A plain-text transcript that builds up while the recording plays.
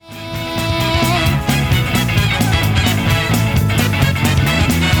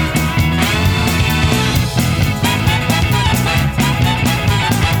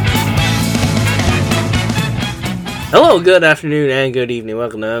Hello, good afternoon, and good evening.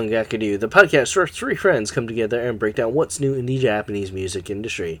 Welcome to Ongakadu, the podcast where three friends come together and break down what's new in the Japanese music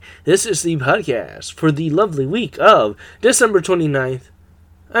industry. This is the podcast for the lovely week of December 29th.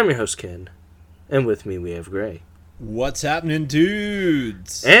 I'm your host, Ken, and with me we have Gray. What's happening,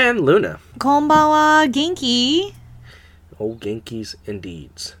 dudes? And Luna. Konbanwa, Genki. Oh, Genki's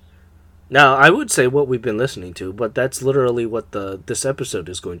indeeds. Now, I would say what we've been listening to, but that's literally what this episode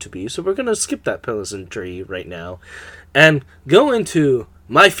is going to be, so we're going to skip that peasantry right now and go into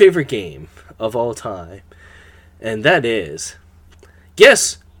my favorite game of all time, and that is,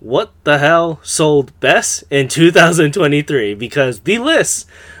 guess what the hell sold best in 2023, because the list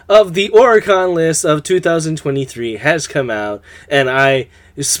of the Oricon list of 2023 has come out, and I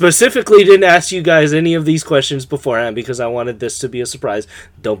specifically didn't ask you guys any of these questions beforehand because I wanted this to be a surprise.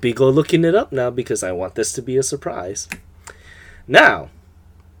 Don't go looking it up now because I want this to be a surprise. Now,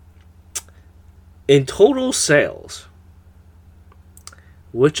 in total sales,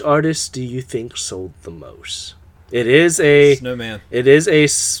 which artist do you think sold the most? It is a Snowman. It is a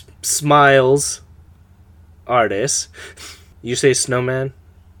Smiles artist. You say Snowman,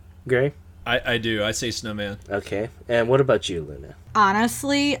 Gray? I do. I say Snowman. Okay. And what about you, Luna?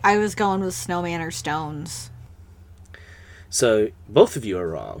 Honestly, I was going with Snowman or Stones. So, both of you are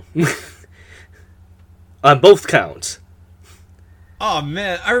wrong. On both counts. Oh,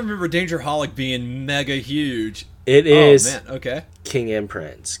 man. I remember Dangerholic being mega huge. It is Oh, man. Okay. King and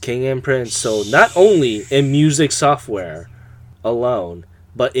Prince. King and Prince sold not only in music software alone,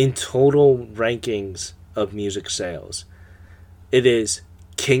 but in total rankings of music sales. It is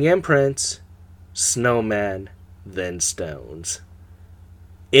King and Prince, Snowman, then Stones.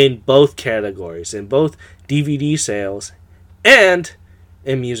 In both categories, in both DVD sales and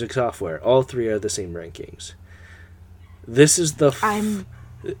in music software. All three are the same rankings. This is the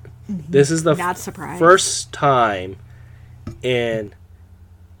Not surprised. first time in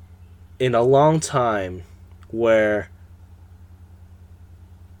a long time where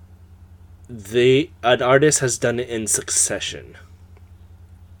an artist has done it in succession.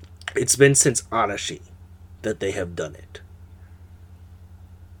 It's been since Anashi that they have done it.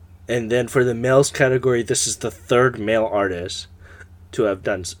 And then for the males category, this is the third male artist to have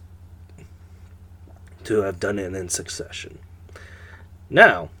done it in succession.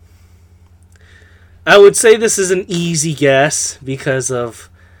 Now, I would say this is an easy guess because of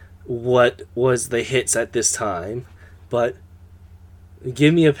what was the hits at this time, but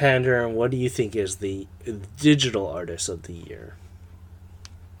give me a pander, and what do you think is the digital artist of the year?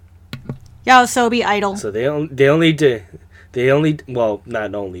 Yaosobi Idol. So they only well,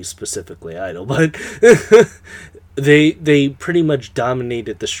 not only specifically Idol, but they pretty much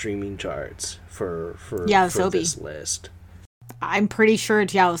dominated the streaming charts for this list. I'm pretty sure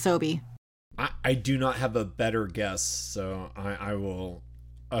it's Yaosobi. I do not have a better guess, so I will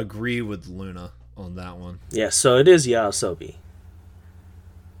agree with Luna on that one. Yeah, so it is Yaosobi.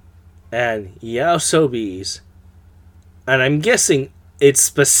 And Yaosobi's, and I'm guessing it's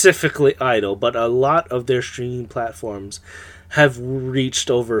specifically Idol, but a lot of their streaming platforms have reached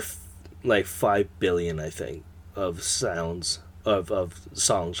over 5 billion, I think, of songs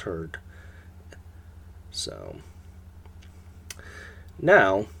heard. So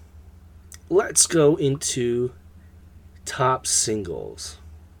now let's go into top singles.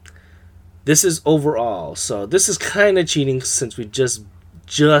 This is overall, so this is kind of cheating since we just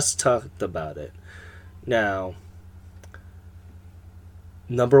talked about it. Now,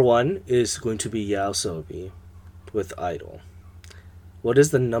 number 1 is going to be Yaosobi with Idol. What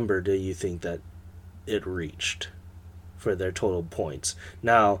is the number do you think that it reached for their total points?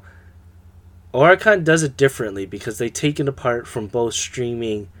 Now, Oricon does it differently because they take it apart from both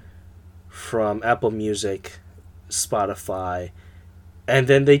streaming from Apple Music, Spotify, and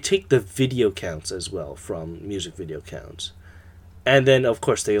then they take the video counts as well from music video counts. And then, of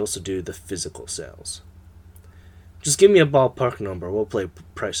course, they also do the physical sales. Just give me a ballpark number. We'll play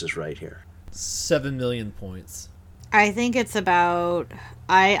prices right here. 7 million points. I think it's about.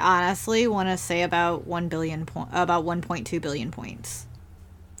 I honestly want to say about 1 billion about 1.2 billion points.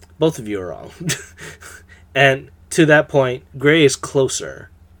 Both of you are wrong. And to that point, Gray is closer,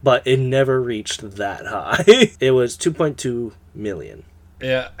 but it never reached that high. It was 2.2 million.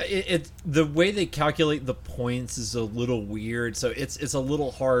 Yeah, it the way they calculate the points is a little weird, so it's a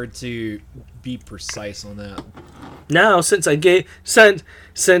little hard to be precise on that. Now, since I gave since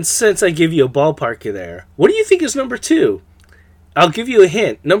I give you a ballpark there, what do you think is number 2? I'll give you a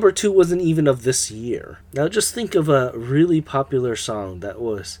hint. Number 2 wasn't even of this year. Now, just think of a really popular song that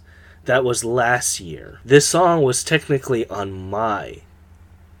was last year. This song was technically on my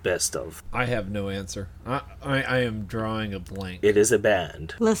best of. I have no answer. I am drawing a blank. It is a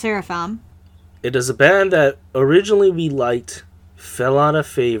band. Le Seraphim. It is a band that originally we liked, fell out of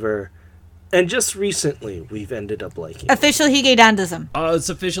favor, and just recently we've ended up liking. Official Hige Dandism. It's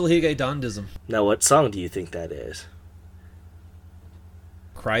official Hige Dandism. Now, what song do you think that is?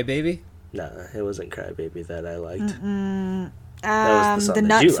 Crybaby? Nah, it wasn't Crybaby that I liked. That was the song the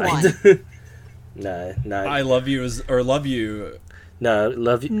that you Nuts liked. one. Nah. I Love You or Love You. No,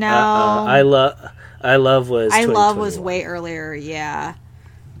 Love You. No. I Love was I Love was 2021. way earlier, yeah.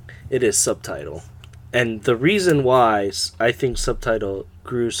 It is Subtitle. And the reason why I think Subtitle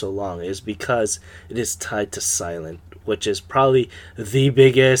grew so long is because it is tied to Silent, which is probably the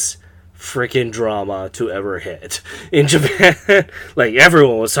biggest freaking drama to ever hit in Japan. Like,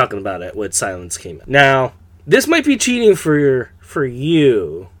 everyone was talking about it when Silence came out. Now, this might be cheating for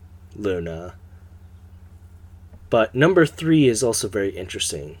you, Luna. But number 3 is also very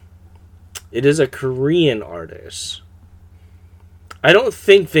interesting. It is a Korean artist. I don't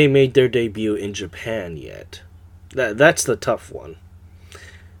think they made their debut in Japan yet. That's the tough one.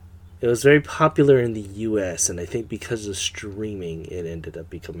 It was very popular in the US, and I think because of streaming, it ended up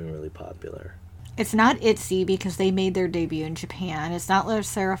becoming really popular. It's not ITZY because they made their debut in Japan. It's not Le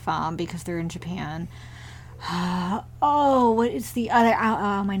Seraphim because they're in Japan. Oh, what is the other?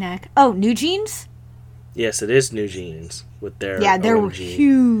 Ow, my neck. Oh, New Jeans? Yes, it is New Jeans with their Yeah, they're OMG.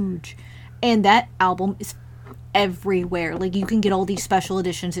 huge. And that album is everywhere. Like, you can get all these special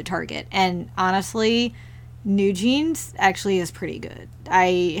editions at Target. And honestly, New Jeans actually is pretty good.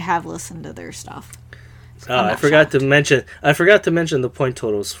 I have listened to their stuff. I forgot to mention the point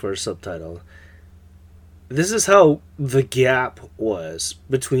totals for Subtitle. This is how the gap was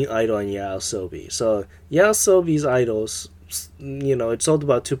between Idol and YOASOBI. So YOASOBI's Idols, it sold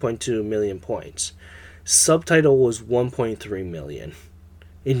about 2.2 million points. Subtitle was 1.3 million.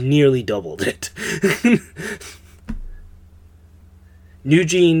 It nearly doubled it. New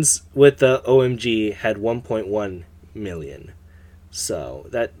Jeans with the OMG had 1.1 million. So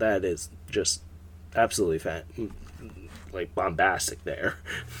that is just absolutely bombastic there.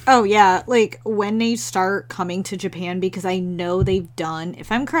 Oh, yeah. Like, when they start coming to Japan, because I know they've done,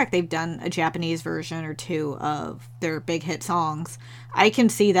 if I'm correct, they've done a Japanese version or two of their big hit songs. I can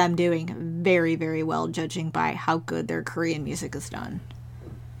see them doing very, very well, judging by how good their Korean music is done.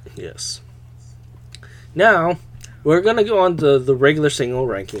 Yes. Now, we're going to go on to the regular single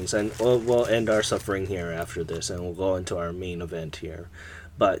rankings, and we'll end our suffering here after this, and we'll go into our main event here.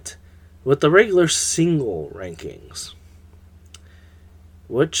 But with the regular single rankings,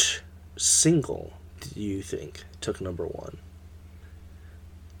 which single do you think took number 1?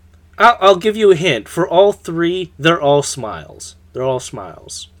 I'll give you a hint. For all 3, they're all Smiles. They're all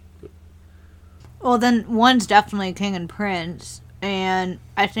Smiles. Well, then one's definitely King and Prince, and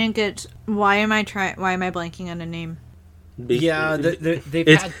I think it's why am I blanking on a name? They've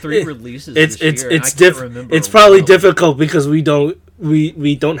had 3 releases this year. It's probably difficult because we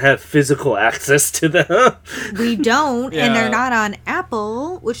don't have physical access to them. We don't, Yeah. and they're not on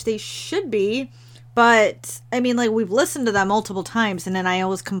Apple, which they should be. But I mean, like, we've listened to them multiple times, and then I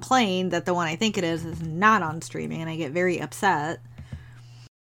always complain that the one I think it is not on streaming, and I get very upset.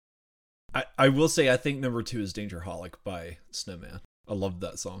 I will say I think number 2 is Dangerholic by Snowman. I loved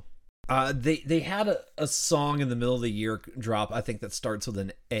that song. They had a song in the middle of the year drop, I think, that starts with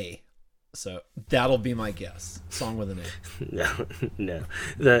an A. So that'll be my guess. Song with an A. No.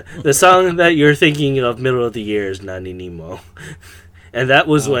 The song that you're thinking of middle of the year is Nani Nemo. And that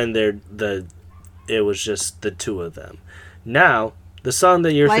was when it was just the 2 of them. Now, the song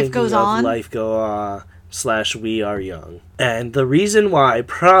that you're Life thinking Goes of, On? Life Go On / We Are Young. And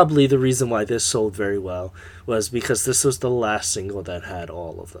probably the reason why this sold very well was because this was the last single that had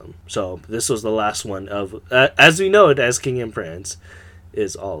all of them. So this was the last one of, as we know it as King and Prince,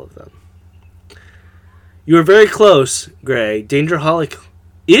 is all of them. You were very close, Gray. Dangerholic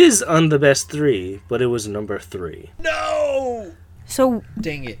is on the best 3, but it was number 3. No! So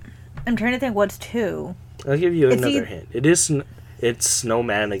Dang it. I'm trying to think what's 2. I'll give you It's another hint. It's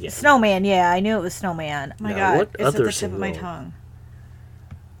Snowman again. Snowman, yeah, I knew it was Snowman. Oh my Now, god, what it's at other the tip of my single? tongue.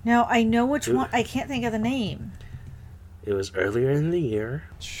 No, I know which one. I can't think of the name. It was earlier in the year.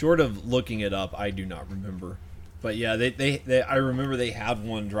 Short of looking it up, I do not remember. But yeah, they I remember they had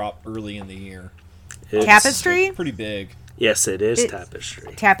one drop early in the year. It's- Tapestry? Pretty big. Yes, it is It's-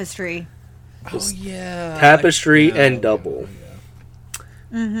 Tapestry. Tapestry. Oh yeah. Tapestry Yeah, and yeah, Double.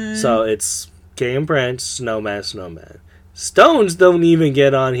 yeah. So it's King and Prince, Snowman. Stones don't even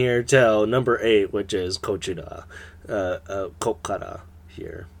get on here till number 8, which is Kochira, Kokara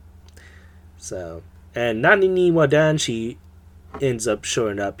here. So, and Nani ni wa Danshi ends up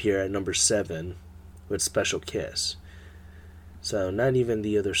showing up here at number 7 with Special Kiss. So not even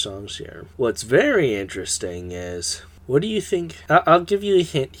the other songs here. What's very interesting is, what do you think? I'll give you a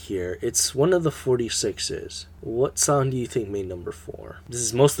hint here. It's one of the 46s. What song do you think made number 4? This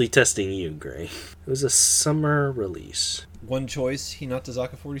is mostly testing you, Gray. It was a summer release. One Choice,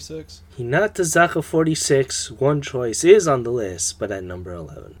 Hinata 46? Hinata 46, One Choice is on the list, but at number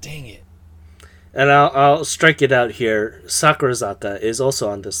 11. Dang it. And I'll strike it out here. Sakurazaka is also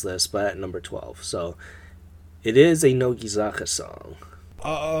on this list, but at number 12. So it is a Nogizaka song.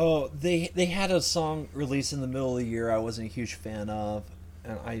 Oh, they had a song released in the middle of the year I wasn't a huge fan of,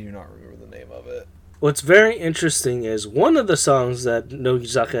 and I do not remember the name of it. What's very interesting is one of the songs that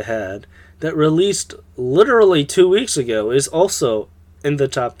Nogizaka had that released literally 2 weeks ago is also in the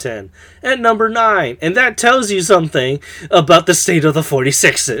top 10 at number 9. And that tells you something about the state of the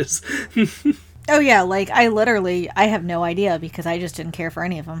 46s. Oh yeah, like I have no idea because I just didn't care for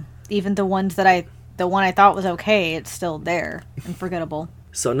any of them. Even the one I thought was okay, it's still there and forgettable.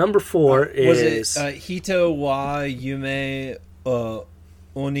 So number 4 is... Was it Hito wa Yume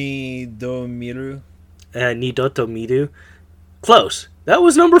Oni do Miru? Nidoto Miru. Close. That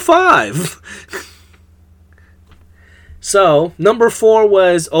was number 5. So, number 4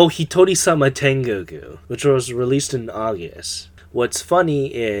 was Oh Hitori-sama Tengoku, which was released in August. What's funny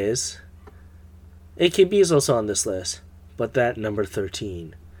is AKB is also on this list, but that number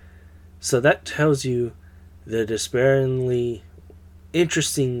 13. So that tells you the despairingly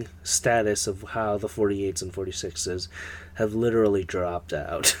interesting status of how the 48s and 46s have literally dropped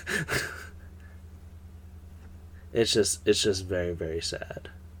out. It's just very, very sad.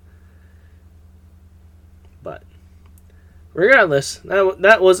 But regardless,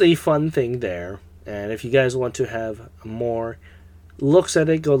 that was a fun thing there. And if you guys want to have more looks at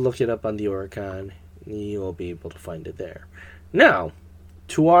it, go look it up on the Oricon. You'll be able to find it there. Now,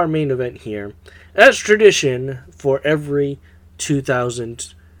 to our main event here. As tradition for every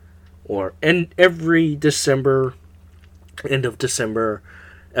 2000 or every December, end of December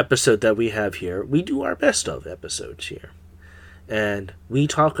episode that we have here, we do our best of episodes here. And we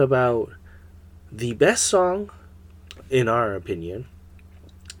talk about the best song, in our opinion,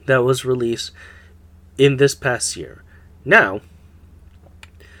 that was released in this past year. Now,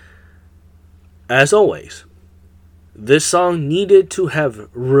 as always, this song needed to have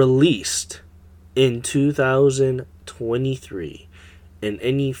released in 2023 in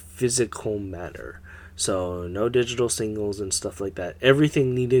any physical manner. So no digital singles and stuff like that.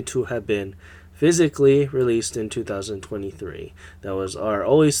 Everything needed to have been physically released in 2023. That was our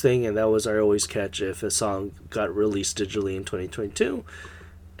always thing, and that was our always catch if a song got released digitally in 2022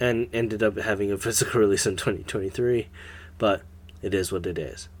 and ended up having a physical release in 2023. But it is what it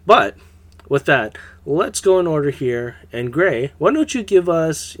is. But with that, let's go in order here. And Gray, why don't you give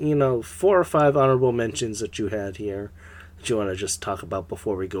us, 4 or 5 honorable mentions that you had here that you want to just talk about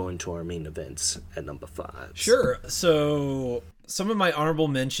before we go into our main events at number 5? Sure. So some of my honorable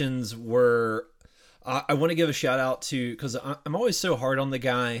mentions were, I want to give a shout out to, because I'm always so hard on the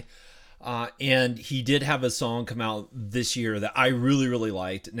guy, and he did have a song come out this year that I really, really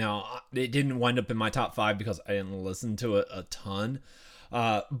liked. Now, it didn't wind up in my top 5 because I didn't listen to it a ton,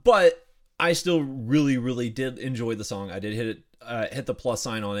 but I still really, really did enjoy the song. I did hit the plus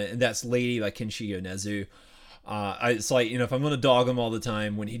sign on it, and that's Lady by Kenshi Yonezu. It's like, if I'm going to dog him all the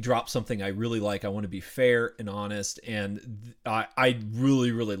time, when he drops something I really like, I want to be fair and honest, and I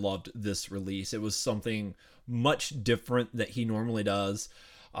really, really loved this release. It was something much different that he normally does,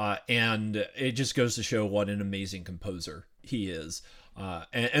 and it just goes to show what an amazing composer he is.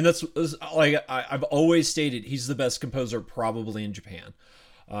 And that's like I've always stated, he's the best composer probably in Japan.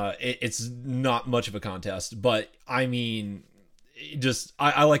 It's not much of a contest, but I mean,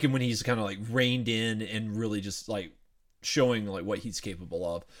 I like him when he's kind of like reined in and really just like showing like what he's capable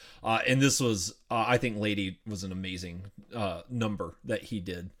of. And this was, I think Lady was an amazing number that he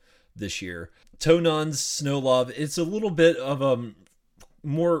did this year. Tonun's Snow Love, it's a little bit of a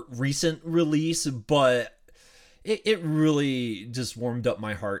more recent release, but it really just warmed up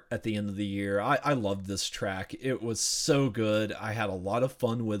my heart at the end of the year. I loved this track. It was so good. I had a lot of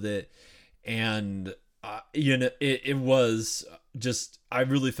fun with it. And, it was just, I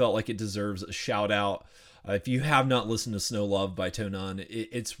really felt like it deserves a shout out. If you have not listened to Snow Love by Tonun,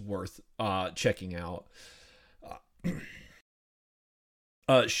 it's worth checking out.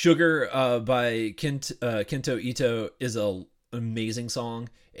 Sugar by Kento Ito is an amazing song.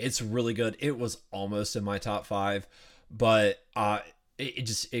 It's really good. It was almost in my top 5, but it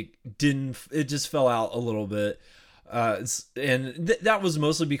just fell out a little bit. And that was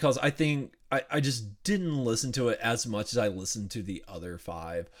mostly because I think I just didn't listen to it as much as I listened to the other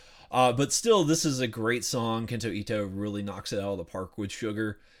 5. But still, this is a great song. Kento Ito really knocks it out of the park with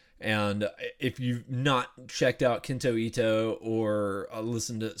Sugar. And if you've not checked out Kento Ito or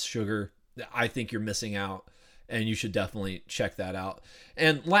listened to Sugar, I think you're missing out. And you should definitely check that out.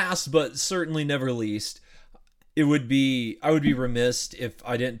 And last, but certainly never least, I would be remiss if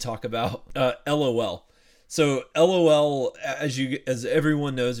I didn't talk about LOL. So LOL, as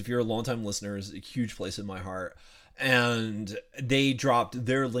everyone knows, if you're a longtime listener, is a huge place in my heart. And they dropped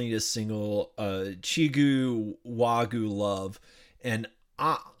their latest single, Chigu Wagu Love, and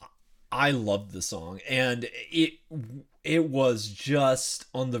I loved the song, and it was just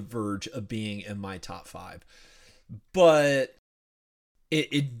on the verge of being in my top 5, but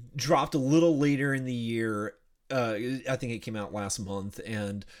it dropped a little later in the year. I think it came out last month,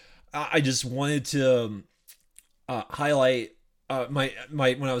 and I just wanted to highlight my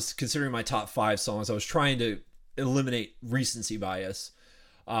when I was considering my top 5 songs, I was trying to eliminate recency bias,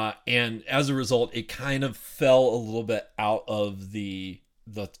 and as a result, it kind of fell a little bit out of the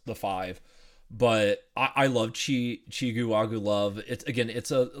 5. But I love Chigu Wagu Love.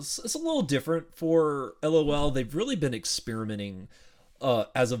 It's a little different for LOL. They've really been experimenting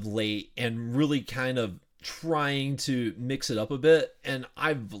as of late and really kind of trying to mix it up a bit, and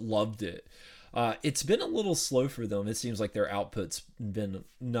I've loved it. It's been a little slow for them. It seems like their output's been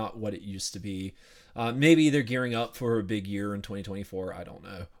not what it used to be. Maybe they're gearing up for a big year in 2024. I don't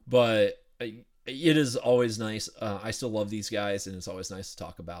know. But it is always nice. I still love these guys, and it's always nice to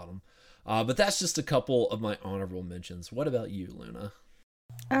talk about them. But that's just a couple of my honorable mentions. What about you, Luna?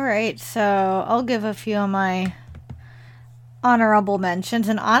 All right, so I'll give a few of my honorable mentions.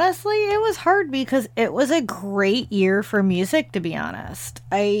 And honestly, it was hard because it was a great year for music, to be honest.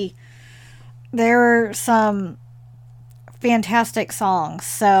 There were some fantastic songs.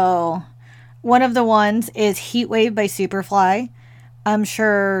 So one of the ones is Heatwave by Superfly. I'm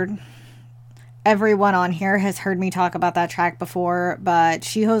sure everyone on here has heard me talk about that track before, but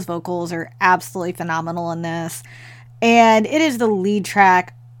Shiho's vocals are absolutely phenomenal in this. And it is the lead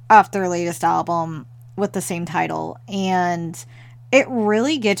track off their latest album with the same title. And it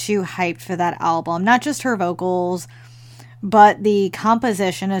really gets you hyped for that album. Not just her vocals, but the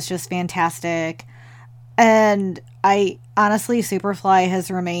composition is just fantastic. And I honestly, Superfly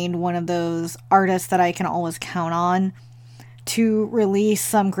has remained one of those artists that I can always count on to release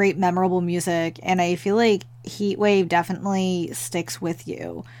some great memorable music, and I feel like Heatwave definitely sticks with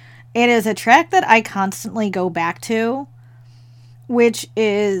you. It is a track that I constantly go back to, which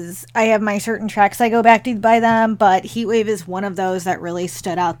is, I have my certain tracks I go back to by them, but Heatwave is one of those that really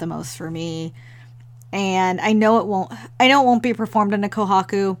stood out the most for me. And I know it won't be performed in a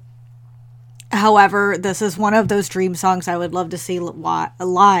Kohaku. However, this is one of those dream songs I would love to see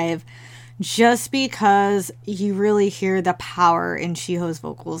live, just because you really hear the power in Shiho's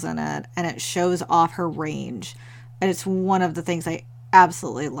vocals in it, and it shows off her range. And it's one of the things I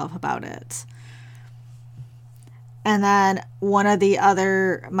absolutely love about it. And then one of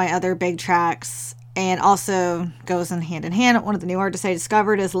my other big tracks, and also goes in hand, one of the new artists I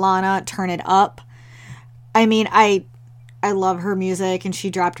discovered is Lana, Turn It Up. I mean, I love her music, and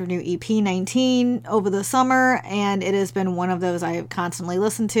she dropped her new EP 19 over the summer, and it has been one of those I've constantly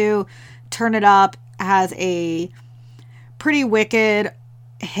listened to. Turn It Up has a pretty wicked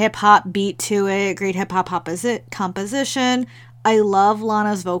hip-hop beat to it, great hip-hop composition. I love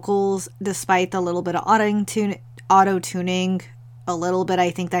Lana's vocals, despite the little bit of auto-tuning. A little bit,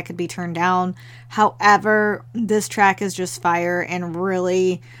 I think that could be turned down. However, this track is just fire and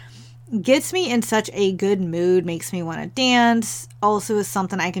really gets me in such a good mood, makes me want to dance. Also is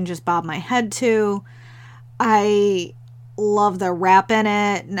something I can just bob my head to. I love the rap in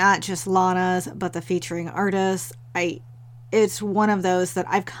it, not just Lana's, but the featuring artists. It's one of those that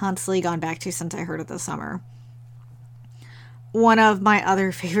I've constantly gone back to since I heard it this summer. One of my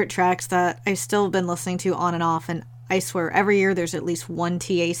other favorite tracks that I've still been listening to on and off, and I swear every year there's at least one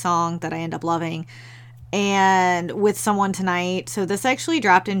TA song that I end up loving, and With Someone Tonight. So this actually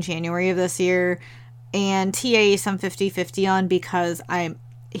dropped in January of this year, and TA some 50-50 on because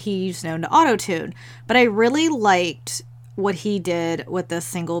he's known to auto-tune. But I really liked what he did with this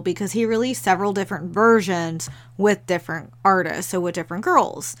single because he released several different versions with different artists, so with different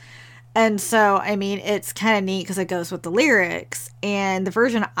girls. And so, I mean, it's kind of neat because it goes with the lyrics. And the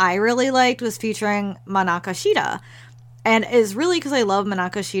version I really liked was featuring Manaka Shida. And it's really because I love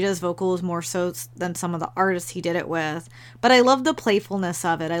Manaka Shida's vocals more so than some of the artists he did it with. But I love the playfulness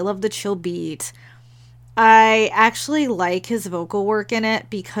of it. I love the chill beat. I actually like his vocal work in it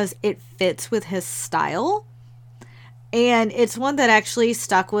because it fits with his style. And it's one that actually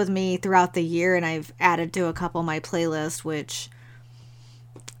stuck with me throughout the year, and I've added to a couple of my playlists, which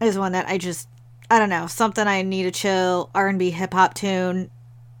is one that I don't know, something I need a chill R&B hip hop tune.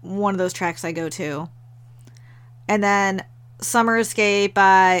 One of those tracks I go to. And then Summer Escape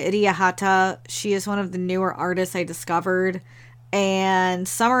by Ria Hata. She is one of the newer artists I discovered. And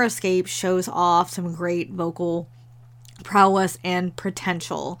Summer Escape shows off some great vocal prowess and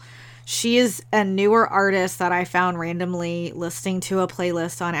potential. She is a newer artist that I found randomly listening to a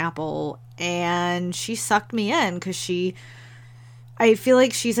playlist on Apple. And she sucked me in because I feel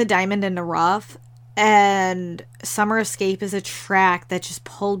like she's a diamond in the rough. And Summer Escape is a track that just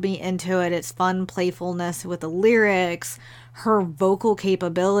pulled me into it. It's fun playfulness with the lyrics, her vocal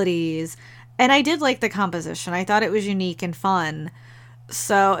capabilities, and I did like the composition. I thought it was unique and fun.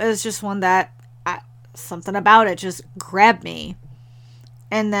 So it was just one that something about it just grabbed me.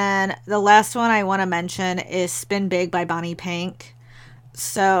 And then the last one I want to mention is Spin Big by Bonnie Pink.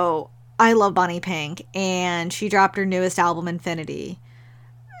 So I love Bonnie Pink, and she dropped her newest album, Infinity,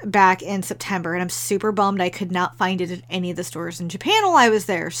 back in September, and I'm super bummed I could not find it at any of the stores in Japan while I was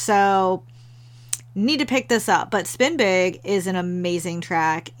there, so need to pick this up. But Spin Big is an amazing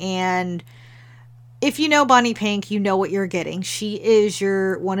track, and if you know Bonnie Pink, you know what you're getting. She is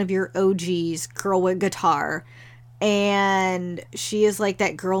one of your OGs, girl with guitar, and she is like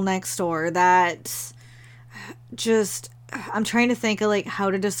that girl next door that just, I'm trying to think of like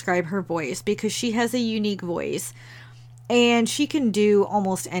how to describe her voice, because she has a unique voice. And she can do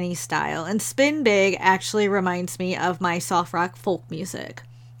almost any style. And Spin Big actually reminds me of my soft rock folk music.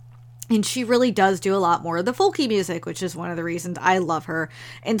 And she really does do a lot more of the folky music, which is one of the reasons I love her.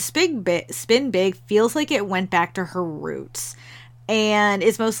 And Spin Big feels like it went back to her roots. And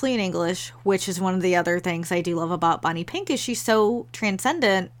it's mostly in English, which is one of the other things I do love about Bonnie Pink, is she's so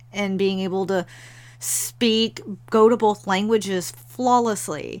transcendent in being able to go to both languages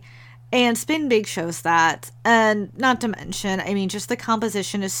flawlessly. And Spin Big shows that. And not to mention, I mean, just the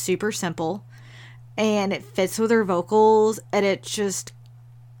composition is super simple. And it fits with her vocals. And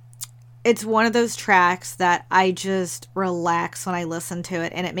it's one of those tracks that I just relax when I listen to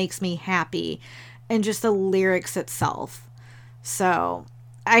it. And it makes me happy. And just the lyrics itself. So,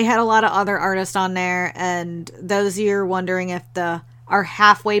 I had a lot of other artists on there. And those of you are wondering if our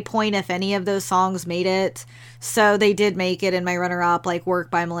halfway point, if any of those songs made it. So they did make it in my runner-up, like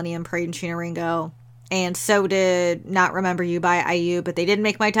Work by Millennium Parade and Chino Ringo. And so did Not Remember You by IU, but they didn't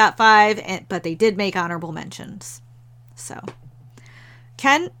make my top 5, but they did make honorable mentions. So,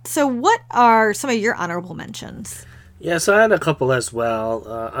 Ken, so what are some of your honorable mentions? Yes, I had a couple as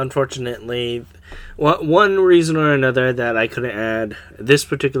well. Unfortunately, one reason or another that I couldn't add this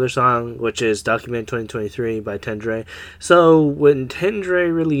particular song, which is Document 2023 by Tendre. So when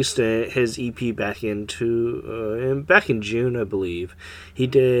Tendre released his EP back in June, I believe, he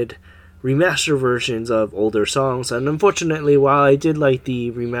did remaster versions of older songs, and unfortunately, while I did like the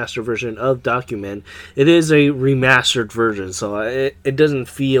remaster version of Document, it is a remastered version, so it doesn't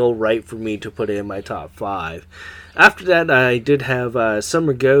feel right for me to put it in my top 5. After that, I did have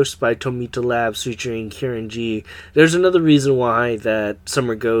Summer Ghost by Tomita Labs featuring Kieran G. There's another reason why that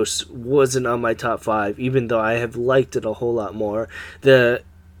Summer Ghost wasn't on my top 5, even though I have liked it a whole lot more.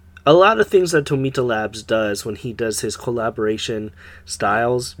 A lot of things that Tomita Labs does when he does his collaboration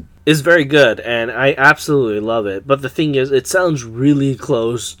styles is very good, and I absolutely love it. But the thing is, it sounds really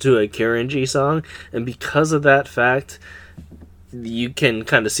close to a Kieran G song, and because of that fact, you can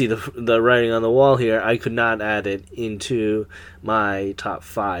kind of see the writing on the wall here. I could not add it into my top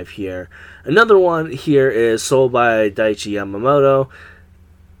 5 here. Another one here is Soul by Daichi Yamamoto.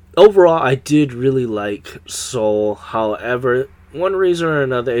 Overall, I did really like Soul. However, one reason or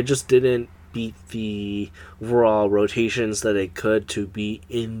another, it just didn't beat the overall rotations that it could to be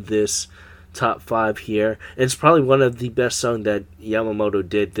in this top 5 here. It's probably one of the best songs that Yamamoto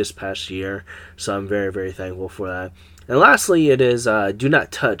did this past year, so I'm very, very thankful for that. And lastly, it is Do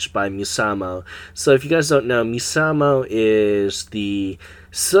Not Touch by Misamo. So if you guys don't know, Misamo is the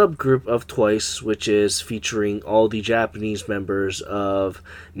subgroup of Twice, which is featuring all the Japanese members of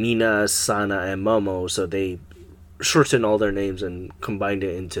Mina, Sana, and Momo. So they shortened all their names and combined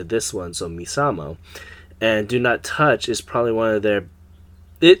it into this one, so Misamo. And Do Not Touch is probably one of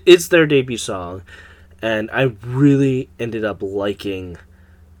it's their debut song. And I really ended up liking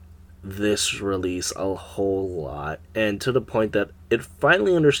this release a whole lot, and to the point that it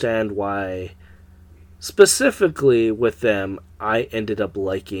finally understand why specifically with them I ended up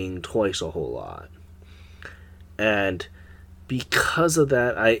liking Twice a whole lot. And because of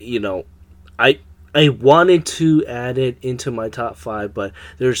that, I I wanted to add it into my top 5, but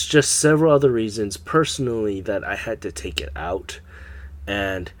there's just several other reasons personally that I had to take it out.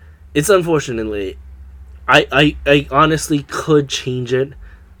 And it's unfortunately, I honestly could change it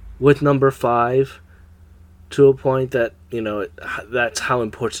with number 5 to a point that, that's how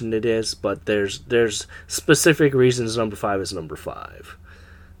important it is, but there's specific reasons number 5 is number 5.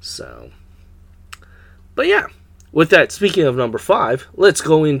 So, but yeah. With that, speaking of number 5, let's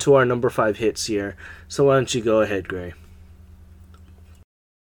go into our number 5 hits here. So why don't you go ahead, Gray?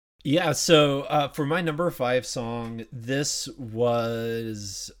 Yeah, so for my number 5 song, this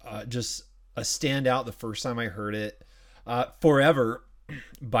was just a standout the first time I heard it. Forever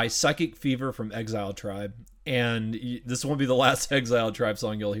by Psychic Fever from Exile Tribe. And this won't be the last Exile Tribe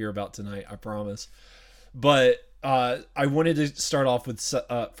song you'll hear about tonight, I promise. But I wanted to start off with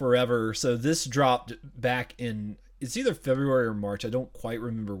Forever. So this dropped back in, it's either February or March. I don't quite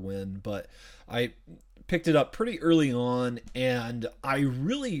remember when, but I picked it up pretty early on, and I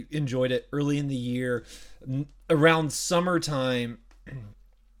really enjoyed it early in the year. Around summertime,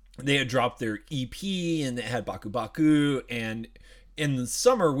 they had dropped their EP, and it had Baku Baku, and in the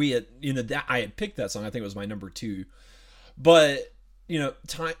summer I had picked that song. I think it was my number 2. But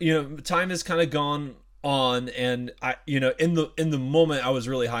time has kind of gone on, and I in the moment I was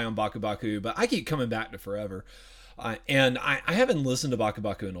really high on Baku Baku, but I keep coming back to Forever, and I haven't listened to Baku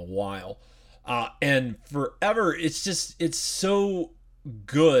Baku in a while, and Forever, it's so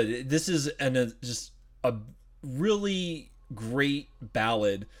good. This is just a really great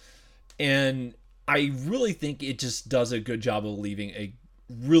ballad, and I really think it just does a good job of leaving a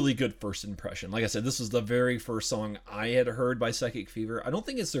really good first impression. Like I said, this was the very first song I had heard by Psychic Fever. I don't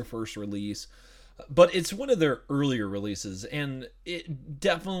think it's their first release, but it's one of their earlier releases, and it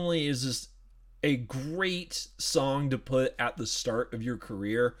definitely is just a great song to put at the start of your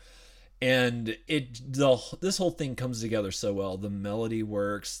career. And this whole thing comes together so well. The melody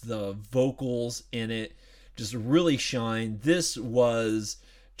works, the vocals in it just really shine. This was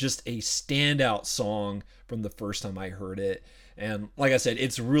just a standout song from the first time I heard it. And like I said,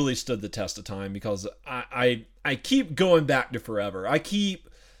 it's really stood the test of time because I keep going back to Forever. I keep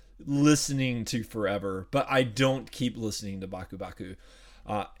listening to Forever, but I don't keep listening to Baku Baku.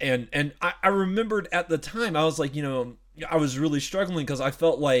 And I remembered at the time, I was like, I was really struggling because I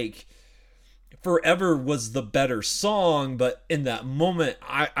felt like Forever was the better song, but in that moment,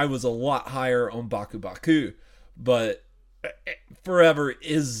 I was a lot higher on Baku Baku. But Forever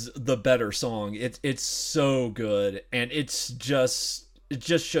is the better song. It's so good, and it just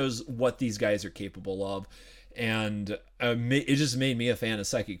shows what these guys are capable of. And it just made me a fan of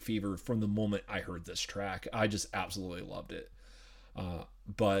Psychic Fever from the moment I heard this track. I just absolutely loved it.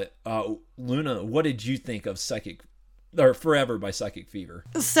 But Luna, what did you think of Forever by Psychic Fever?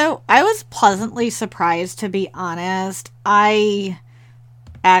 So I was pleasantly surprised, to be honest. I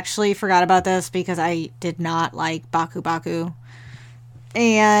actually forgot about this because I did not like Baku Baku.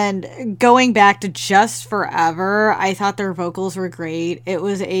 And going back to just Forever, I thought their vocals were great. It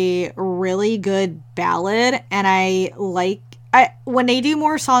was a really good ballad, and when they do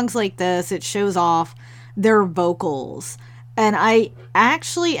more songs like this, it shows off their vocals. And I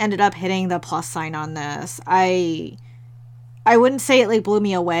actually ended up hitting the plus sign on this. I wouldn't say it blew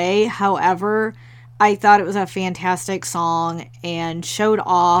me away. However, I thought it was a fantastic song and showed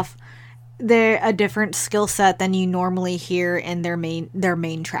off a different skill set than you normally hear in their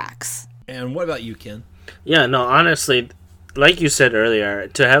main tracks. And what about you, Ken? Yeah, no, honestly, like you said earlier,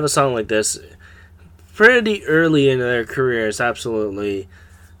 to have a song like this pretty early in their career is absolutely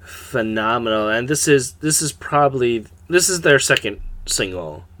phenomenal. And this is their second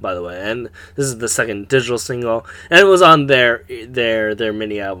single, by the way, and this is the second digital single, and it was on their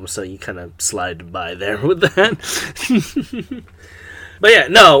mini album, so you kind of slide by there with that. But yeah,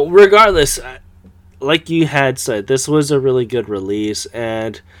 no, regardless, like you had said, this was a really good release,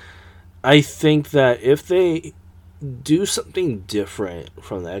 and I think that if they do something different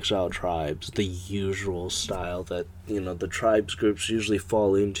from the Exile Tribes, the usual style that the tribes groups usually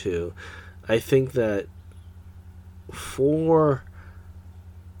fall into, I think that for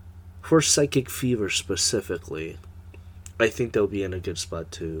Psychic Fever specifically, I think they'll be in a good spot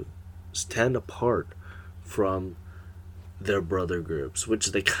to stand apart from their brother groups, which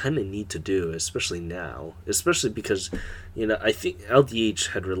they kind of need to do, especially now, because I think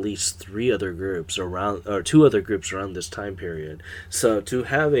LDH had released 2 other groups around this time period. So to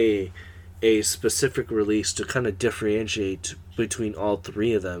have a specific release to kind of differentiate between all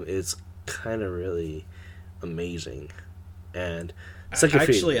 3 of them is kind of really amazing. And Second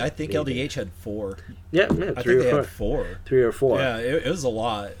Actually, feed, I think maybe. LDH had 4. Yeah, I three think they or had four. 4. 3 or 4. Yeah, it was a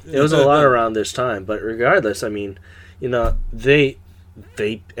lot. It was a lot around this time, but regardless, I mean, they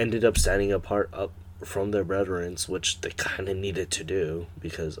ended up standing apart up from their brethren, which they kind of needed to do,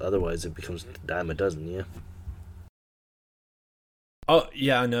 because otherwise it becomes a dime a dozen, yeah. Oh,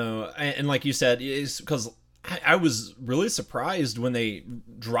 yeah, no. And like you said, it's because I was really surprised when they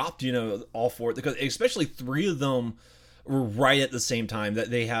dropped, all 4, because especially 3 of them were right at the same time that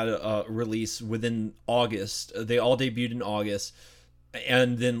they had a release within August. They all debuted in August,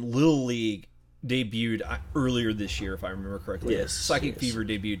 and then Little League debuted earlier this year, if I remember correctly. Yes. Psychic Fever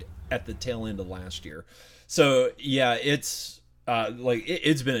debuted at the tail end of last year. So yeah, it's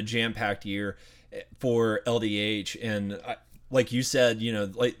it's been a jam-packed year for LDH, and like you said,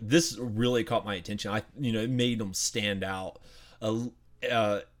 like this really caught my attention. It made them stand out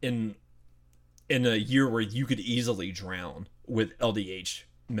in a year where you could easily drown with LDH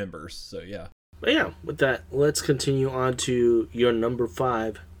members. So yeah. But yeah, with that, let's continue on to your number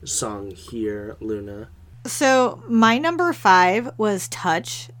 5 song here, Luna. So my number 5 was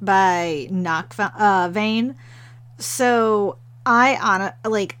Touch by Knockvein. So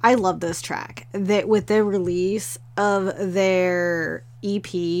I love this track. That with the release of their EP,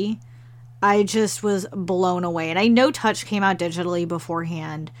 I just was blown away. And I know Touch came out digitally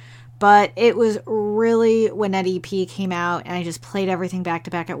beforehand, but it was really when that EP came out and I just played everything back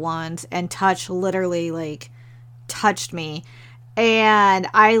to back at once, and Touch literally touched me. And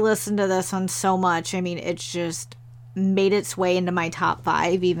I listened to this one so much. I mean, it's just made its way into my top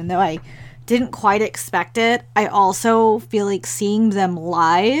 5, even though I didn't quite expect it. I also feel like seeing them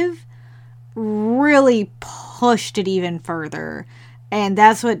live really pushed it even further. And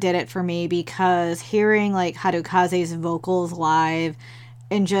that's what did it for me, because hearing Harukaze's vocals live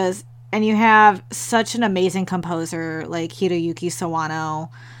and you have such an amazing composer like Hiroyuki Sawano,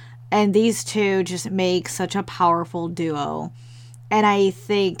 and these two just make such a powerful duo. And I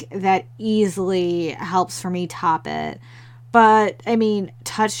think that easily helps for me top it. But, I mean,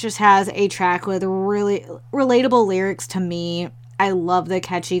 Touch just has a track with really relatable lyrics to me. I love the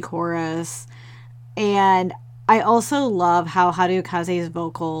catchy chorus. And I also love how Harukaze's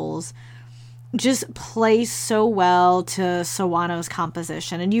vocals just play so well to Sawano's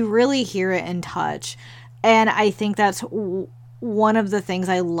composition. And you really hear it in Touch. And I think that's one of the things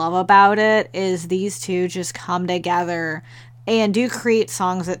I love about it, is these two just come together and do create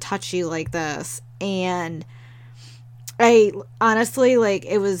songs that touch you like this. And I honestly,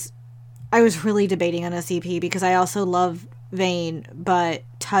 I was really debating on this EP, because I also love Vane, but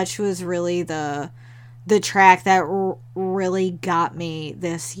Touch was really the track that really got me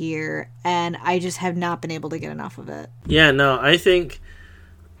this year, and I just have not been able to get enough of it. Yeah, no, I think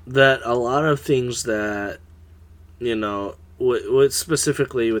that a lot of things that, what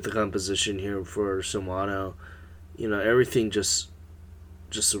specifically with the composition here for Sawano, everything just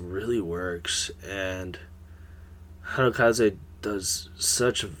really works, and Harukaze does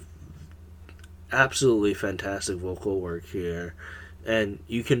such absolutely fantastic vocal work here, and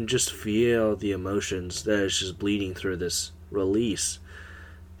you can just feel the emotions that is just bleeding through this release.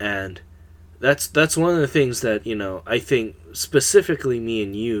 And that's one of the things that, I think specifically me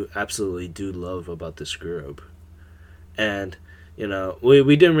and you absolutely do love about this group. And,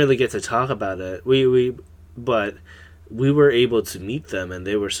 we didn't really get to talk about it. But we were able to meet them, and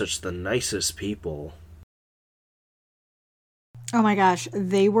they were such the nicest people. Oh my gosh,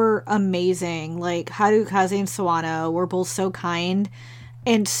 they were amazing. Harukaze and Sawano were both so kind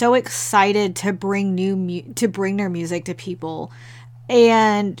and so excited to bring their music to people.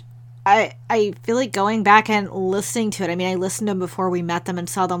 And I feel like going back and listening to it, I mean, I listened to them before we met them and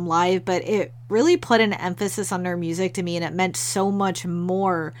saw them live, but it really put an emphasis on their music to me, and it meant so much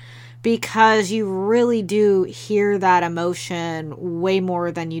more, because you really do hear that emotion way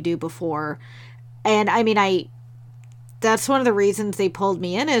more than you do before. And I mean, that's one of the reasons they pulled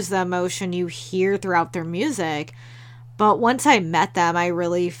me in, is the emotion you hear throughout their music. But once I met them, I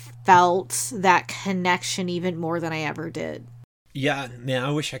really felt that connection even more than I ever did. Yeah, man,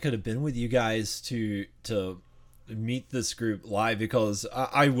 I wish I could have been with you guys to meet this group live, because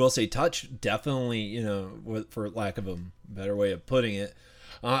I will say Touch definitely, for lack of a better way of putting it,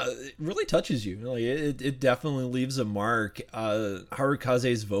 it really touches you. It definitely leaves a mark.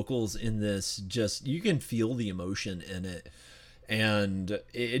 Harukaze's vocals in this, just, you can feel the emotion in it, and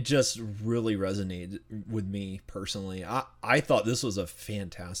it just really resonated with me personally. I thought this was a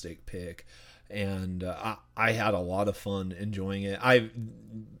fantastic pick, and I had a lot of fun enjoying it. I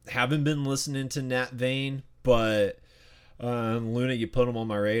haven't been listening to Nat Vane, but Luna, you put him on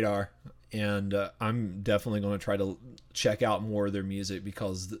my radar. and I'm definitely going to try to check out more of their music,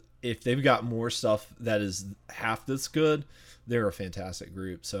 because if they've got more stuff that is half this good, they're a fantastic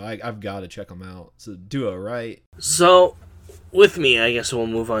group. So I've got to check them out. So duo, right? So, with me, I guess we'll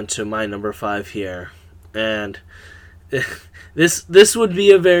move on to my number 5 here, and this would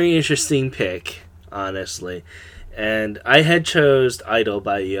be a very interesting pick, honestly. And I had chose Idol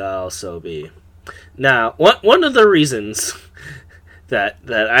by YOASOBI. Now, one of the reasons that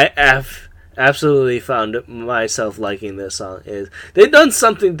I have absolutely found myself liking this song is they've done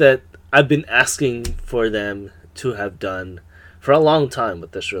something that I've been asking for them to have done for a long time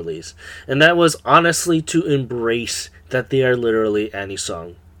with this release. And that was honestly to embrace that they are literally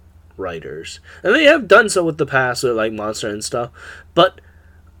any-song writers. And they have done so with the past with like Monster and stuff, but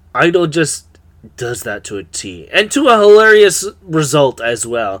Idol just does that to a T, and to a hilarious result as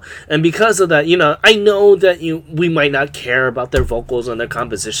well. And because of that, I know that we might not care about their vocals and their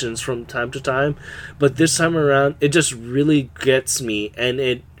compositions from time to time, but this time around, it just really gets me, and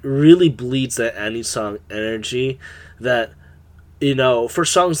it really bleeds that any-song energy that, for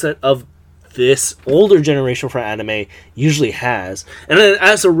songs that of this older generation for anime usually has. And then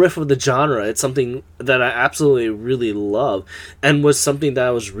as a riff of the genre, it's something that I absolutely really love, and was something that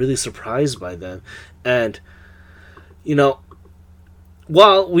I was really surprised by them. And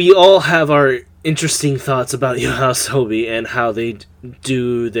while we all have our interesting thoughts about YOASOBI and how they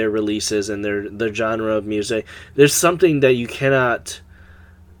do their releases and their genre of music, there's something that you cannot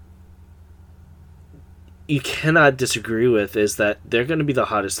disagree with, is that they're going to be the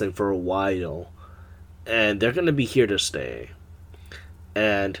hottest thing for a while, and they're going to be here to stay.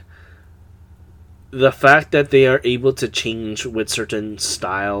 And the fact that they are able to change with certain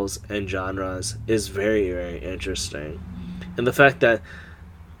styles and genres is very, very interesting. And the fact that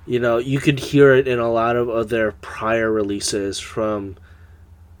you could hear it in a lot of their prior releases from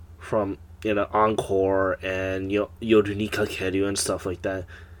Encore and Yorunika Keru and stuff like that.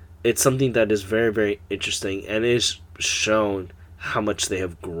 It's something that is very, very interesting, and is shown how much they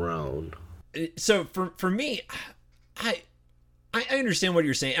have grown. So for me, I understand what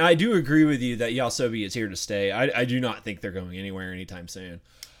you're saying, and I do agree with you that YOASOBI is here to stay. I do not think they're going anywhere anytime soon.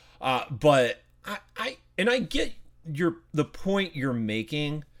 But I get the point you're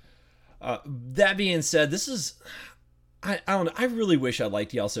making. That being said, this is, I don't know. I really wish I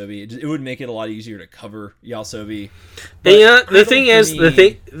liked YOASOBI. It would make it a lot easier to cover YOASOBI.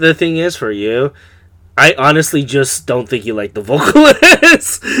 The thing is for you, I honestly just don't think you like the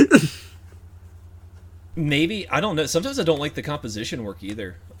vocalist. Maybe, I don't know. Sometimes I don't like the composition work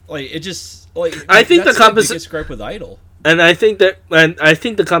either. Like, it just I think that's the composition. Biggest gripe with Idol. And I think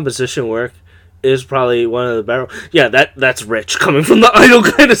the composition work is probably one of the better. Yeah, that's rich coming from the Idol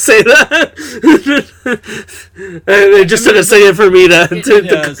guy to say that. And it just took a second for me to.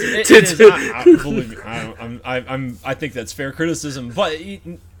 Believe me, I think that's fair criticism, but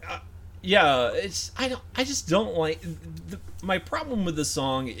yeah, I just don't like. My problem with the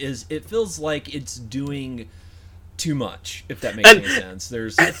song is it feels like it's doing too much, if that makes any sense.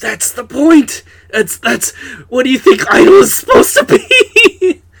 And that's the point. That's what do you think Idol is supposed to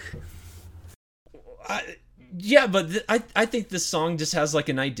be? Yeah, but I think this song just has like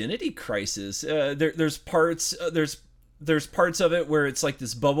an identity crisis. There's parts there's parts of it where it's like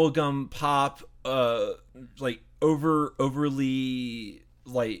this bubblegum pop, like overly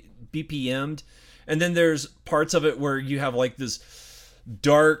like BPM'd, and then there's parts of it where you have like this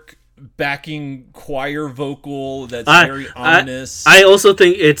dark backing choir vocal that's very ominous. I also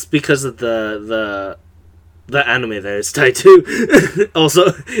think it's because of the anime that it's tied to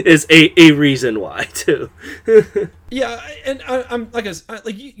also is a reason why too. Yeah, and I'm like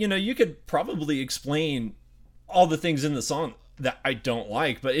you could probably explain all the things in the song that I don't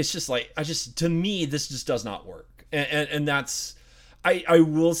like, but it's just like to me this just does not work, and that's I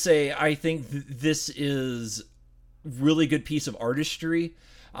will say I think this is really good piece of artistry.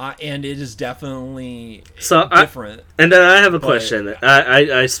 And it is definitely different. And then I have a question.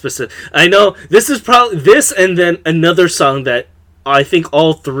 I know this is probably this, and then another song that I think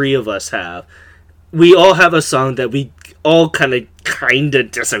all three of us have. We all have a song that we all kind of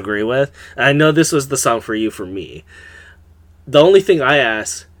disagree with. And I know this was the song for you, for me. The only thing I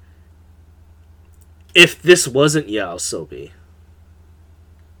ask, if this wasn't YOASOBI,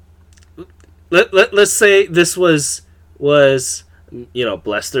 let's say this was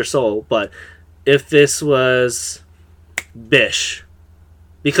bless their soul, but if this was Bish,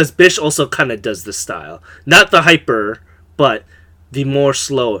 because Bish also kind of does this style, not the hyper, but the more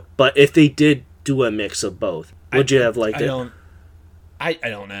slow. But if they did do a mix of both, would you have liked it? I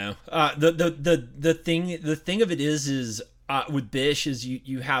don't know. The thing of it is with Bish is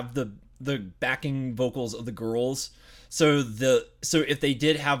you have the the backing vocals of the girls. So if they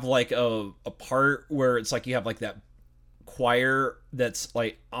did have like a part where it's like you have like that choir that's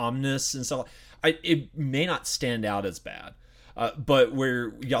like ominous and stuff, it may not stand out as bad. But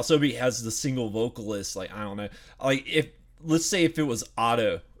where YOASOBI has the single vocalist, like, I don't know, like let's say if it was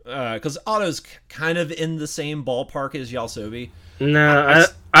Otto, because Otto's kind of in the same ballpark as YOASOBI. No,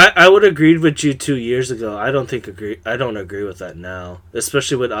 I would agree with you 2 years ago. I don't agree with that now,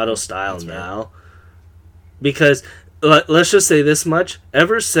 especially with Otto's style now. Because let's just say this much: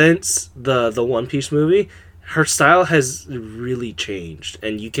 ever since the One Piece movie, her style has really changed,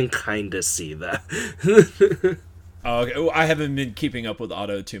 and you can kind of see that. Okay, well, I haven't been keeping up with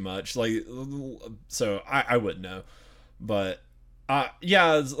Otto too much, like, so I wouldn't know. But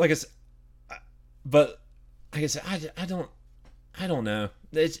yeah, like I said, I don't know.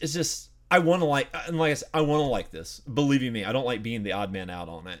 It's just I want to like, and like I said, I want to like this. Believe you me, I don't like being the odd man out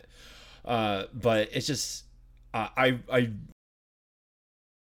on it. But it's just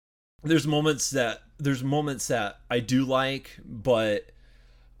there's moments that I do like, but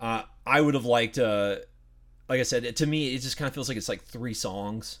I would have liked like I said, to me it just kind of feels like it's like 3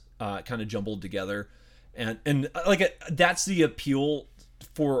 songs kind of jumbled together, and like that's the appeal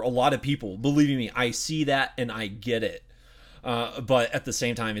for a lot of people. Believe me, I see that and I get it, but at the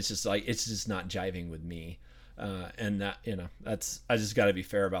same time it's just not jiving with me. And that, that's, I just got to be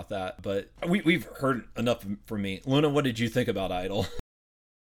fair about that. But we've heard enough from me. Luna, what did you think about Idol?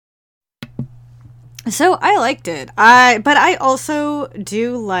 So I liked it. But I also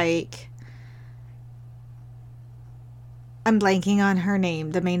do like. I'm blanking on her name,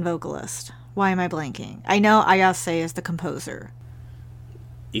 the main vocalist. Why am I blanking? I know Ayase is the composer.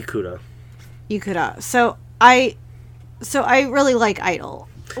 Ikura. So I really like Idol.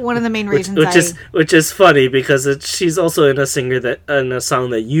 One of the main reasons which is funny because she's also in a song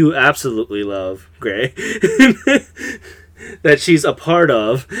that you absolutely love, Gray, that she's a part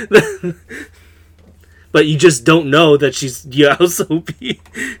of, but you just don't know that she's YOASOBI.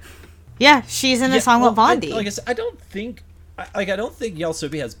 Yeah, she's in a song with Vondi. Like I said, I don't think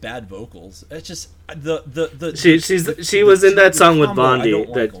YOASOBI has bad vocals. It's just she was in that song with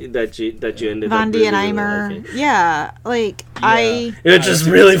Vondi that you ended Vondi up really, and Eimer. Really liking. Yeah, like yeah. It's just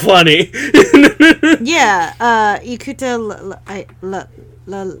really funny. Yeah, Ikuta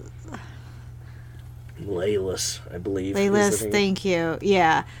Laylis, I believe. Laylis, thank you.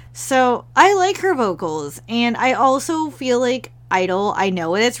 Yeah. So I like her vocals, and I also feel like Idol, I know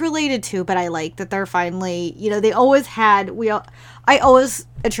what it's related to, but I like that they're finally, they always had, I always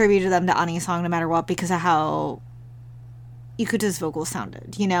attributed them to Ani's song no matter what because of how Ikuta's vocals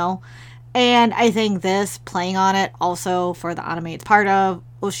sounded, And I think this, playing on it, also for the anime it's part of,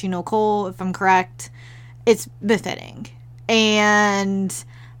 Oshi no Ko, if I'm correct, it's befitting. And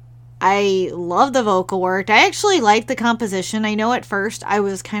I love the vocal work. I actually like the composition. I know at first I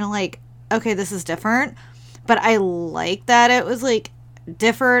was kind of like, okay, this is different. But I like that it was, like,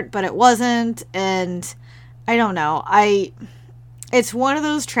 different, but it wasn't, and I don't know. It's one of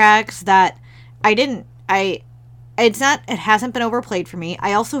those tracks that it hasn't been overplayed for me.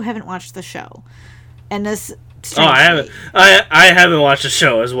 I also haven't watched the show. And this... I haven't watched the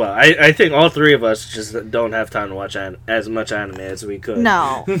show as well. I think all 3 of us just don't have time to watch as much anime as we could.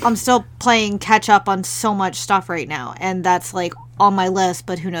 No, I'm still playing catch up on so much stuff right now, and that's, like, on my list,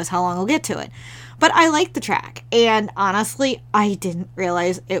 but who knows how long I'll get to it. But I like the track, and honestly, I didn't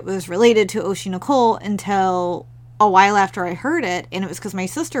realize it was related to Oshi no Ko until a while after I heard it, and it was because my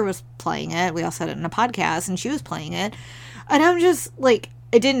sister was playing it. We all said it in a podcast, and she was playing it. And I'm just, like,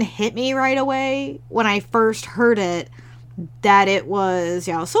 it didn't hit me right away when I first heard it that it was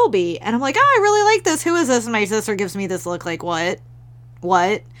YOASOBI. And I'm like, oh, I really like this. Who is this? And my sister gives me this look like, what?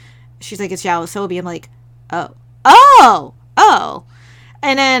 She's like, it's YOASOBI. I'm like, oh.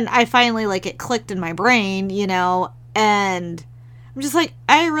 And then I finally, like, it clicked in my brain, and I'm just like,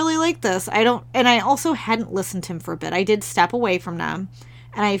 I really like this. And I also hadn't listened to him for a bit. I did step away from them,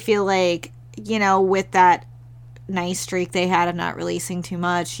 and I feel like, with that nice streak they had of not releasing too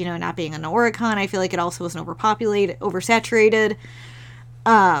much, not being an Oricon, I feel like it also wasn't oversaturated.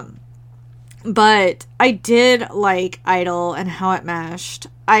 But I did like Idol and how it meshed.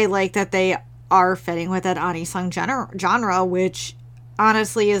 I like that they are fitting with that Anisong genre, which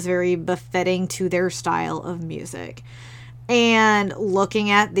honestly is very befitting to their style of music. And looking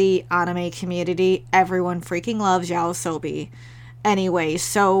at the anime community, everyone freaking loves YOASOBI anyway.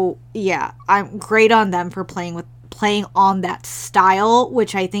 So yeah, I'm great on them for playing on that style,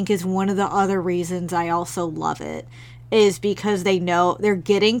 which I think is one of the other reasons I also love it, is because they know they're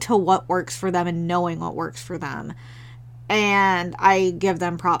getting to what works for them and knowing what works for them. and I give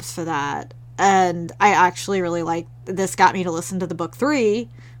them props for that. And I actually really like this. Got me to listen to the book 3,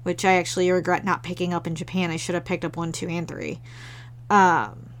 which I actually regret not picking up in Japan. I should have picked up 1, 2, and 3.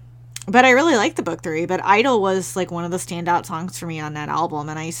 But I really like the book 3. But Idol was like one of the standout songs for me on that album,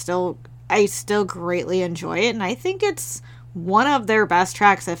 and I still greatly enjoy it, and I think it's one of their best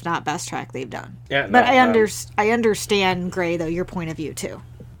tracks, if not best track they've done. Yeah, but I understand, Gray, though, your point of view too.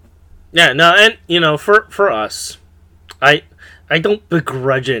 Yeah, no, and for us, I don't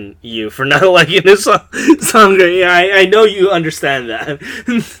begrudge you for not liking this song. Yeah, I know you understand that.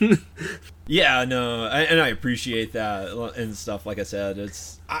 Yeah, no, and I appreciate that and stuff. Like I said,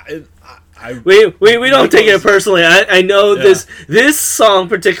 it's we don't take it personally. I know this song in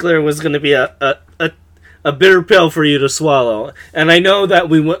particular was going to be a bitter pill for you to swallow, and I know that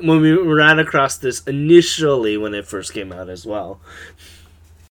when we ran across this initially when it first came out as well.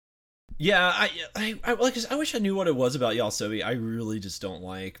 Yeah, I wish I knew what it was about YOASOBI. I really just don't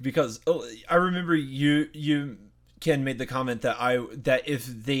like, because I remember you Ken made the comment that if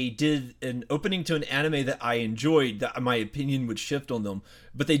they did an opening to an anime that I enjoyed, that my opinion would shift on them.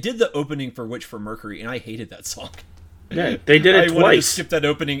 But they did the opening for Witch from Mercury, and I hated that song. Yeah, they did it twice. I wanted to skip that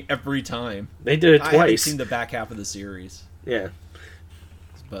opening every time. They did it twice. I haven't seen the back half of the series. Yeah,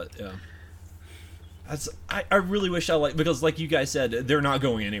 but yeah, I really wish I because like you guys said, they're not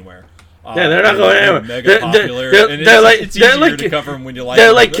going anywhere. Yeah, they're not going anywhere. Mega popular. It's easier to cover them when you like.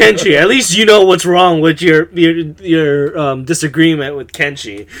 They're like Kenshi. At least you know what's wrong with your disagreement with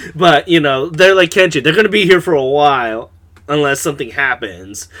Kenshi. But they're like Kenshi. They're gonna be here for a while unless something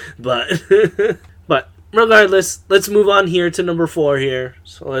happens. But but regardless, let's move on here to number 4 here.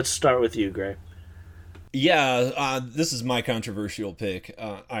 So let's start with you, Gray. Yeah, this is my controversial pick.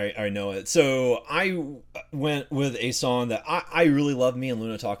 I know it. So I went with a song that I really love. Me and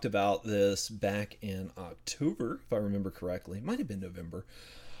Luna talked about this back in October, if I remember correctly. It might have been November.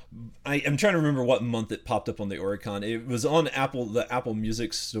 I'm trying to remember what month it popped up on the Oricon. It was on the Apple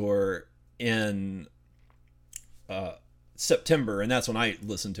Music Store in September, and that's when I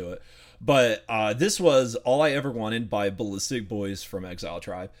listened to it. But this was All I Ever Wanted by Ballistic Boys from Exile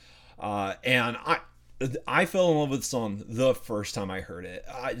Tribe. And I fell in love with the song the first time I heard it.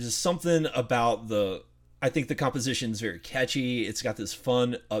 Just something about I think the composition is very catchy. It's got this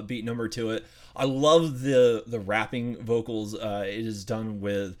fun, upbeat number to it. I love the rapping vocals. It is done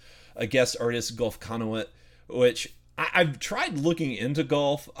with a guest artist, Gulf Kanawat, which I've tried looking into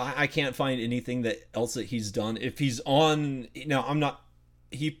Gulf. I can't find anything else that he's done. If he's on, I'm not.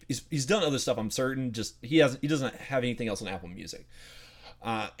 He's done other stuff, I'm certain. Just he doesn't have anything else on Apple Music.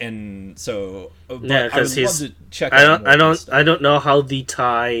 And so yeah, because I would love to check I don't know how the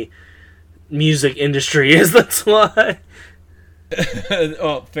Thai music industry is. That's why.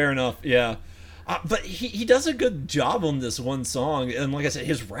 Oh, fair enough. Yeah, but he does a good job on this one song, and like I said,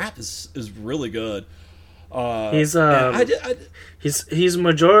 his rap is really good. He's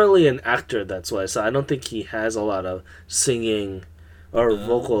majorly an actor. That's why. So I don't think he has a lot of singing or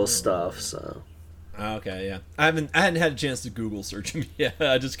vocal stuff. So. Okay, yeah. I hadn't had a chance to Google search him yet.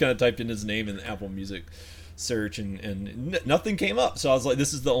 I just kind of typed in his name in the Apple Music search, and nothing came up. So I was like,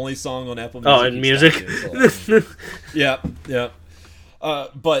 this is the only song on Apple Music. Oh, and music? Yeah.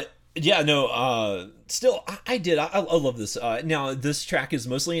 But yeah, no. Still, I love this. Now this track is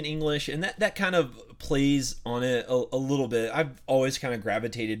mostly in English, and that kind of plays on it a little bit. I've always kind of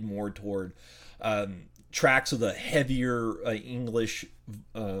gravitated more toward tracks with a heavier English.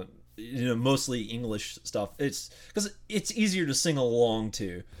 Mostly English stuff. It's because it's easier to sing along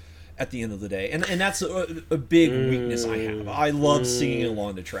to at the end of the day, and that's a big weakness I have. I love singing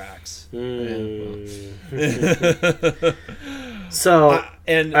along to tracks. So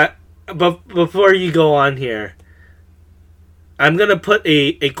but before you go on here, I'm gonna put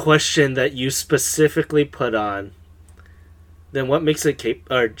a question that you specifically put on. Then what makes it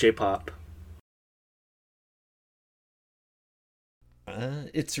J-pop?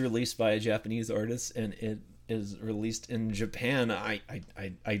 It's released by a Japanese artist, and it is released in Japan. I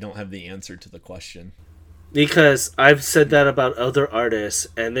don't have the answer to the question. Because I've said that about other artists,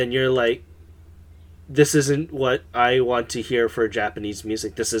 and then you're like, this isn't what I want to hear for Japanese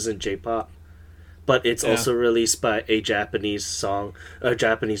music. This isn't J-pop. But it's also released by a Japanese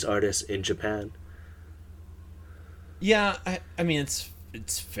artist in Japan. Yeah, I mean, it's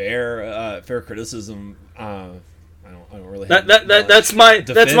fair criticism. I don't really. That's my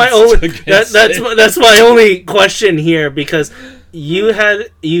only question here, because you've had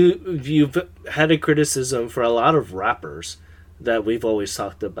a criticism for a lot of rappers that we've always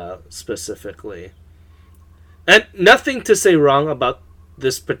talked about specifically, and nothing to say wrong about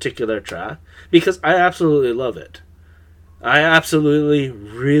this particular track, because I absolutely love it. I absolutely,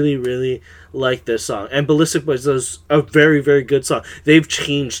 really, really like this song. And Ballistic Boys is a very, very good song. They've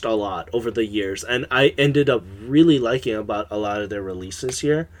changed a lot over the years, and I ended up really liking about a lot of their releases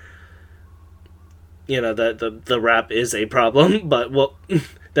here. You know, the rap is a problem, but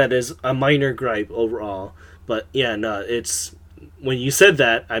that is a minor gripe overall. But yeah, no, it's when you said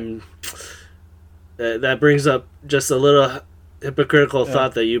that, that brings up just a little hypocritical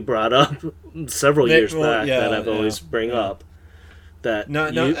thought that you brought up several years back that I've always bring up. That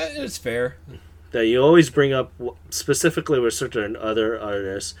it's fair. That you always bring up specifically with certain other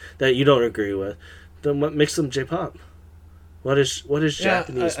artists that you don't agree with. Then what makes them J-pop? What is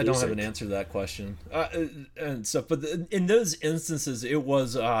Japanese music? I don't have an answer to that question. And stuff, but in those instances, it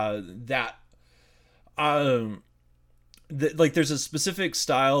was that. Like there's a specific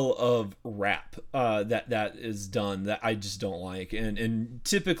style of rap that is done that I just don't like, and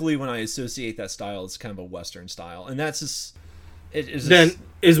typically when I associate that style, it's kind of a Western style, and that's just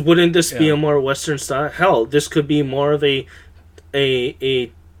wouldn't this be a more Western style? Hell, this could be more of a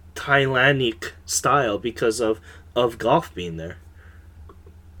Thailandic style because of golf being there.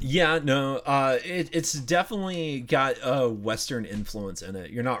 Yeah, no, it's definitely got a Western influence in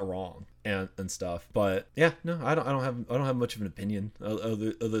it. You're not wrong. And stuff, but yeah, no, I don't have much of an opinion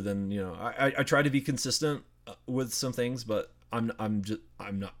other than, you know, I try to be consistent with some things, but I'm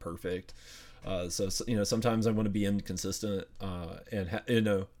not perfect. So you know, sometimes I want to be inconsistent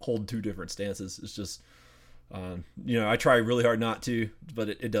and hold two different stances. It's just you know, I try really hard not to, but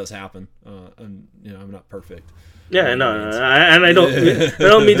it does happen. And you know, I'm not perfect. Yeah, no, I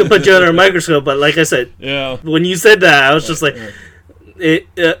don't mean to put you under a microscope, but like I said, when you said that, I was just like. You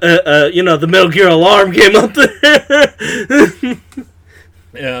know, the Metal Gear alarm came up there.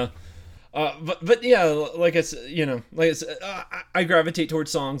 Yeah, but yeah, like I said, you know, like I said, I gravitate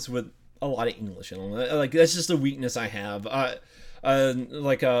towards songs with a lot of English in them. Like that's just a weakness I have.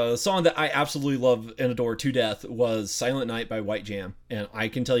 Like a song that I absolutely love and adore to death was "Silent Night" by White Jam, and I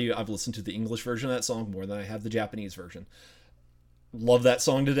can tell you I've listened to the English version of that song more than I have the Japanese version. Love that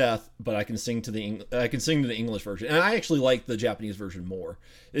song to death, but I can sing to the English version, and I actually like the Japanese version more.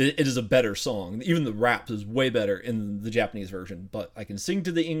 It is a better song. Even the rap is way better in the Japanese version, but I can sing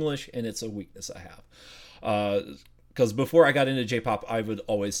to the English, and it's a weakness I have. Because before I got into J-pop, I would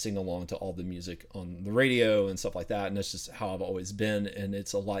always sing along to all the music on the radio and stuff like that, and that's just how I've always been. And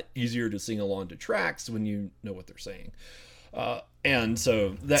it's a lot easier to sing along to tracks when you know what they're saying. And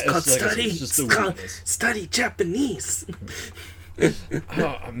so that is it's just a weakness. Study Japanese.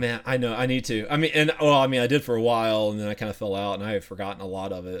 Oh man, I know I need to. I mean, I did for a while, and then I kind of fell out, and I have forgotten a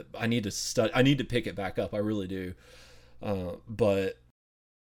lot of it. I need to study. I need to pick it back up. I really do. But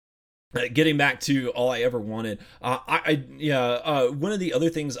getting back to All I Ever Wanted, one of the other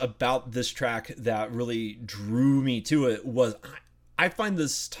things about this track that really drew me to it was I find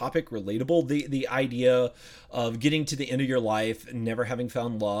this topic relatable. The idea of getting to the end of your life, never having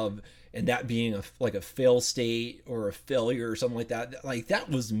found love, and that being a fail state or a failure or something like that. Like that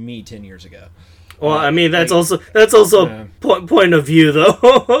was me 10 years ago. Well, I mean, that's also a point of view,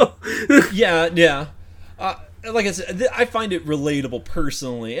 though. Yeah. Like I said, I find it relatable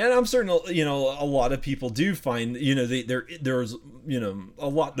personally, and I'm certain, you know, a lot of people do find, you know, there's, you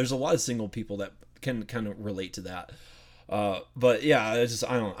know, there's a lot of single people that can kind of relate to that. But yeah, it's just,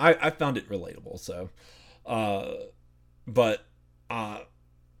 I found it relatable. So,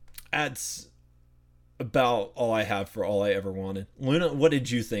 that's about all I have for All I Ever Wanted. Luna, what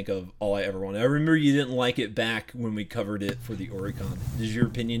did you think of All I Ever Wanted? I remember you didn't like it back when we covered it for the Oricon. Did your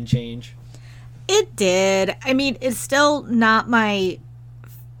opinion change? It did. I mean, it's still not my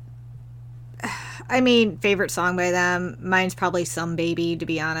favorite song by them. Mine's probably Some Baby, to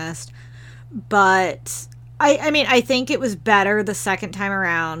be honest. But I think it was better the second time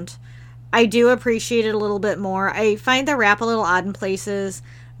around. I do appreciate it a little bit more. I find the rap a little odd in places,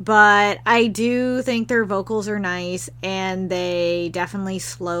 but I do think their vocals are nice, and they definitely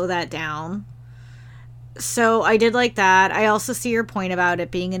slow that down. So I did like that. I also see your point about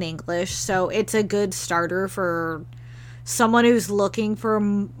it being in English, so it's a good starter for someone who's looking for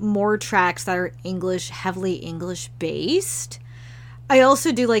more tracks that are heavily English based. I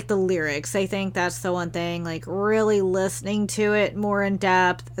also do like the lyrics. I think that's the one thing, like really listening to it more in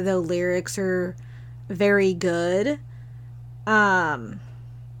depth. The lyrics are very good.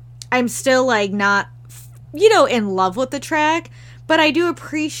 I'm still like not, in love with the track, but I do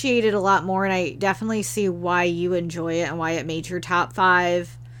appreciate it a lot more, and I definitely see why you enjoy it and why it made your top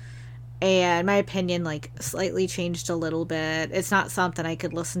 5. And my opinion, like, slightly changed a little bit. It's not something I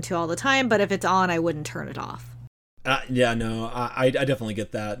could listen to all the time, but if it's on, I wouldn't turn it off. Yeah, no, I definitely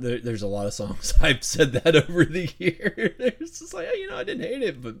get that. There's a lot of songs I've said that over the years. It's just like, I didn't hate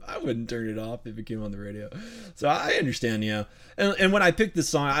it, but I wouldn't turn it off if it came on the radio. So I understand, yeah. And when I picked this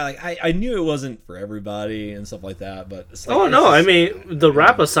song, I knew it wasn't for everybody and stuff like that. But it's like, I mean, the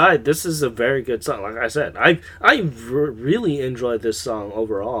rap aside, this is a very good song. Like I said, I really enjoyed this song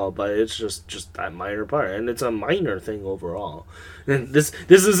overall, but it's just that minor part, and it's a minor thing overall. And this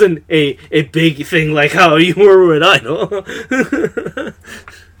isn't a big thing like how you were with Idol.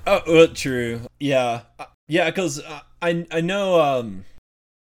 Oh, well, true. Yeah, because I know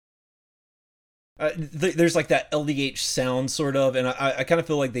there's like that LDH sound sort of, and I kind of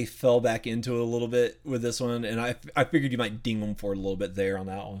feel like they fell back into it a little bit with this one, and I figured you might ding them for it a little bit there on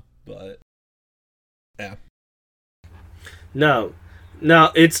that one, but yeah.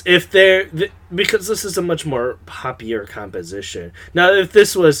 No, it's if they're because this is a much more poppier composition. Now, if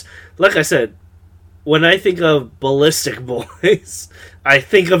this was, like I said, when I think of Ballistic Boys, I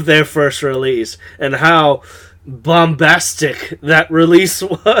think of their first release and how bombastic that release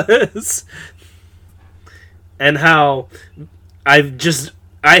was, and how I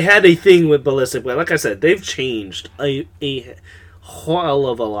had a thing with Ballistic Boys. Like I said, they've changed a hell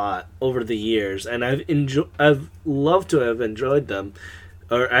of a lot over the years, and I've loved to have enjoyed them,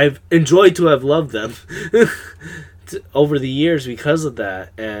 or I've enjoyed to have loved them over the years because of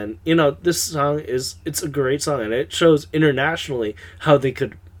that. And this song it's a great song, and it shows internationally how they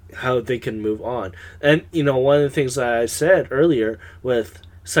can move on. And one of the things that I said earlier with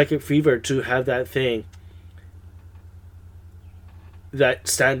Psychic Fever, to have that thing that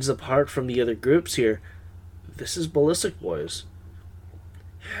stands apart from the other groups here, this is Ballistic Boys.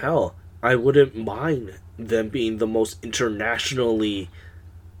 Hell, I wouldn't mind them being the most internationally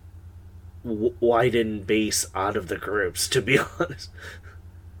widened base out of the groups, to be honest.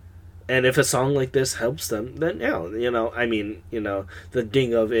 And if a song like this helps them, then the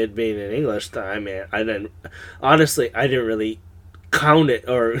ding of it being in English, I didn't really count it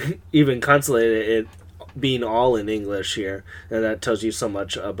or even consolate it being all in English here, and that tells you so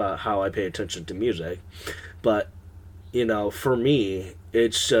much about how I pay attention to music. But for me,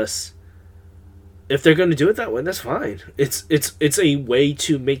 it's just, if they're going to do it that way, that's fine. It's a way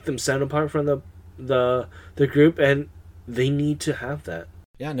to make them stand apart from the group, and they need to have that.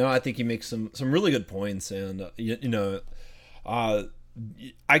 Yeah, no, I think you make some really good points, and I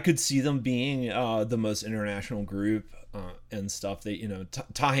could see them being the most international group and stuff. They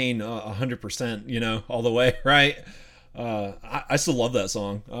tying 100%, all the way, right? I still love that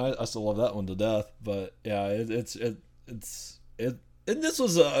song. I still love that one to death. But yeah, it's and this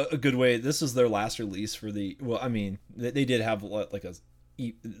was a good way. This is their last release for the. Well, I mean, they did have like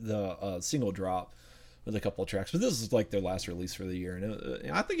the single drop with a couple of tracks, but this is like their last release for the year,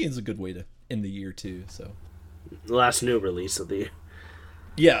 and I think it's a good way to end the year too. So, the last new release of the year.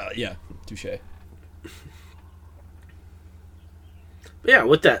 Yeah, touche. Yeah,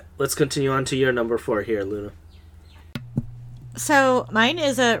 with that, let's continue on to your number 4 here, Luna. So mine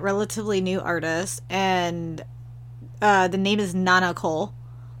is a relatively new artist, and the name is Nana Cole.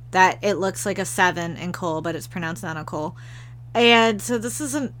 That it looks like a 7 in Cole, but it's pronounced Nana Cole. And so this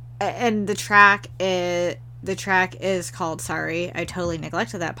isn't, and the track is called, sorry, I totally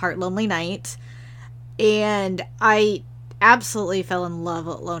neglected that part, Lonely Night. And I absolutely fell in love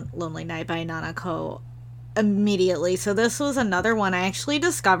with Lonely Night by Nana Cole immediately. So this was another one I actually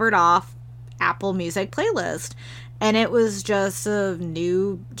discovered off Apple Music playlist, and it was just some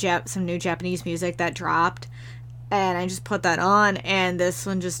new Japanese music that dropped, and I just put that on, and this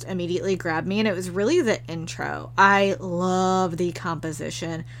one just immediately grabbed me, and it was really the intro. I love the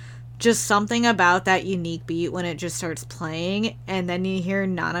composition. Just something about that unique beat when it just starts playing, and then you hear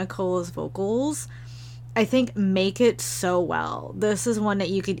Nana Cole's vocals, I think make it so well. This is one that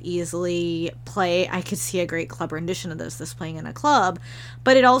you could easily play. I could see a great club rendition of this playing in a club,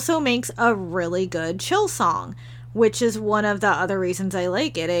 but it also makes a really good chill song, which is one of the other reasons I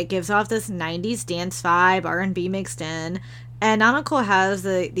like it. It gives off this 90s dance vibe, R&B mixed in, and Nana Cole has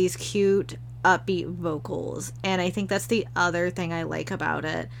these cute, upbeat vocals, and I think that's the other thing I like about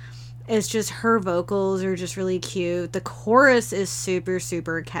it. It's just her vocals are just really cute. The chorus is super,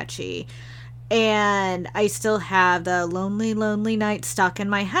 super catchy. And I still have the lonely, lonely night stuck in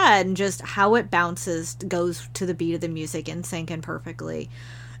my head, and just how it bounces, goes to the beat of the music and sync in perfectly.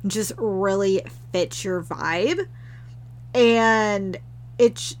 Just really fits your vibe. And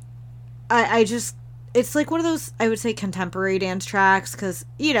it's like one of those, I would say, contemporary dance tracks, because,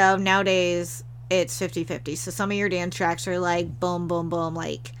 nowadays it's 50-50. So some of your dance tracks are like boom, boom, boom,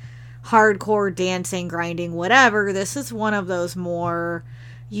 like hardcore dancing, grinding, whatever. This is one of those more,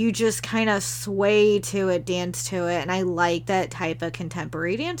 you just kind of sway to it, dance to it, and I like that type of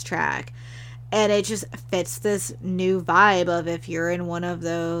contemporary dance track. And it just fits this new vibe of if you're in one of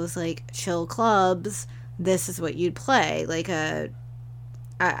those like chill clubs, this is what you'd play. Like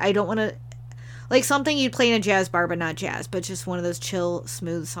I don't want to, like something you'd play in a jazz bar, but not jazz, but just one of those chill,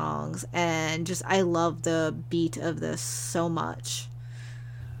 smooth songs. And just, I love the beat of this so much.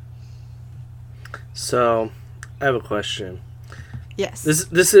 So, I have a question. Yes.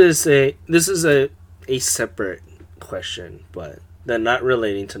 This is a separate question, but they're not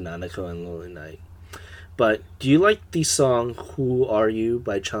relating to Nanako and Lonely Night. But do you like the song "Who Are You"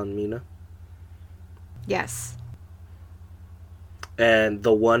 by Chanmina? Yes. And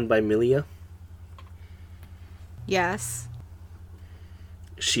the one by Milia? Yes.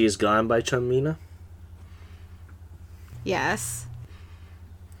 She Is Gone by Chanmina? Yes.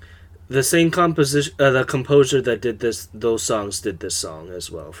 The same composition, the composer that did those songs did this song as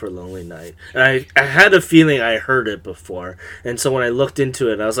well for Lonely Night. And I had a feeling I heard it before, and so when I looked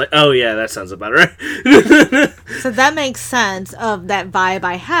into it, I was like, oh yeah, that sounds about right. So that makes sense of that vibe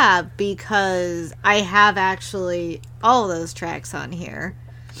I have, because I have actually all of those tracks on here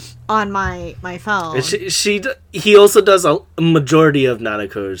on my phone. He also does a majority of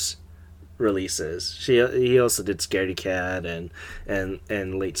Nanako's releases. He also did Scaredy Cat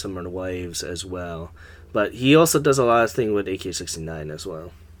and Late Summer Waves as well. But he also does a lot of things with AK-69 as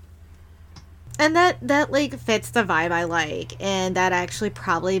well. And that like fits the vibe I like, and that actually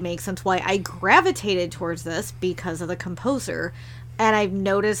probably makes sense why I gravitated towards this, because of the composer. And I've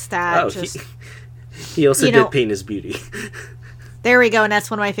noticed that he also did Pain is Beauty. There we go, and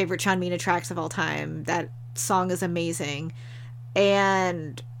that's one of my favorite Chanmina tracks of all time. That song is amazing.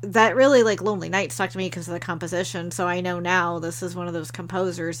 And that really, like, Lonely Night stuck to me because of the composition, so I know now this is one of those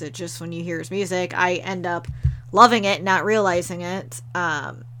composers that just when you hear his music, I end up loving it, not realizing it.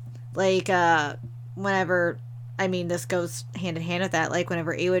 Whenever, I mean, this goes hand in hand with that, like,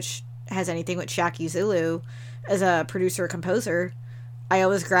 whenever Awich has anything with Shaki Zulu as a producer or composer, I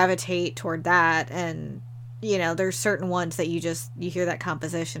always gravitate toward that, and, you know, there's certain ones that you hear that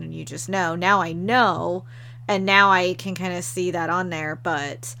composition and you just know. Now I know, and now I can kind of see that on there,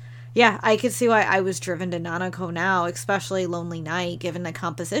 but yeah, I could see why I was driven to Nanako now, especially Lonely Night, given the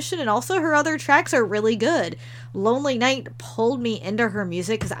composition, and also her other tracks are really good. Lonely Night pulled me into her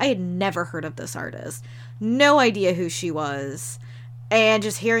music because I had never heard of this artist. No idea who she was. And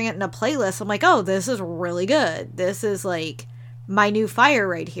just hearing it in a playlist, I'm like, oh, this is really good. This is like my new fire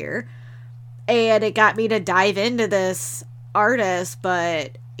right here. And it got me to dive into this artist,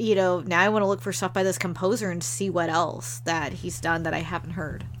 but you know, now I want to look for stuff by this composer and see what else that he's done that I haven't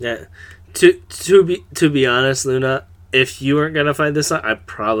heard. Yeah. To be honest, Luna, if you weren't gonna find this song, I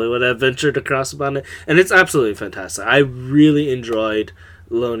probably would have ventured across upon it. And it's absolutely fantastic. I really enjoyed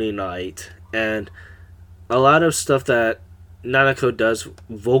Lonely Night, and a lot of stuff that Nanako does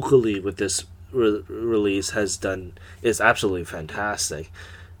vocally with this release is absolutely fantastic.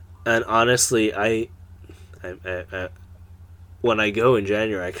 And honestly, I when I go in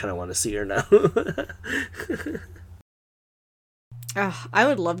January, I kind of want to see her now. I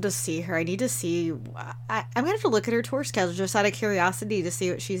would love to see her. I need to see. I'm going to have to look at her tour schedule just out of curiosity to see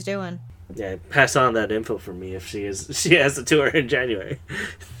what she's doing. Yeah, pass on that info for me if she has a tour in January.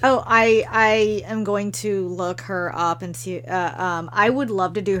 Oh, I am going to look her up and see. I would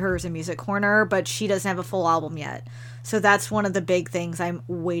love to do her as a music corner, but she doesn't have a full album yet. So that's one of the big things I'm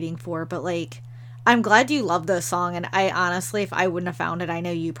waiting for. But like, I'm glad you love this song, and I honestly, if I wouldn't have found it, I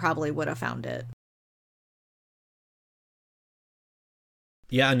know you probably would have found it.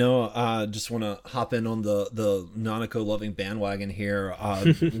 Yeah, no, just want to hop in on the Nanako loving bandwagon here.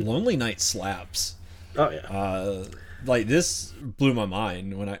 Lonely Night slaps. Oh yeah. Like this blew my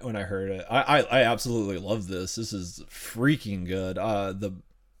mind when I heard it. I absolutely love this. This is freaking good.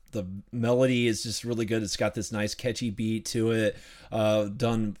 The melody is just really good. It's got this nice catchy beat to it.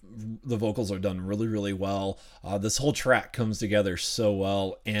 The vocals are done really, really well. This whole track comes together so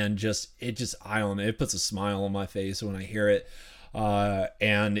well, and it puts a smile on my face when I hear it.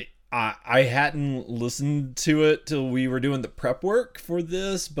 And I hadn't listened to it till we were doing the prep work for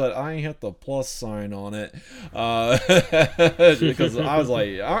this, but I hit the plus sign on it, because I was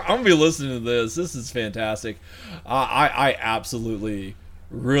like, I'm gonna be listening to this. This is fantastic. I absolutely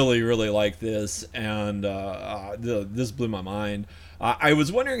really, really like this, and this blew my mind. I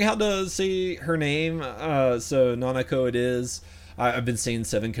was wondering how to say her name, so Nanako it is. I've been saying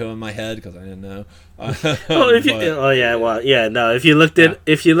Sevenko in my head because I didn't know. If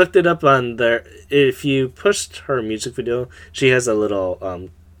you looked it up on there, if you pushed her music video, she has a little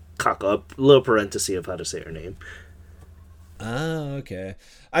little parenthesis of how to say her name. Oh, okay.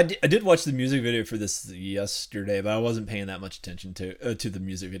 I did watch the music video for this yesterday, but I wasn't paying that much attention to the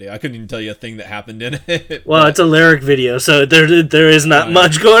music video. I couldn't even tell you a thing that happened in it. Well, it's a lyric video, so there is not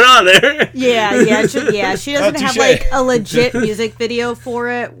much going on there. Yeah. She doesn't have like a legit music video for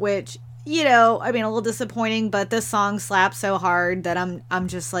it, which, you know, I mean, a little disappointing. But this song slaps so hard that I'm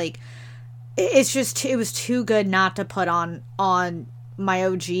just like, it was too good not to put on my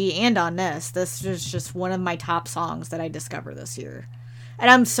OG and on this. This was just one of my top songs that I discovered this year. And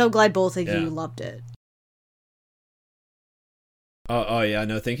I'm so glad both of you loved it. Oh yeah,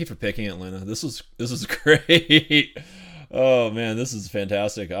 no, thank you for picking it, Luna. This was great. Oh man, this is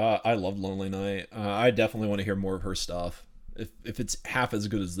fantastic. I love Lonely Night. I definitely want to hear more of her stuff. If it's half as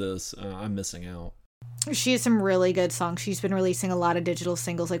good as this, I'm missing out. She has some really good songs. She's been releasing a lot of digital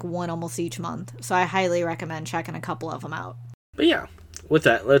singles, like one almost each month. So I highly recommend checking a couple of them out. But yeah, with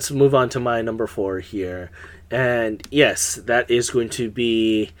that, let's move on to my number 4 here. And yes, that is going to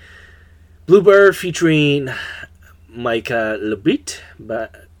be Bluebird featuring Maika Lubit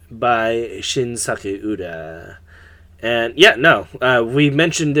by Shinsaki Uda. And yeah, no, we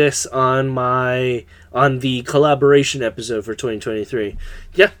mentioned this on the collaboration episode for 2023.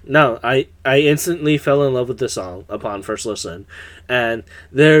 Yeah, no, I instantly fell in love with the song upon first listen. And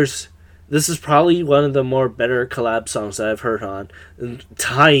this is probably one of the more better collab songs that I've heard on,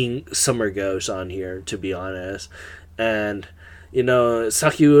 tying Summer Ghost on here, to be honest. And, you know,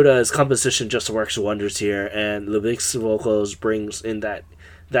 Sakiura's composition just works wonders here, and Lubit's vocals brings in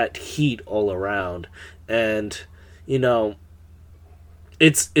that heat all around. And, you know,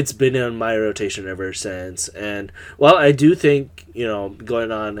 it's been in my rotation ever since. And while I do think, you know,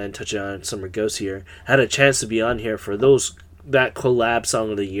 going on and touching on Summer Ghost here, had a chance to be on here for that collab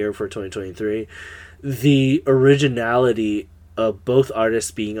song of the year for 2023, the originality of both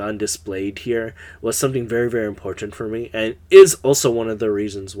artists being on display here was something very, very important for me, and is also one of the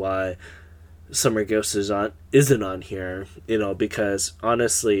reasons why Summer Ghost isn't on here, you know, because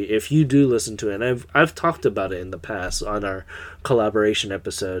honestly, if you do listen to it, and I've talked about it in the past on our collaboration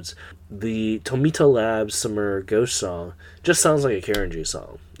episodes, the Tomita Labs Summer Ghost song just sounds like a Karen G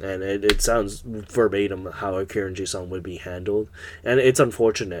song, and it sounds verbatim how a Karen G song would be handled, and it's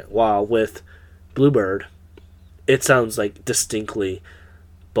unfortunate. While with Bluebird, it sounds like distinctly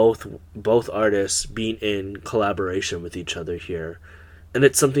both artists being in collaboration with each other here. And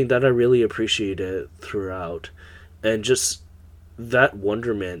it's something that I really appreciated throughout. And just that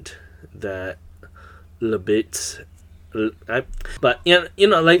wonderment that Lubit... But, you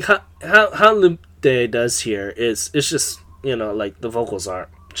know, like, how Lubit does here is, it's just, you know, like, the vocals are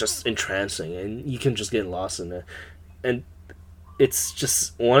just entrancing, and you can just get lost in it. And it's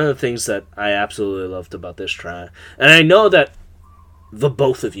just one of the things that I absolutely loved about this track. And I know that the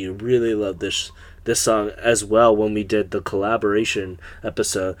both of you really love this song as well when we did the collaboration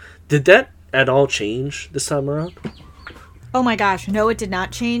episode. Did that at all change this time around? Oh my gosh, no, it did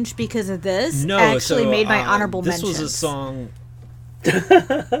not change because of this. No, actually made my honorable mentions. This was a song...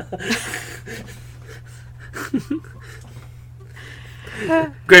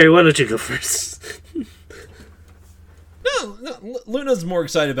 Great, why don't you go first? No, Luna's more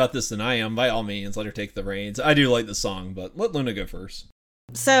excited about this than I am. By all means, let her take the reins. I do like the song, but let Luna go first.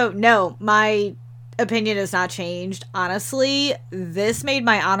 So, no, my opinion has not changed. Honestly, this made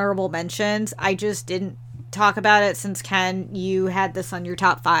my honorable mentions. I just didn't talk about it since, Ken, you had this on your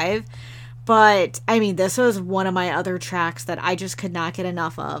top 5. But, I mean, this was one of my other tracks that I just could not get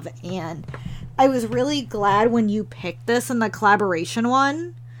enough of. And I was really glad when you picked this in the collaboration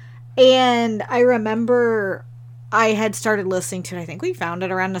one. And I remember I had started listening to it. I think we found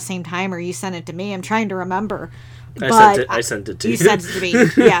it around the same time, or you sent it to me. I'm trying to remember. I sent it to you. You sent it to me.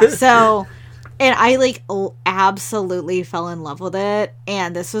 Yeah. So, and I like absolutely fell in love with it.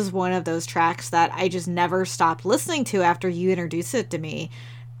 And this was one of those tracks that I just never stopped listening to after you introduced it to me.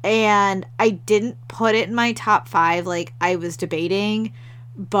 And I didn't put it in my top 5 like I was debating,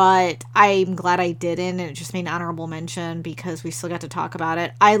 but I'm glad I didn't. And it just made an honorable mention because we still got to talk about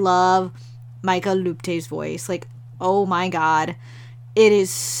it. I love Maika Lubit's voice. Like, oh my God. It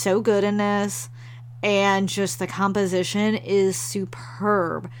is so good in this. And just the composition is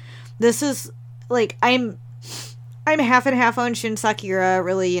superb. This is like, I'm half and half on Shin Sakura,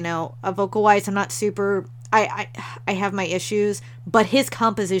 really, you know, vocal wise. I'm not super, I have my issues, but his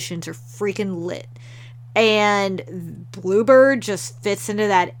compositions are freaking lit. And Bluebird just fits into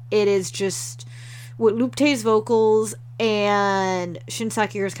that. It is just with Lubit's vocals and Shin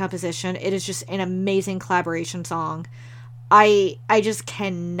Sakura's composition. It is just an amazing collaboration song. I just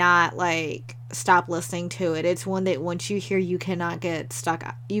cannot stop listening to it. It's one that once you hear, you cannot get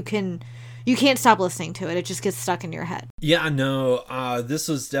stuck. You can you can't stop listening to it. It just gets stuck in your head. Yeah, no, this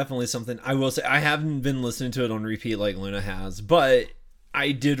was definitely something, I will say, I haven't been listening to it on repeat like Luna has, but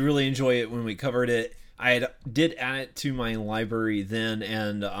I did really enjoy it when we covered it. Did add it to my library then,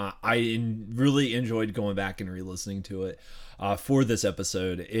 and really enjoyed going back and re-listening to it for this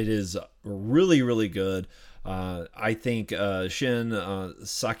episode. It is really, really good. I think Shin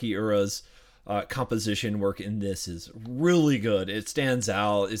Sakiura's composition work in this is really good. It stands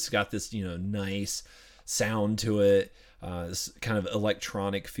out. It's got this, nice sound to it, this kind of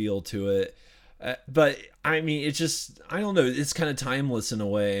electronic feel to it. But I mean, it's just, I don't know, it's kind of timeless in a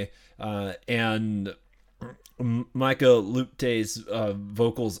way. And Micah Lupte's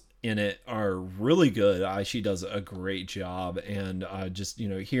vocals in it are really good. She does a great job, and just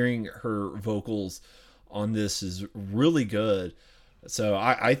hearing her vocals on this is really good. So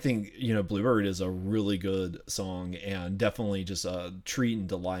I think Bluebird is a really good song, and definitely just a treat and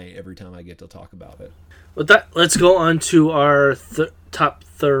delight every time I get to talk about it. With that, let's go on to our top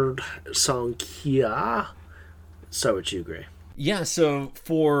third song, Kia. Start with you, Gray. Yeah, so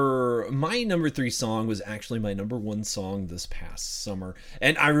for my number 3 song was actually my number 1 song this past summer,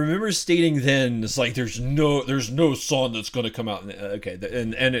 and I remember stating then, it's like there's no song that's going to come out. Okay,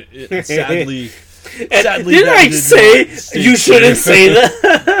 and it sadly did I say you shouldn't say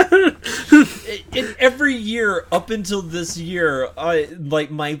that? In every year up until this year, like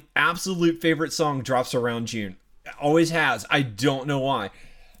my absolute favorite song drops around June. Always has. I don't know why.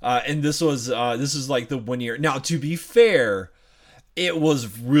 And this is like the 1 year. Now, to be fair, it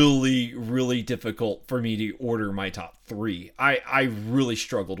was really, really difficult for me to order my top 3. I really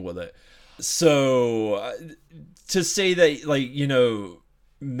struggled with it. So to say that,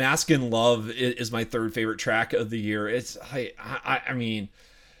 Mask and Love is my third favorite track of the year. It's, I mean,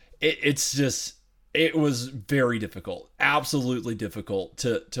 it's just, it was very difficult, absolutely difficult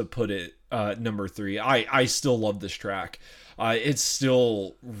to put it number 3. I still love this track. It's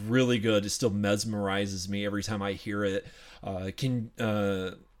still really good. It still mesmerizes me every time I hear it.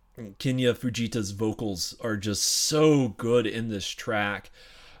 Kinya Fujita's vocals are just so good in this track.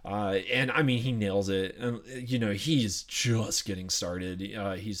 And I mean, he nails it. And, he's just getting started.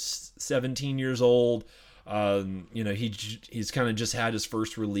 He's 17 years old. He's kind of just had his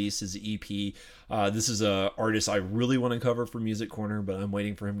first release, his EP. This is a artist I really want to cover for Music Corner, but I'm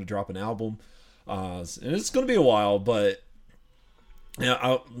waiting for him to drop an album. And it's going to be a while, but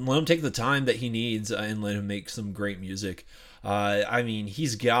I'll let him take the time that he needs and let him make some great music. I mean,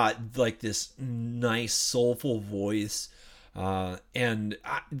 he's got like this nice soulful voice, and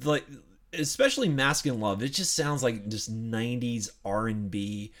especially Mask and Love. It just sounds like just 90s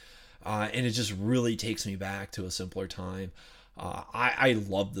R&B, and it just really takes me back to a simpler time. I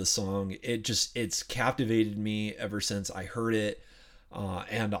love this song. It's captivated me ever since I heard it,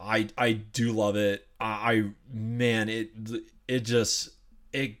 and I do love it.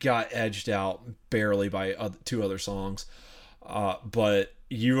 It got edged out barely by 2 other songs, but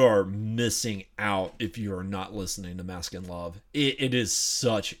you are missing out if you are not listening to Mask and Love. It is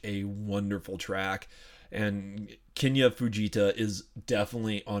such a wonderful track, and Kinya Fujita is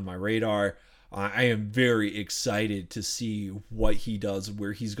definitely on my radar. I am very excited to see what he does,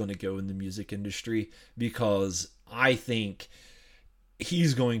 where he's going to go in the music industry, because I think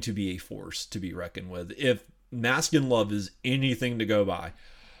he's going to be a force to be reckoned with. If Mask and Love is anything to go by,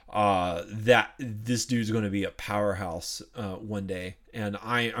 that this dude's going to be a powerhouse one day, and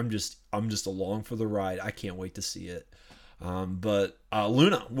I'm just along for the ride. I can't wait to see it. But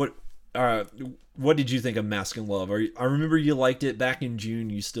Luna, what did you think of Mask and Love? I remember you liked it back in June.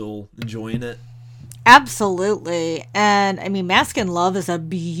 You still enjoying it? Absolutely. And I mean, Mask and Love is a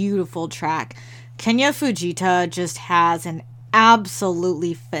beautiful track. Kinya Fujita just has an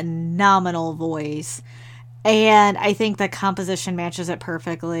absolutely phenomenal voice, and I think the composition matches it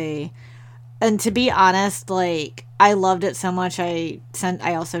perfectly. And to be honest, like, I loved it so much, I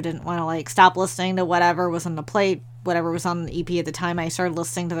also didn't want to stop listening to whatever was on the plate, whatever was on the EP at the time. I started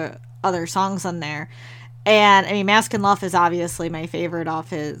listening to the other songs on there. And I mean, Mask and Love is obviously my favorite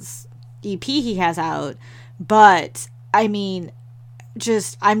off his EP he has out, but I mean,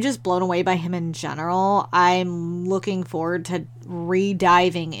 I'm just blown away by him in general. I'm looking forward to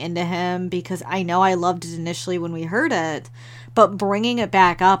re-diving into him, because I know I loved it initially when we heard it, but bringing it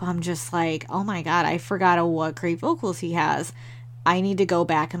back up, I'm just like, oh my god, I forgot what great vocals he has. I need to go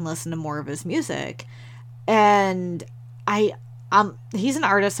back and listen to more of his music. And he's an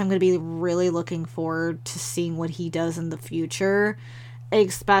artist I'm going to be really looking forward to seeing what he does in the future,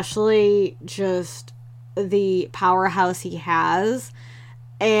 especially just the powerhouse he has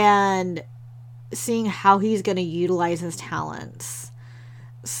and seeing how he's going to utilize his talents.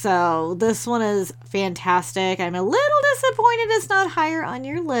 So this one is fantastic. I'm a little disappointed it's not higher on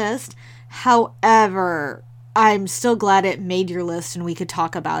your list. However, I'm still glad it made your list and we could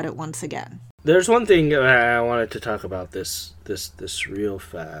talk about it once again. There's one thing I wanted to talk about this real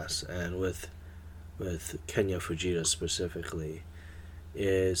fast, and with Kenya Fujita specifically,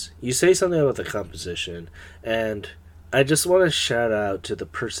 is you say something about the composition, and I just want to shout out to the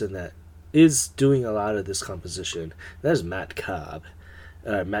person that is doing a lot of this composition. That is Matt Cab,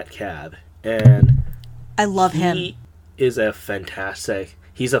 and I love him. He is a fantastic.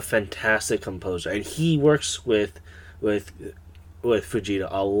 He's a fantastic composer, and he works with Fujita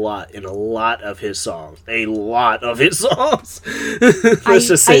a lot in a lot of his songs. Let's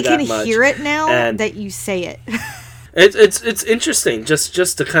just say that much. I can hear it now that you say it. It's interesting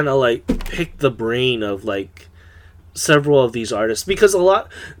just to kind of like pick the brain of like several of these artists, because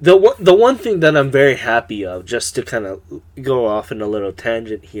the one thing that I'm very happy of, just to kind of go off in a little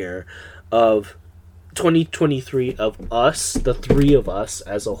tangent here, of 2023 of us, the three of us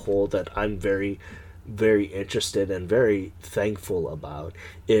as a whole, that I'm very, very interested and very thankful about,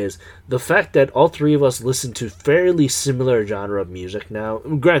 is the fact that all three of us listen to fairly similar genre of music now.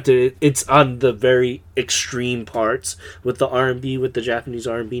 Granted, it's on the very extreme parts with the R&B, with the Japanese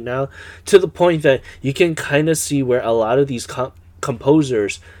R&B now, to the point that you can kind of see where a lot of these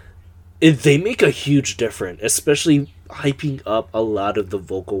composers, they make a huge difference, especially hyping up a lot of the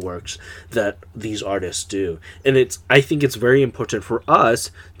vocal works that these artists do. And I think it's very important for us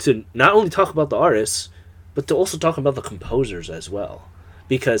to not only talk about the artists, but to also talk about the composers as well,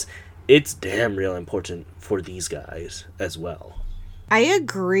 because it's damn real important for these guys as well. I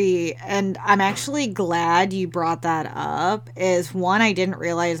agree, and I'm actually glad you brought that up. Is one, I didn't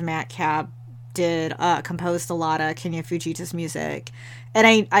realize Matt Cab composed a lot of Kenya Fujita's music,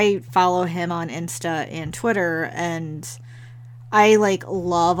 and I follow him on Insta and Twitter, and I like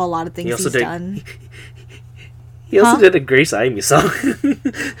love a lot of things he's done. He also did a Grace Aimi song.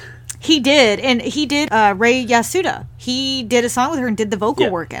 He did, and he did Rei Yasuda. He did a song with her and did the vocal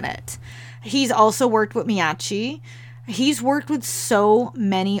work in it. He's also worked with Miyachi. He's worked with so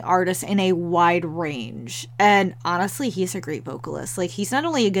many artists in a wide range. And honestly, he's a great vocalist. Like, he's not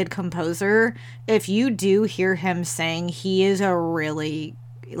only a good composer, if you do hear him sing, he is a really,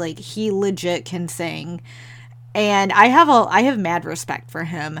 like, he legit can sing. And I have mad respect for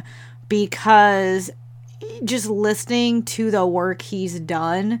him, because just listening to the work he's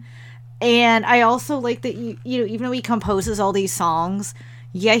done. And I also like that, you know, even though he composes all these songs,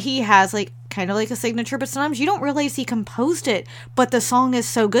 he has like kind of like a signature, but sometimes you don't realize he composed it, but the song is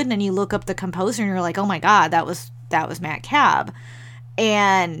so good, and then you look up the composer and you're like, oh my god, that was Matt Cab.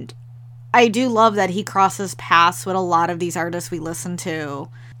 And I do love that he crosses paths with a lot of these artists we listen to,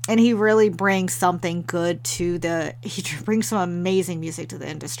 and he really brings something good he brings some amazing music to the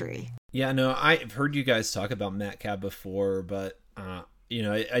industry. Yeah, no, I've heard you guys talk about Matt Cab before, but you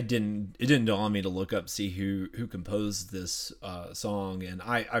know, it didn't dawn on me to look up, see who composed this song, and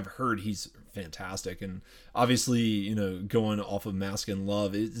I've heard he's fantastic, and obviously, you know, going off of Mask and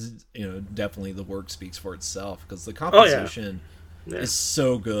Love, is, you know, definitely the work speaks for itself, because the composition is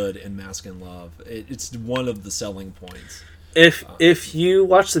so good in Mask and Love. It's one of the selling points. If you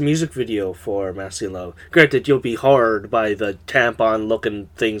watch the music video for Mask and Love, granted, you'll be horrored by the tampon-looking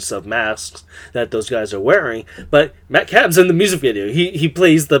things of masks that those guys are wearing, but Matt Cab's in the music video. He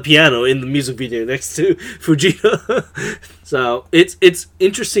plays the piano in the music video next to Fujita. So it's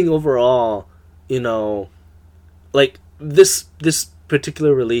interesting overall, you know, like this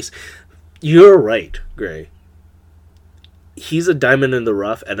particular release. You're right, Gray. He's a diamond in the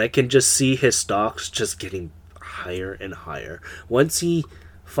rough, and I can just see his stocks just getting higher and higher once he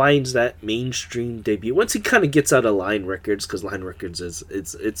finds that mainstream debut, once he kind of gets out of Line Records, because Line Records is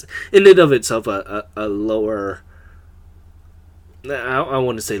it's in and of itself a lower, I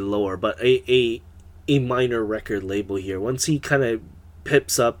want to say lower, but a minor record label here. Once he kind of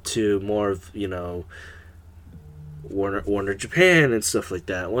pips up to more of, you know, Warner Japan and stuff like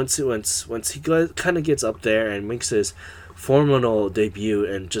that, once he kind of gets up there and makes his formal debut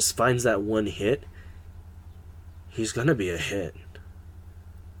and just finds that one hit, he's gonna be a hit.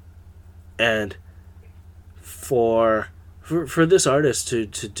 And for this artist to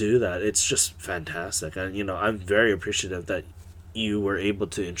do that, it's just fantastic. And, you know, I'm very appreciative that you were able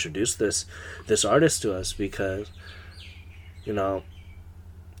to introduce this artist to us, because, you know,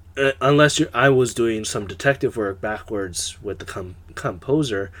 unless I was doing some detective work backwards with the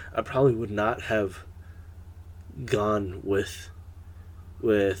composer, I probably would not have gone with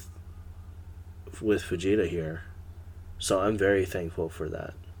Fujita here. So I'm very thankful for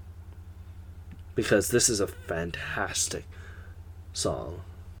that, because this is a fantastic song.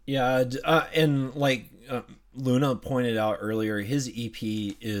 Yeah, and like Luna pointed out earlier, his EP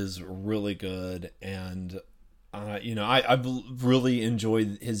is really good, and I've really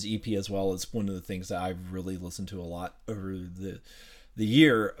enjoyed his EP as well. It's one of the things that I've really listened to a lot over the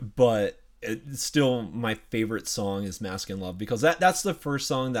year, but still my favorite song is Mask and Love, because that's the first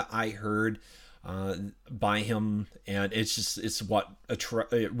song that I heard by him, and it's what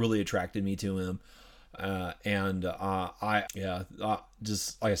it really attracted me to him.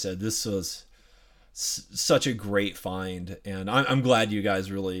 Just like I said, this was such a great find, and I'm glad you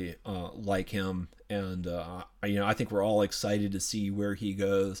guys really like him, and I think we're all excited to see where he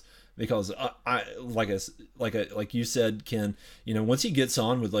goes, because like you said, Ken, once he gets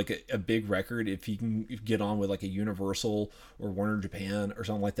on with like a big record, if he can get on with like a Universal or Warner Japan or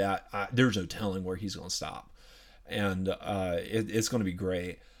something like that, there's no telling where he's going to stop, and it's going to be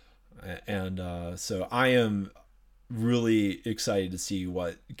great. And so I am really excited to see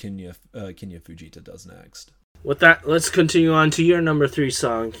what Kenya Fujita does next. With that, let's continue on to your number 3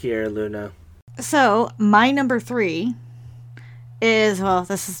 song here, Luna. So my number 3 is, well,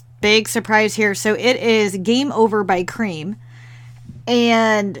 this is big surprise here. So it is Game Over by Cream.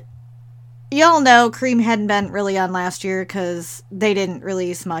 And y'all know Cream hadn't been really on last year because they didn't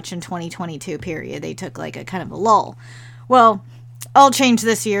release much in 2022 period. They took like a kind of a lull. Well, all changed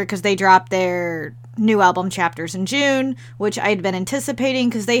this year because they dropped their new album Chapters in June, which I'd been anticipating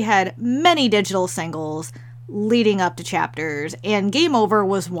because they had many digital singles leading up to Chapters, and Game Over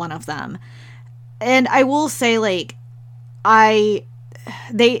was one of them. And I will say, like, out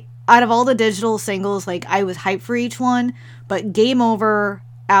of all the digital singles, like, I was hyped for each one, but Game Over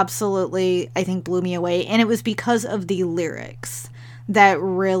absolutely, I think, blew me away, and it was because of the lyrics that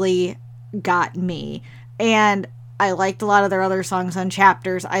really got me. And I liked a lot of their other songs on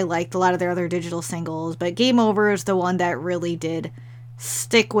Chapters. I liked a lot of their other digital singles, but Game Over is the one that really did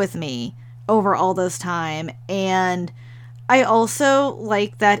stick with me over all this time. And I also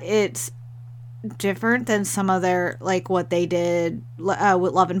like that it's different than some of their, like what they did with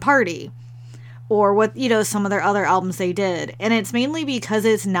Love and Party, or what, some of their other albums they did. And it's mainly because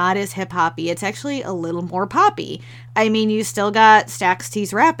it's not as hip-hoppy. It's actually a little more poppy. I mean, you still got Stax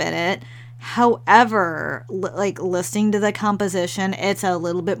T's rap in it. However, like, listening to the composition, it's a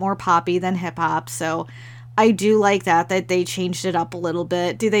little bit more poppy than hip-hop, so I do like that they changed it up a little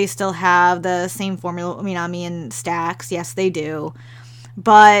bit. Do they still have the same formula, Minami and Stax? Yes, they do.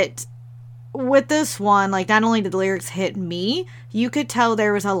 But with this one, like, not only did the lyrics hit me, you could tell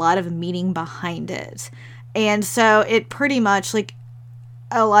there was a lot of meaning behind it. And so it pretty much, like,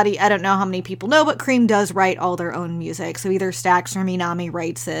 I don't know how many people know, but Cream does write all their own music. So either Stax or Minami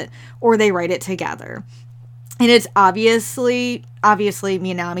writes it, or they write it together. And it's obviously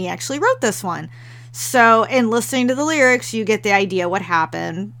Minami actually wrote this one. So in listening to the lyrics, you get the idea what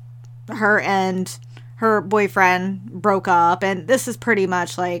happened. Her and her boyfriend broke up, and this is pretty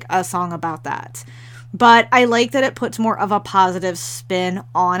much like a song about that. But I like that it puts more of a positive spin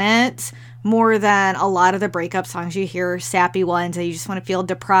on it, more than a lot of the breakup songs you hear, sappy ones that you just want to feel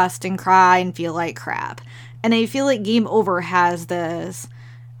depressed and cry and feel like crap. And I feel like Game Over has this.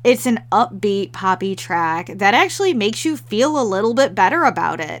 It's an upbeat, poppy track that actually makes you feel a little bit better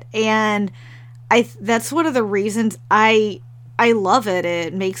about it. And that's one of the reasons I love it.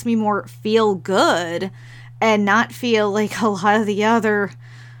 It makes me more feel good and not feel like a lot of the other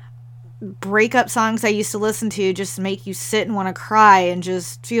breakup songs I used to listen to just make you sit and want to cry and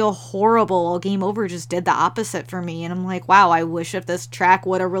just feel horrible. Game Over just did the opposite for me, and I'm like, wow, I wish if this track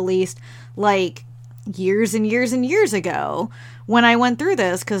would have released like years and years and years ago when I went through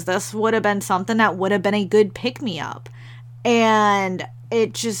this, because this would have been something that would have been a good pick-me-up. And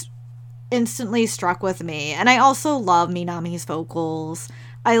it just instantly struck with me. And I also love Minami's vocals.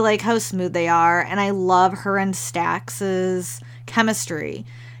 I like how smooth they are, and I love her and Stax's chemistry.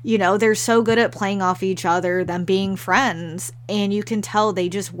 They're so good at playing off each other, them being friends, and you can tell they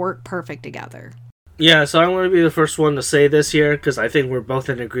just work perfect together. Yeah, so I want to be the first one to say this here, because I think we're both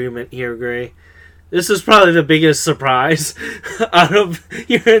in agreement here, Gray. This is probably the biggest surprise out of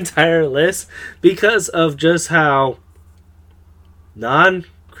your entire list, because of just how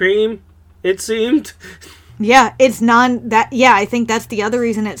non-Cream it seemed. Yeah, I think that's the other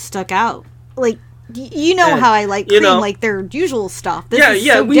reason it stuck out. Like, how I like Cream, like their usual stuff. This is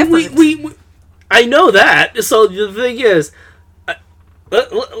so different. We I know that. So the thing is,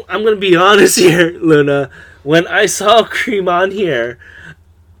 I'm going to be honest here, Luna. When I saw Cream on here,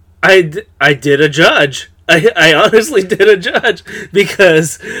 I did a judge. I honestly did a judge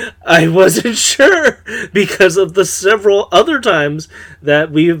because I wasn't sure because of the several other times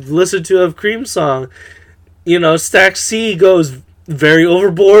that we've listened to a Cream song. Stax C goes very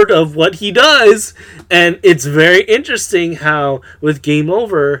overboard of what he does, and it's very interesting how with Game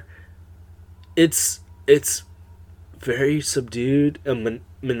Over, it's very subdued.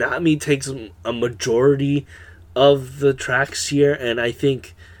 Minami takes a majority of the tracks here, and I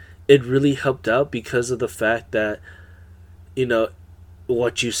think it really helped out because of the fact that, you know,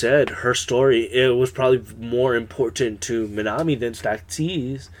 what you said, her story, it was probably more important to Minami than Stacked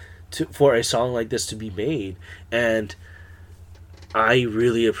Cheese for a song like this to be made, and I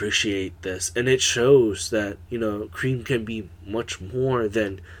really appreciate this, and it shows that, you know, Cream can be much more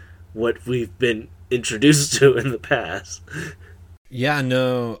than what we've been introduced to in the past. Yeah,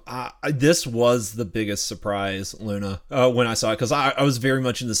 no, this was the biggest surprise, Luna, when I saw it, because I was very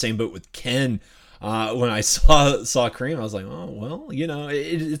much in the same boat with Ken. When I saw Cream, I was like, oh well, you know,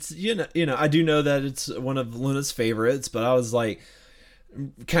 it's you know, I do know that it's one of Luna's favorites, but I was like,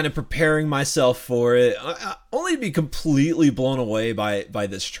 kind of preparing myself for it, only to be completely blown away by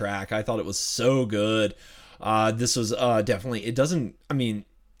this track. I thought it was so good. This was definitely, it doesn't, I mean,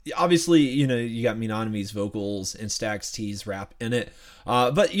 obviously, you know, you got Minami's vocals and Stack's T's rap in it,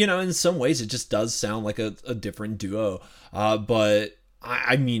 but, you know, in some ways it just does sound like a different duo, but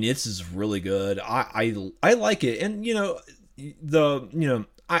I mean, it's is really good. I like it, and, you know,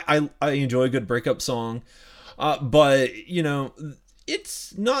 I enjoy a good breakup song, but, you know,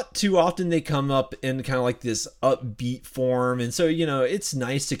 it's not too often they come up in kind of like this upbeat form, and so, you know, it's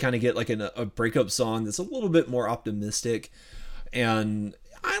nice to kind of get like a breakup song that's a little bit more optimistic, and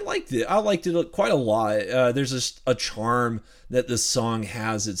I liked it quite a lot. There's just a charm that this song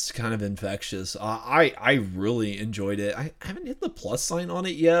has. It's kind of infectious. I really enjoyed it. I haven't hit the plus sign on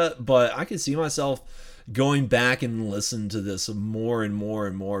it yet, but I can see myself going back and listen to this more and more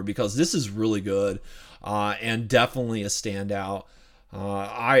and more, because this is really good, and definitely a standout.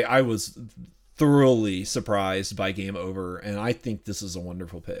 I was thoroughly surprised by Game Over, and I think this is a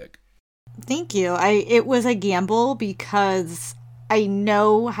wonderful pick. Thank you. It was a gamble because I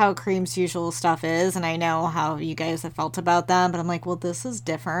know how Cream's usual stuff is, and I know how you guys have felt about them, but I'm like, well, this is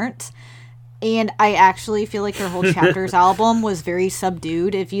different. And I actually feel like their whole Chapters album was very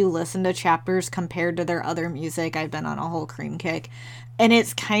subdued. If you listen to Chapters compared to their other music, I've been on a whole Cream kick. And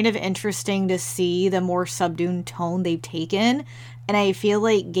it's kind of interesting to see the more subdued tone they've taken. And I feel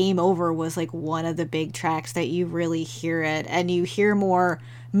like Game Over was like one of the big tracks that you really hear it. And you hear more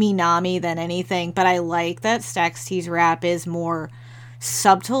Minami than anything. But I like that Stack's T's rap is more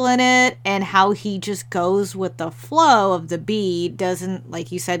subtle in it, and how he just goes with the flow of the beat. Doesn't,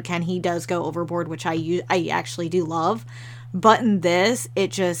 like you said, Ken, he does go overboard, which I actually do love. But in this,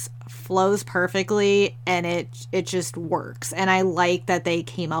 it just flows perfectly, and it just works. And I like that they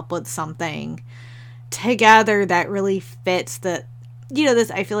came up with something together that really fits the, you know,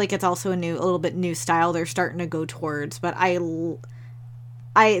 this, I feel like it's also a little bit new style they're starting to go towards, but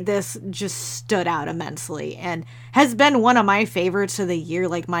this just stood out immensely and has been one of my favorites of the year,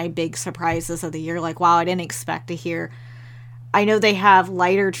 like my big surprises of the year. Like, wow, I didn't expect to hear. I know they have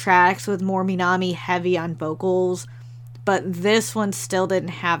lighter tracks with more Minami heavy on vocals, but this one still didn't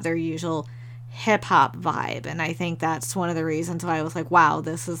have their usual hip hop vibe. And I think that's one of the reasons why I was like, wow,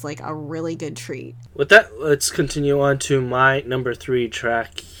 this is like a really good treat. With that, let's continue on to my number 3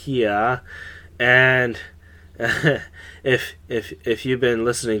 track here. And if you've been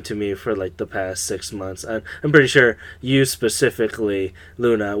listening to me for like the past 6 months, I'm pretty sure you specifically,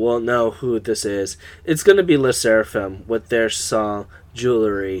 Luna, will know who this is. It's gonna be LE SSERAFIM with their song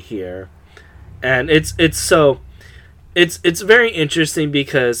Jewelry here, and it's very interesting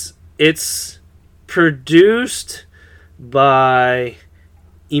because it's produced by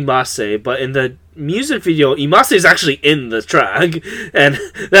Imase, but in the music video, Imase is actually in the track, and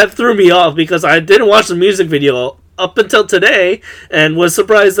that threw me off because I didn't watch the music video up until today and was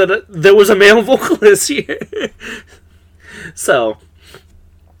surprised that there was a male vocalist here. So,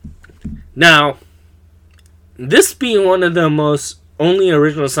 now, this being one of the most only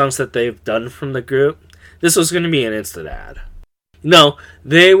original songs that they've done from the group, this was going to be an instant ad. No,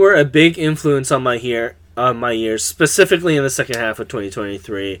 they were a big influence on my years, specifically in the second half of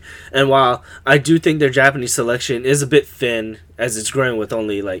 2023. And while I do think their Japanese selection is a bit thin, as it's growing with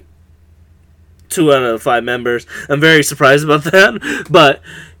only like 2 out of the 5 members, I'm very surprised about that. But,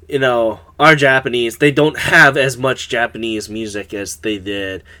 you know, our Japanese, they don't have as much Japanese music as they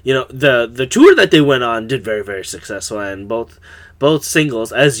did. You know, the tour that they went on did very, very successful, and both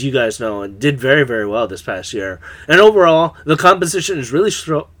singles, as you guys know, did very, very well this past year. And overall, the composition is really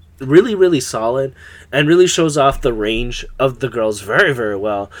really, really solid and really shows off the range of the girls very, very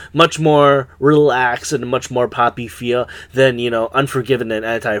well. Much more relaxed and much more poppy feel than, Unforgiven and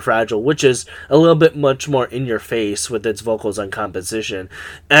Anti-Fragile, which is a little bit much more in your face with its vocals and composition.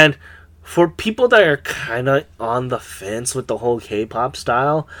 And for people that are kind of on the fence with the whole K-pop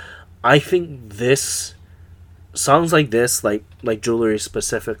style, I think songs like this, like Jewelry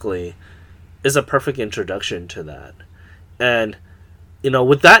specifically, is a perfect introduction to that. And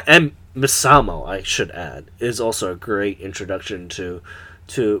with that, and Misamo, I should add, is also a great introduction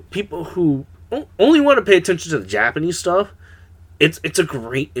to people who only want to pay attention to the Japanese stuff. It's a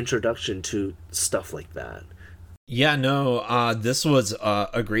great introduction to stuff like that. Yeah, no, this was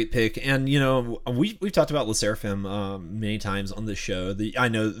a great pick, and we've talked about LE SSERAFIM many times on the show. I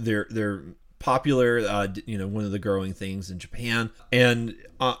know they're popular, one of the growing things in Japan, and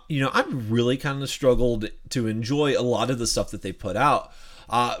I've really kind of struggled to enjoy a lot of the stuff that they put out,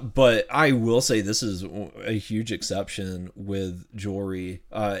 but I will say this is a huge exception with Jewelry.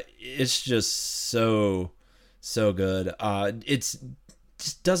 It's just so good. It's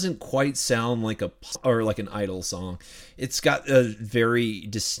just doesn't quite sound like like an Idol song. It's got a very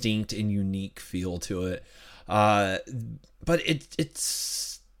distinct and unique feel to it, but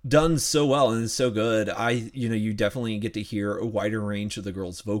it's done so well and it's so good. You definitely get to hear a wider range of the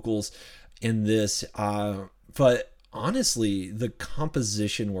girls' vocals in this, but honestly, the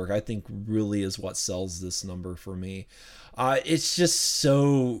composition work, I think, really is what sells this number for me. It's just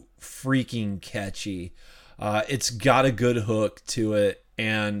so freaking catchy. It's got a good hook to it,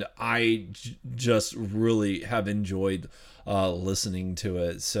 and I just really have enjoyed listening to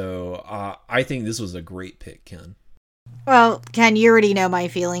it. So I think this was a great pick, Ken. Well, Ken, you already know my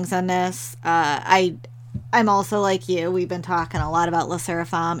feelings on this. I'm also like you. We've been talking a lot about LE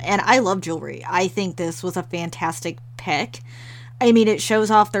SSERAFIM, and I love Jewelry. I think this was a fantastic pick. I mean, it shows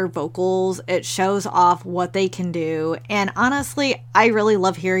off their vocals. It shows off what they can do. And honestly, I really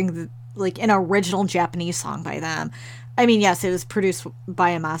love hearing an original Japanese song by them. I mean, yes, it was produced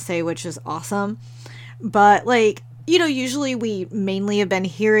by Amase, which is awesome. But usually we mainly have been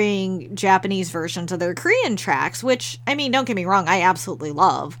hearing Japanese versions of their Korean tracks, which, I mean, don't get me wrong, I absolutely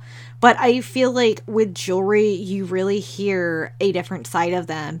love. But I feel like with Jewelry, you really hear a different side of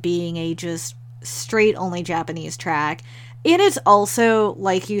them being a just straight only Japanese track. It is also,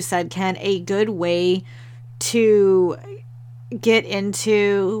 like you said, Ken, a good way to get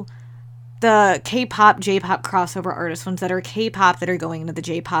into the K-pop, J-pop crossover artists, ones that are K-pop that are going into the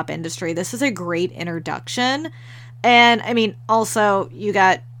J-pop industry. This is a great introduction. And, I mean, also, you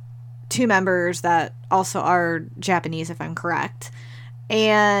got two members that also are Japanese, if I'm correct.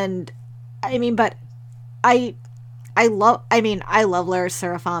 And, I mean, but I love LE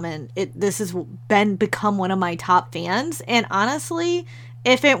SSERAFIM, and this has become one of my top fans. And honestly,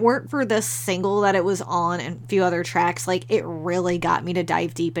 if it weren't for this single that it was on and a few other tracks, it really got me to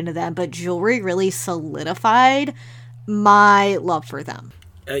dive deep into them. But Jewelry really solidified my love for them.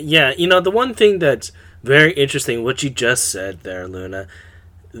 Yeah, the one thing that's very interesting, what you just said there, Luna,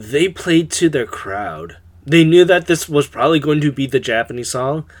 they played to their crowd. They knew that this was probably going to be the Japanese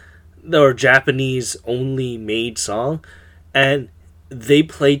song, or Japanese only made song, and they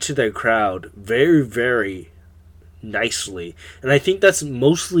played to their crowd very, very nicely. And I think that's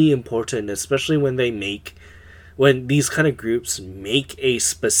mostly important, especially when these kind of groups make a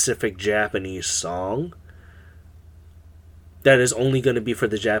specific Japanese song that is only going to be for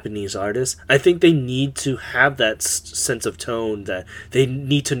the Japanese artist. I think they need to have that sense of tone, that they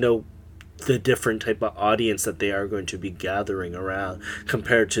need to know the different type of audience that they are going to be gathering around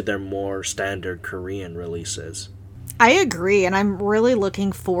compared to their more standard Korean releases. I agree, and I'm really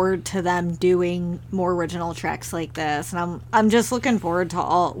looking forward to them doing more original tracks like this, and I'm just looking forward to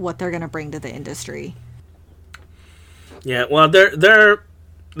all what they're going to bring to the industry. Yeah, well, they're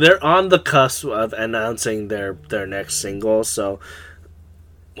on the cusp of announcing their next single, so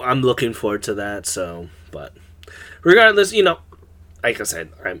I'm looking forward to that. So, but regardless, like I said,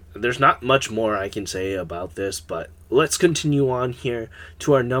 there's not much more I can say about this, but let's continue on here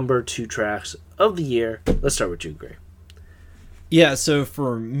to our number 2 tracks of the year. Let's start with you, Gray. Yeah, so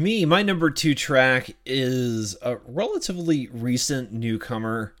for me, my number 2 track is a relatively recent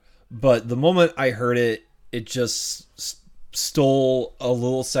newcomer, but the moment I heard it, it just stole a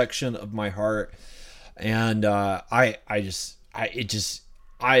little section of my heart, and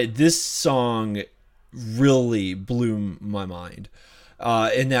this song really blew my mind,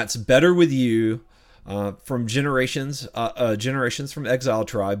 and that's Better With You, from Generations from Exile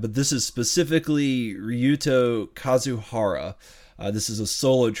Tribe, but this is specifically Ryuto Kazuhara. This is a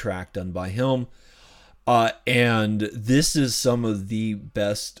solo track done by him. And this is some of the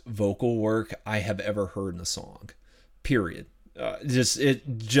best vocal work I have ever heard in a song. Period.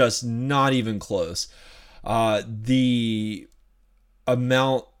 Just not even close. The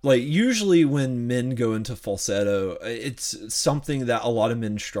amount, like, usually when men go into falsetto, it's something that a lot of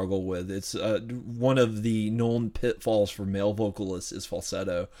men struggle with. It's one of the known pitfalls for male vocalists is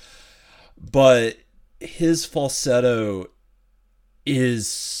falsetto. But his falsetto is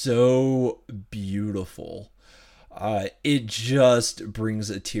so beautiful. It just brings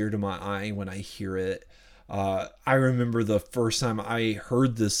a tear to my eye when I hear it. I remember the first time I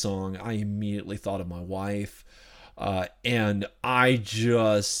heard this song, I immediately thought of my wife. And I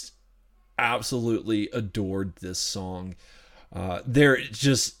just absolutely adored this song. There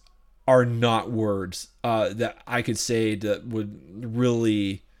just are not words that I could say that would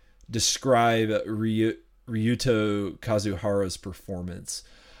really describe Ryuto Kazuhara's performance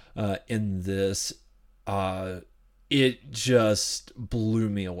in this. It just blew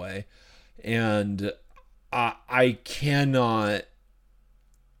me away. And I cannot,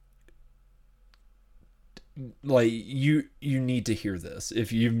 like, you need to hear this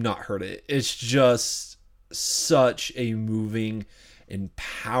if you've not heard it. It's just such a moving and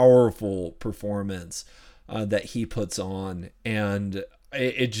powerful performance that he puts on, and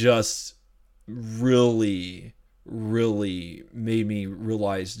it just really made me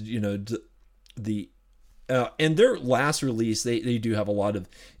realize, the and their last release, they do have a lot of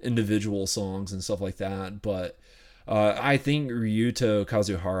individual songs and stuff like that, but I think Ryuto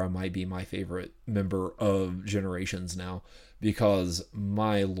Kazuhara might be my favorite member of Generations now, because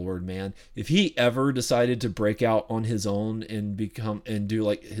my lord, man, if he ever decided to break out on his own and do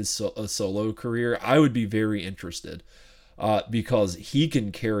like his a solo career, I would be very interested, because he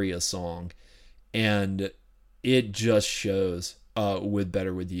can carry a song, and it just shows with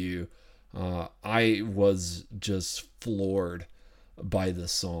Better With You. I was just floored by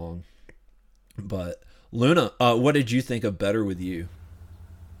this song. But Luna, what did you think of Better With You?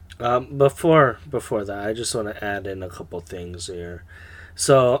 Before that, I just want to add in a couple things here.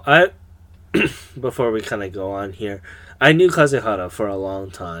 So before we kind of go on here, I knew Kazuhara for a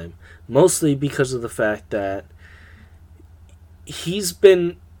long time, mostly because of the fact that he's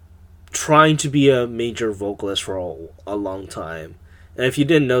been trying to be a major vocalist for a long time. And if you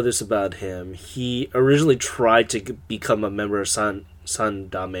didn't know this about him, he originally tried to become a member of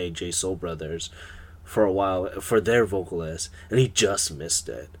Sandame J Soul Brothers for a while, for their vocalist, and he just missed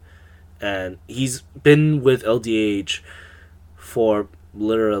it. And he's been with LDH for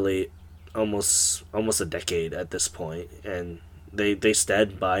literally almost a decade at this point, and they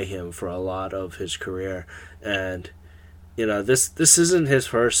stand by him for a lot of his career. And this isn't his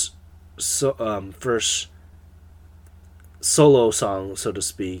first solo song, so to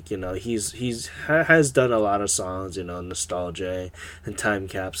speak. He's has done a lot of songs, Nostalgia and Time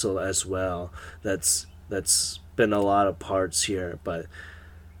Capsule as well. That's been a lot of parts here, but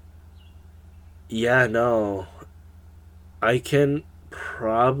yeah, no, I can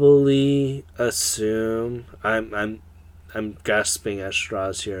probably assume, I'm grasping at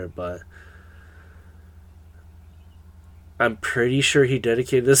straws here, but I'm pretty sure he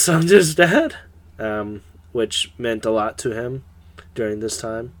dedicated this song to his dad, which meant a lot to him during this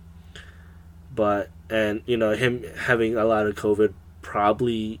time. But, and, him having a lot of COVID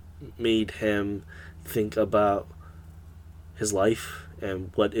probably made him think about his life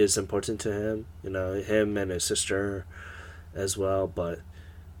and what is important to him, him and his sister as well. But,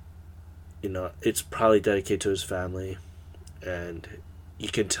 it's probably dedicated to his family, and you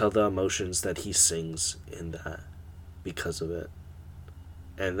can tell the emotions that he sings in that because of it.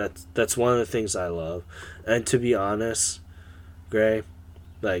 And that's one of the things I love. And to be honest, Gray,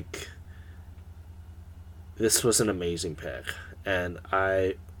 like, this was an amazing pick, and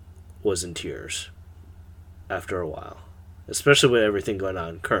I was in tears after a while, especially with everything going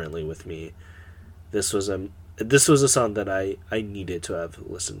on currently with me. This was a song that I needed to have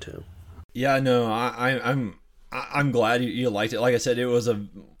listened to. Yeah, no, I'm glad you liked it. Like I said, it was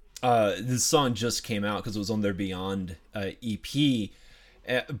this song just came out because it was on their Beyond EP.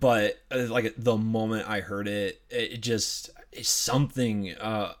 But like the moment I heard it, something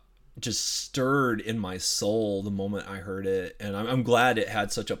just stirred in my soul the moment I heard it, and I'm glad it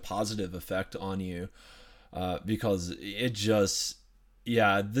had such a positive effect on you, because it just,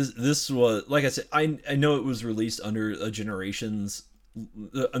 yeah, this was, like I said, I know it was released under the Generations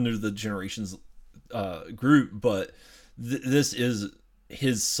group, but this is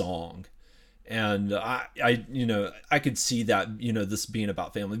his song. And I could see that, this being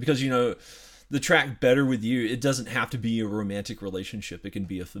about family, because, the track Better With You, it doesn't have to be a romantic relationship. It can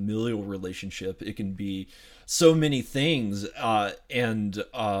be a familial relationship. It can be so many things. And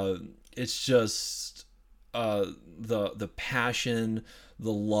it's just the passion,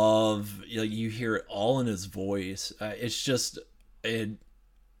 the love, you hear it all in his voice. It's just a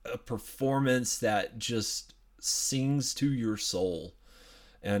performance that just sings to your soul.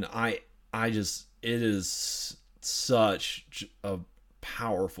 And it is such a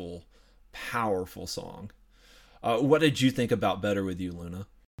powerful song. What did you think about Better With You, Luna?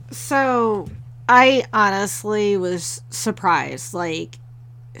 So I honestly was surprised, like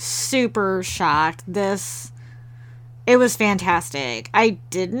super shocked. It was fantastic. I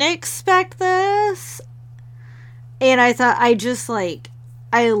didn't expect this. And I thought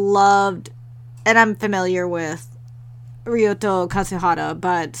I loved, and I'm familiar with Ryuto Kazuhara,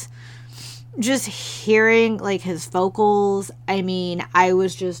 but just hearing like his vocals, I mean, I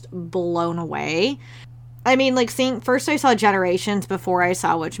was just blown away. I mean, like first I saw Generations before I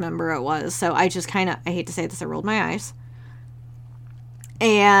saw which member it was, so I just I hate to say this, I rolled my eyes.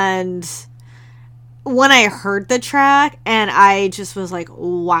 And when I heard the track, and I just was like,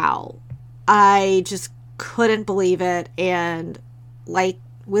 wow, I just couldn't believe it. And like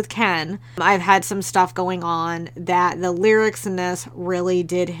with Ken, I've had some stuff going on that the lyrics in this really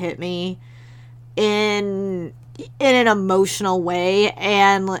did hit me in an emotional way,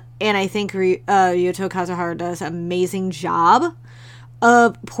 and I think Yuto Kazuhara does an amazing job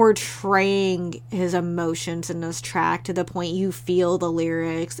of portraying his emotions in this track to the point you feel the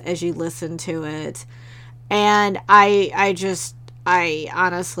lyrics as you listen to it. And I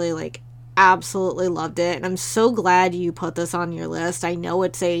honestly like absolutely loved it, and I'm so glad you put this on your list. I know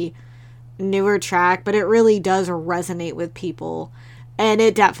it's a newer track, but it really does resonate with people, and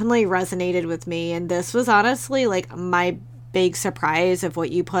it definitely resonated with me. And this was honestly like my big surprise of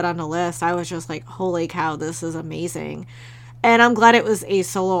what you put on the list. I was just like, holy cow, this is amazing. And I'm glad it was a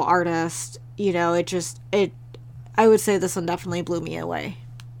solo artist. I would say this one definitely blew me away.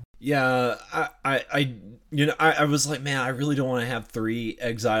 Yeah, I was like, man, I really don't want to have 3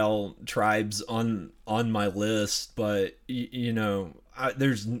 Exile tribes on my list, but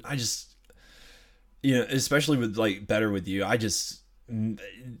especially with like Better With You,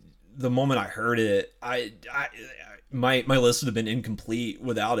 the moment I heard it, my list would have been incomplete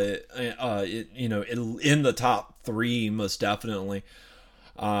without it. In the top 3 most definitely.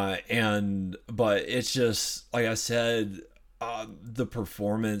 But it's just like I said, the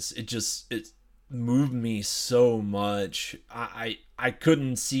performance, it moved me so much. I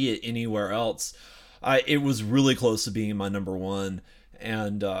couldn't see it anywhere else. It was really close to being my number 1,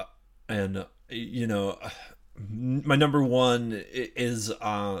 and my number 1 is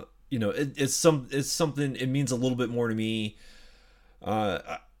it's something, it means a little bit more to me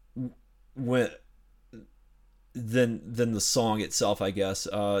than the song itself, I guess.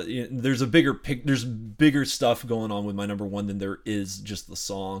 There's bigger stuff going on with my number 1 than there is just the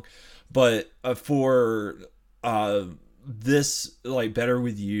song. But for this, like Better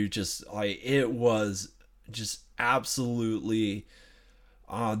With You, just like it was just absolutely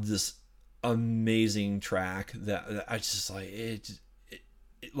this amazing track that I just like it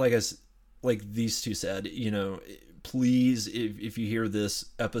like these two said, please, if you hear this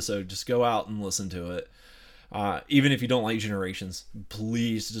episode, just go out and listen to it. Even if you don't like Generations,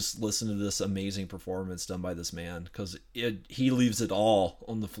 please just listen to this amazing performance done by this man, because he leaves it all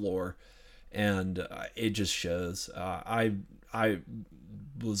on the floor, and it just shows. I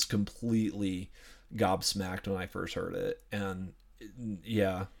was completely gobsmacked when I first heard it, and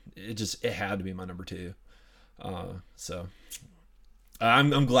it had to be my number 2. So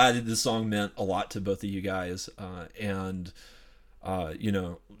I'm glad that this song meant a lot to both of you guys, and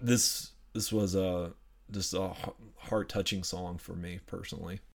this was just a heart-touching song for me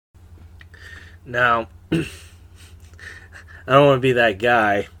personally. Now, I don't want to be that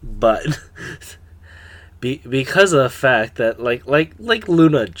guy, but because of the fact that like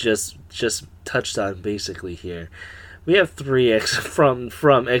Luna just touched on basically here, we have 3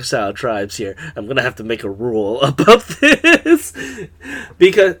 from Exile Tribes here. I'm gonna have to make a rule about this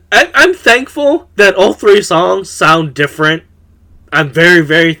because I'm thankful that all 3 songs sound different. I'm very,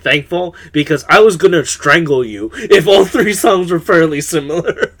 very thankful, because I was gonna strangle you if all 3 songs were fairly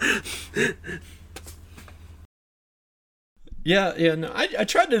similar. Yeah, no, I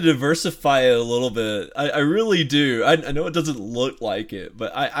tried to diversify it a little bit. I really do. I know it doesn't look like it,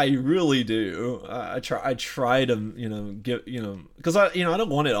 but I really do. I try to, get, because I don't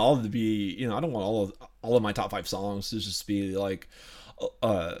want it all to be, I don't want all of my top 5 songs to just be like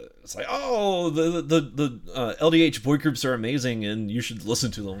it's like, oh, the LDH boy groups are amazing and you should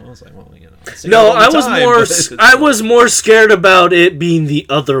listen to them. I was like, well, No, I was more scared about it being the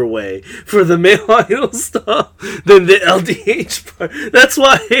other way for the male idol stuff than the LDH part. That's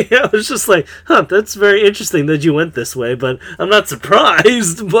why I was just like, that's very interesting that you went this way, but I'm not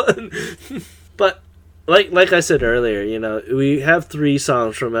surprised. But like I said earlier, we have 3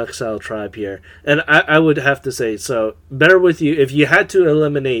 songs from Exile Tribe here, and I would have to say, so Better With You, if you had to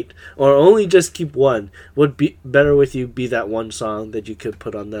eliminate or only just keep one, would be Better With You be that one song that you could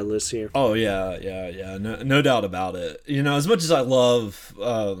put on that list here? Oh yeah, no doubt about it. As much as I love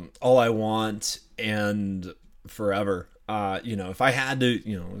All I Want and Forever, if I had to,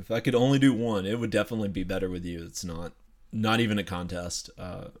 if I could only do one, it would definitely be Better With You. It's not even a contest,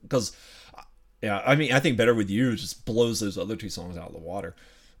 because yeah, I mean, I think Better With You just blows those other 2 songs out of the water.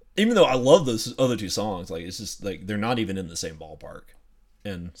 Even though I love those other 2 songs, like, it's just like they're not even in the same ballpark.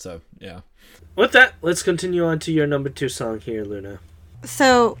 And so, yeah. With that, let's continue on to your number 2 song here, Luna.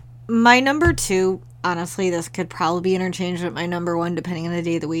 So, my number 2, honestly, this could probably be interchanged with my number 1 depending on the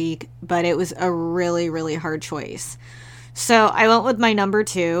day of the week, but it was a really, really hard choice. So, I went with my number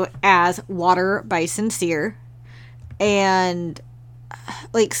 2 as Water by Sincere. And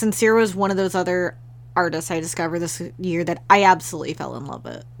like, Sincere was one of those other artists I discovered this year that I absolutely fell in love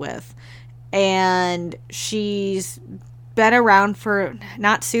with. And she's been around for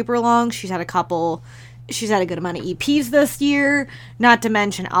not super long. She's had a good amount of EPs this year, not to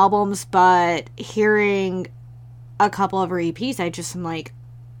mention albums, but hearing a couple of her EPs, I just am like,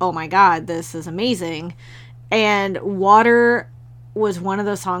 oh my god, this is amazing. And Water was one of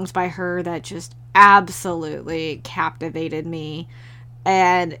those songs by her that just absolutely captivated me.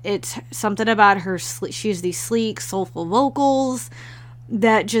 And it's something about her, she has these sleek, soulful vocals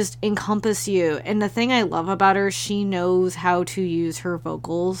that just encompass you. And the thing I love about her, she knows how to use her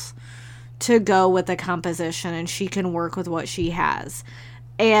vocals to go with the composition, and she can work with what she has.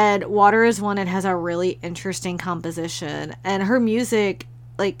 And Water is one that has a really interesting composition, and her music,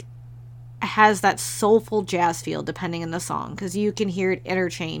 like, has that soulful jazz feel depending on the song, because you can hear it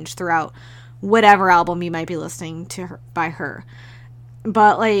interchange throughout whatever album you might be listening to her, by her.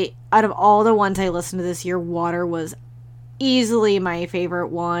 But, like, out of all the ones I listened to this year, Water was easily my favorite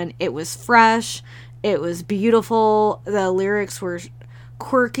one. It was fresh. It was beautiful. The lyrics were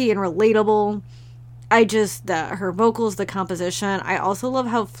quirky and relatable. Her vocals, the composition. I also love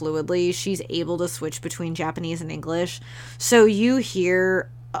how fluidly she's able to switch between Japanese and English. So you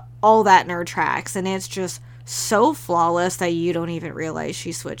hear all that in her tracks, and it's just so flawless that you don't even realize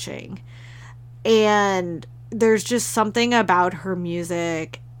she's switching. And there's just something about her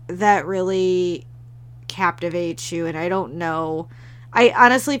music that really captivates you, and I don't know. I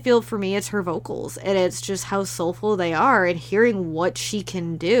honestly feel for me it's her vocals, and it's just how soulful they are, and hearing what she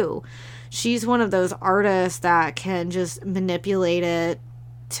can do. She's one of those artists that can just manipulate it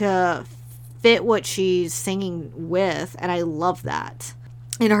to fit what she's singing with, and I love that.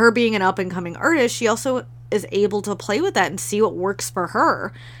 And her being an up-and-coming artist, she also is able to play with that and see what works for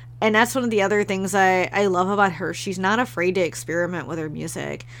her. And that's one of the other things I love about her. She's not afraid to experiment with her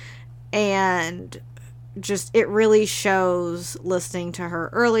music. And just, it really shows listening to her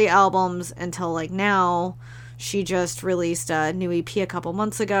early albums until, like, now. She just released a new EP a couple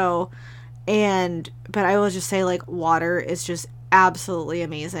months ago. But I will just say, like, Water is just absolutely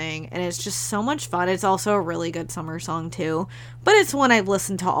amazing. And it's just so much fun. It's also a really good summer song, too. But it's one I've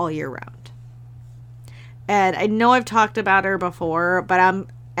listened to all year round. And I know I've talked about her before,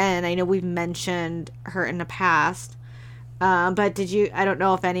 and I know we've mentioned her in the past, but I don't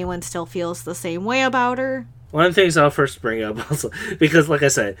know if anyone still feels the same way about her. One of the things I'll first bring up also, because like I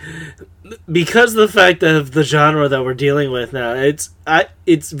said, because of the fact of the genre that we're dealing with now,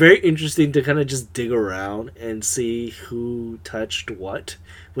 it's very interesting to kind of just dig around and see who touched what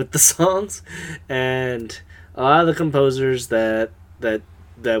with the songs. And a lot of the composers that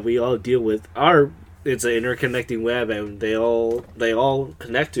we all deal with it's an interconnecting web, and they all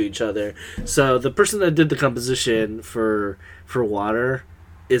connect to each other. So the person that did the composition for Water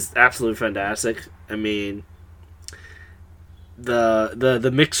is absolutely fantastic. I mean,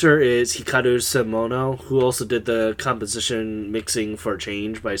 the mixer is Hikaru Semono, who also did the composition mixing for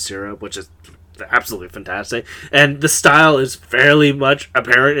Change by Syrup, which is absolutely fantastic. And the style is fairly much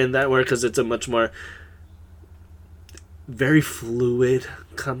apparent in that work, because it's a much more very fluid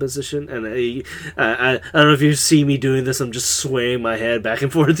composition. And I don't know if you see me doing this, I'm just swaying my head back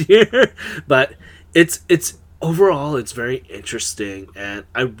and forth here, but it's overall it's very interesting, and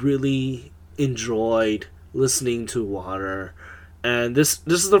I really enjoyed listening to Water. And this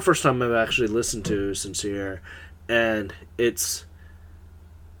is the first time I've actually listened to Sincere, and it's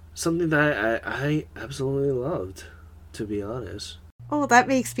something that I absolutely loved, to be honest. Oh, that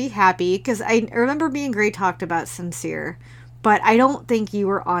makes me happy because I remember me and Gray talked about Sincere, but I don't think you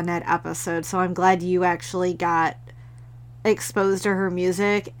were on that episode, so I'm glad you actually got exposed to her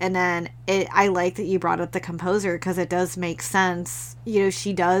music. And then I like that you brought up the composer because it does make sense. You know,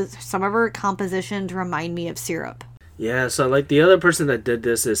 she does, some of her compositions remind me of Syrup. Yeah, so like the other person that did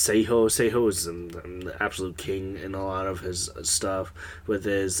this is Seiho. Seiho is an absolute king in a lot of his stuff with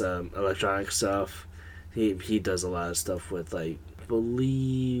his electronic stuff. He does a lot of stuff with like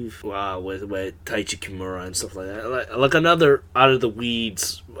believe wow with Taichi Kimura and stuff like that. Like another out of the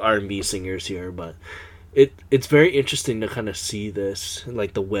weeds R&B singers here, but it's very interesting to kind of see this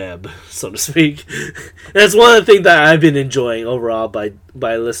like the web, so to speak. That's one of the things that I've been enjoying overall by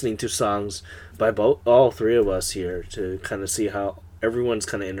listening to songs by all three of us here to kind of see how everyone's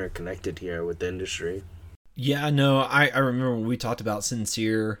kind of interconnected here with the industry. Yeah, no, I remember when we talked about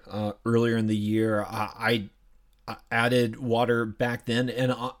Sincere earlier in the year. I added Water back then,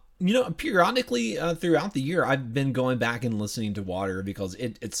 and periodically throughout the year, I've been going back and listening to Water because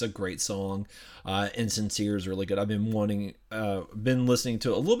it's a great song, and Sincere is really good. I've been been listening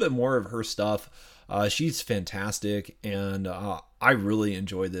to a little bit more of her stuff. She's fantastic, and I really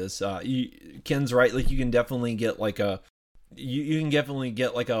enjoy this. Ken's right; like you can definitely get like a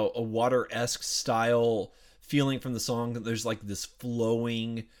Water-esque style feeling from the song. There's like this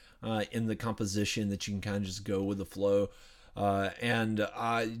flowing in the composition that you can kind of just go with the flow.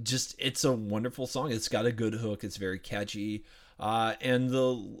 It's a wonderful song. It's got a good hook. It's very catchy. And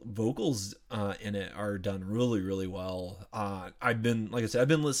the vocals in it are done really, really well. I've been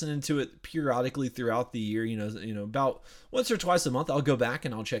listening to it periodically throughout the year. About once or twice a month, I'll go back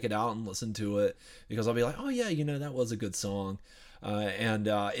and I'll check it out and listen to it because I'll be like, oh yeah, that was a good song.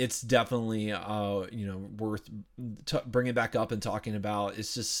 It's definitely worth bringing back up and talking about.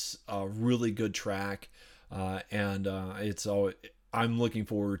 It's just a really good track. I'm looking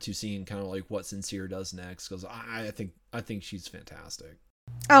forward to seeing kind of like what Sincere does next because I think she's fantastic.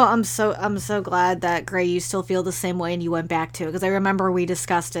 Oh, I'm so glad that Gray, you still feel the same way and you went back to it because I remember we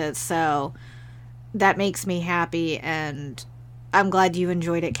discussed it, so that makes me happy and I'm glad you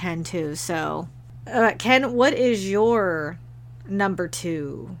enjoyed it, Ken, too. So, Ken, what is your number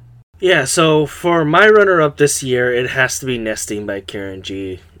 2? Yeah, so for my runner-up this year, it has to be Nesting by Karen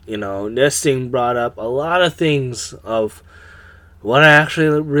G. Nesting brought up a lot of things of what I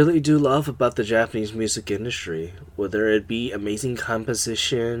actually really do love about the Japanese music industry, whether it be amazing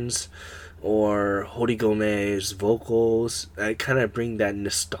compositions or Horigome's vocals. I kind of bring that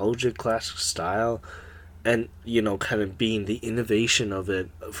nostalgic classic style and, kind of being the innovation of it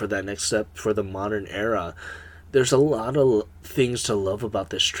for that next step for the modern era. There's a lot of things to love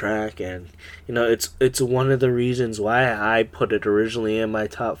about this track, and it's one of the reasons why I put it originally in my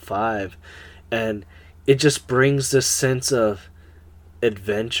top 5, and it just brings this sense of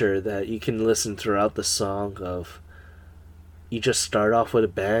adventure that you can listen throughout the song of you just start off with a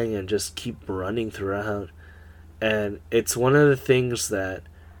bang and just keep running throughout, and it's one of the things that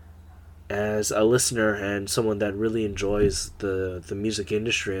as a listener and someone that really enjoys the music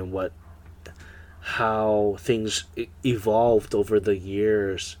industry and how things evolved over the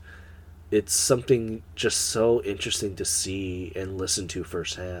years, it's something just so interesting to see and listen to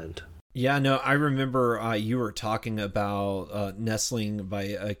firsthand. Yeah, no, I remember you were talking about Nestling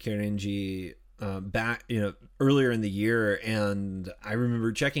by Karen G back, earlier in the year, and I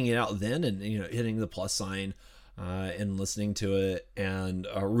remember checking it out then and hitting the plus sign and listening to it and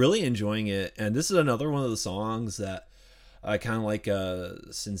really enjoying it. And this is another one of the songs that kind of like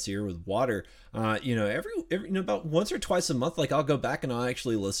Sincere with Water. Every about once or twice a month, like I'll go back and I'll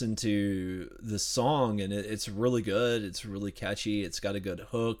actually listen to this song, and it's really good. It's really catchy. It's got a good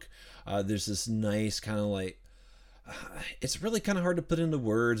hook. There's this nice kind of like, it's really kind of hard to put into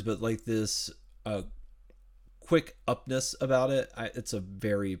words, but like this quick upness about it. It's a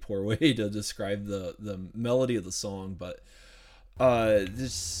very poor way to describe the melody of the song, but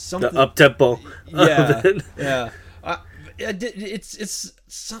there's something, the up tempo. Yeah, yeah. There's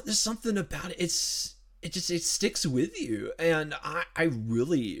something about it. It sticks with you, and I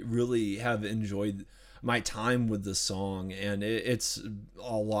really, really have enjoyed my time with the song, and it's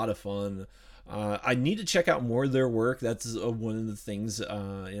a lot of fun. I need to check out more of their work. That's one of the things.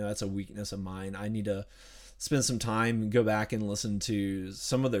 That's a weakness of mine. I need to spend some time and go back and listen to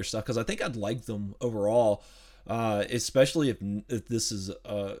some of their stuff because I think I'd like them overall, especially if this is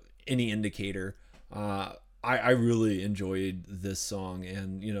any indicator. I really enjoyed this song,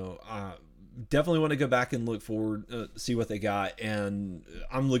 and definitely want to go back and look forward, see what they got, and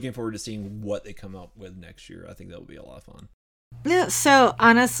I'm looking forward to seeing what they come up with next year. I think that will be a lot of fun. Yeah, so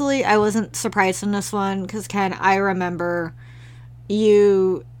honestly, I wasn't surprised in this one because, Ken, I remember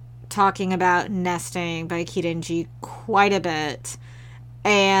you talking about Nesting by Keaton G quite a bit.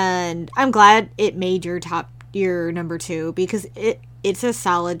 And I'm glad it made your number two because it's a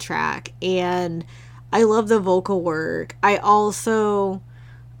solid track and I love the vocal work. I also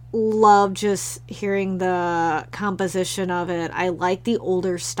love just hearing the composition of it. I like the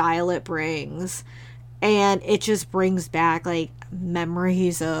older style it brings, and it just brings back like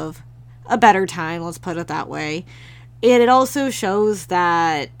memories of a better time, let's put it that way. And it also shows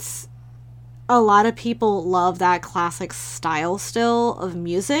that a lot of people love that classic style still of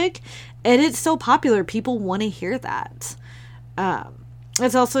music, and it's still popular. People want to hear that.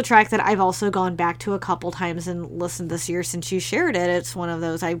 It's also a track that I've also gone back to a couple times and listened this year since you shared it. It's one of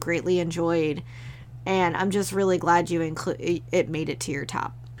those I've greatly enjoyed, and I'm just really glad it made it to your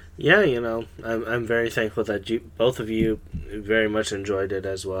top. Yeah, I'm very thankful that both of you very much enjoyed it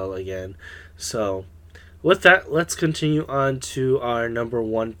as well again. So, with that, let's continue on to our number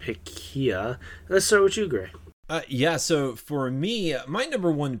one pick here. Let's start with you, Gray. Yeah, so for me, my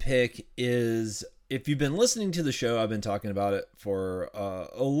number one pick is, if you've been listening to the show, I've been talking about it for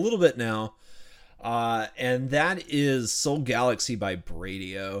a little bit now, and that is Soul Galaxy by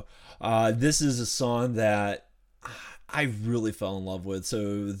Bradio. This is a song that I really fell in love with. So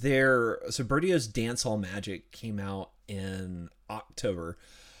Bradio's Dancehall Magic came out in October,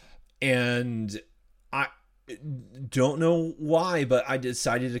 and I don't know why, but I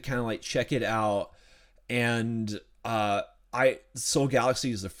decided to kind of like check it out. And Soul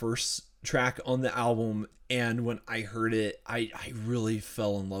Galaxy is the first track on the album, and when I heard it, I really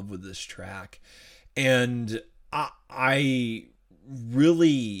fell in love with this track, and I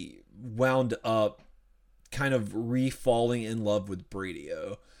really wound up kind of re-falling in love with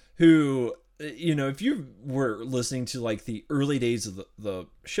Bradio, who, if you were listening to like the early days of the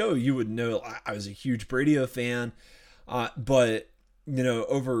show, you would know I was a huge Bradio fan, but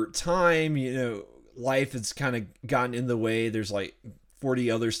over time, life has kind of gotten in the way. There's like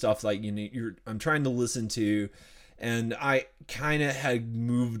 40 other stuff like I'm trying to listen to, and I kind of had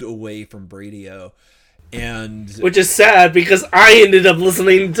moved away from Bradio, and which is sad because I ended up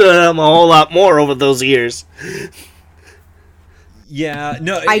listening to them a whole lot more over those years. Yeah,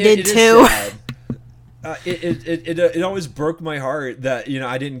 no, I did too. It always broke my heart that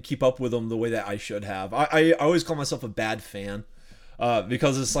I didn't keep up with them the way that I should have. I always call myself a bad fan.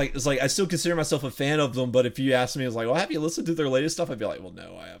 Because it's like I still consider myself a fan of them, but if you ask me, it's like, well, have you listened to their latest stuff? I'd be like, well,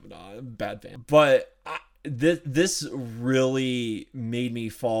 no, I have not. I'm a bad fan. But this really made me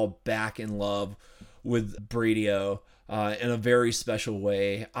fall back in love with Bradio in a very special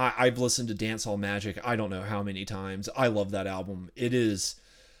way. I've listened to Dancehall Magic I don't know how many times. I love that album. It is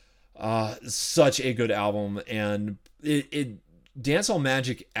such a good album, and Dancehall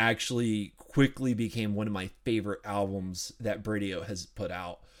Magic actually quickly became one of my favorite albums that Bradio has put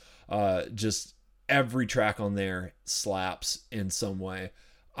out. Just every track on there slaps in some way.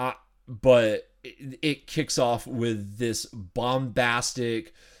 But it kicks off with this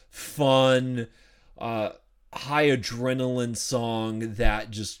bombastic, fun, high adrenaline song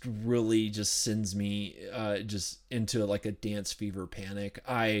that just really just sends me just into like a dance fever panic.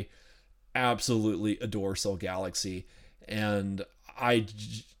 I absolutely adore Soul Galaxy, and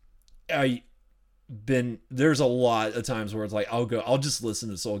there's a lot of times where it's like I'll just listen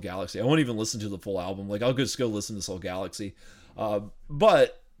to Soul Galaxy. I won't even listen to the full album. Like I'll just go listen to Soul Galaxy.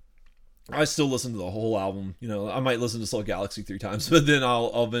 But I still listen to the whole album. I might listen to Soul Galaxy 3 times, but then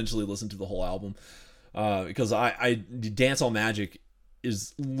I'll eventually listen to the whole album. Because Dancehall Magic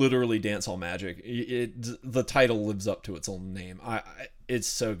is literally Dancehall Magic. The title lives up to its own name. It's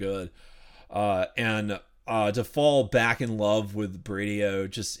so good. And to fall back in love with Bradio,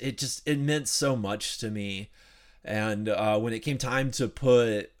 it meant so much to me. And when it came time to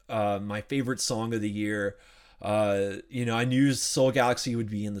put my favorite song of the year, I knew Soul Galaxy would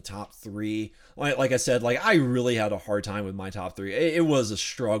be in the top 3. Like I said, like I really had a hard time with my top 3. It was a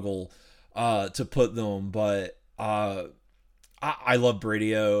struggle to put them, but I love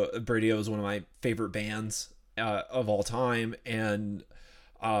Bradio. Bradio is one of my favorite bands of all time, and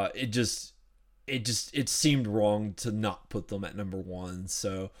it seemed wrong to not put them at number 1.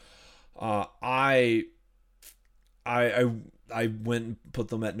 So I went and put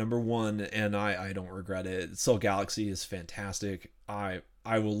them at number 1, and I don't regret it. Soul Galaxy is fantastic. I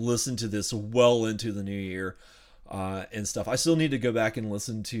will listen to this well into the new year and stuff. I still need to go back and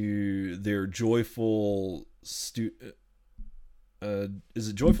listen to their Joyful is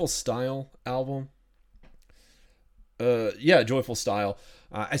it Joyful Style album? Yeah, Joyful Style.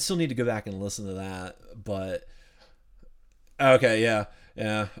 I still need to go back and listen to that, but Okay, yeah,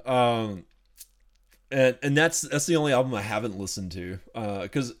 yeah. And that's the only album I haven't listened to.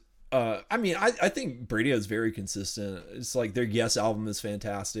 Because I mean, I think Bradio is very consistent. It's like their Yes album is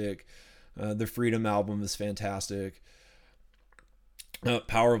fantastic. Their Freedom album is fantastic.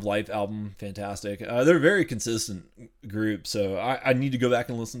 Power of Life album, fantastic. They're a very consistent group, so I need to go back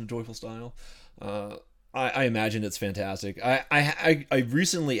and listen to Joyful Style. I imagine it's fantastic. I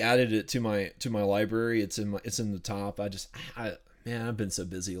recently added it to my library. It's in the top. Man, I've been so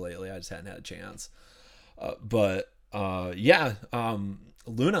busy lately. I just hadn't had a chance. But yeah,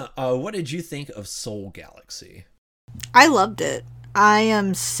 Luna, what did you think of Soul Galaxy? I loved it. I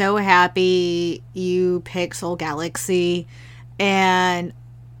am so happy you picked Soul Galaxy. And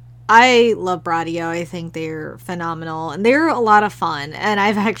I love Bradio. I think they're phenomenal. And they're a lot of fun. And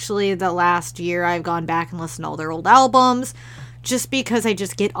I've actually, the last year, I've gone back and listened to all their old albums. Just because I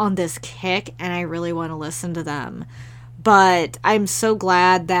just get on this kick and I really want to listen to them. But I'm so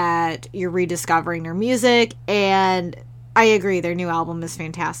glad that you're rediscovering their music. And I agree, their new album is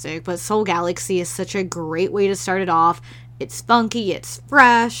fantastic. But Soul Galaxy is such a great way to start it off. It's funky, it's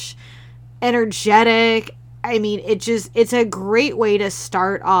fresh, energetic. I mean, it's a great way to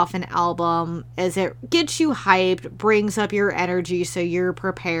start off an album as it gets you hyped, brings up your energy so you're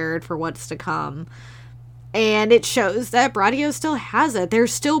prepared for what's to come. And it shows that Bradio still has it. They're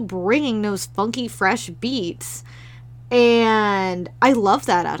still bringing those funky, fresh beats. And I love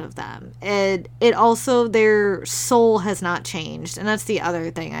that out of them. And it also, their soul has not changed. And that's the other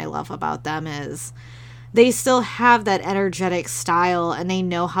thing I love about them is they still have that energetic style and they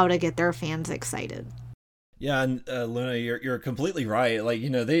know how to get their fans excited. Yeah, and Luna, you're completely right. Like, you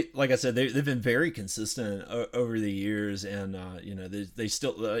know, like I said, they've been very consistent over the years, and you know, they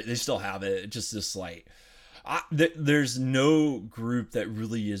still have it. It's just this there's no group that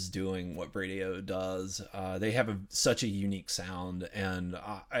really is doing what Bradio does. They have such a unique sound, and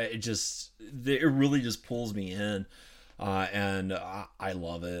it really just pulls me in, and I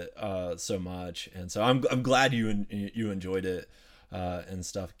love it so much. And so I'm glad you enjoyed it and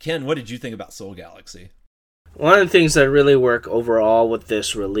stuff. Ken, what did you think about Soul Galaxy? One of the things that really work overall with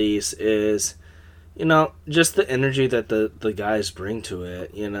this release is, you know, just the energy that the guys bring to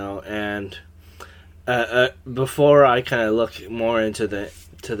it, you know, and before I kind of look more into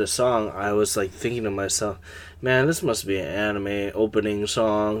the song, I was like thinking to myself, man, this must be an anime opening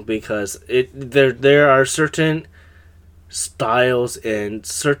song, because there are certain styles and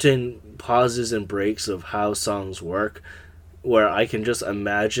certain pauses and breaks of how songs work where I can just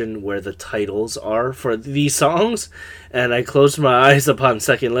imagine where the titles are for these songs, and I closed my eyes upon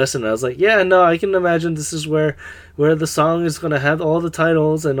second listen, and I was like, yeah, no, I can imagine this is where the song is going to have all the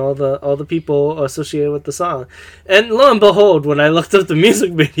titles and all the people associated with the song. And lo and behold, when I looked up the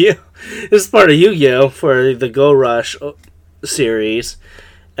music video, it's part of Yu-Gi-Oh! For the Go Rush series,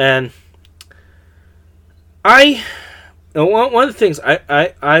 and one of the things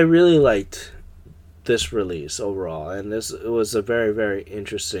I really liked this release overall, and it was a very, very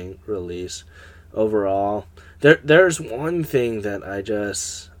interesting release overall. There's one thing that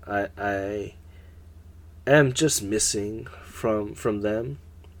I am just missing from them.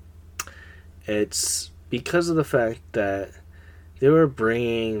 It's because of the fact that they were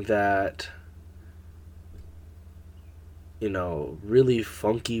bringing that, you know, really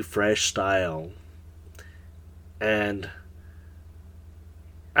funky, fresh style, and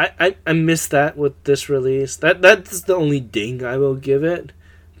I miss that with this release. That's the only ding I will give it,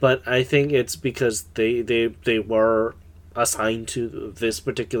 but I think it's because they were assigned to this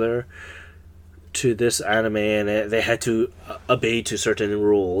anime, and they had to obey to certain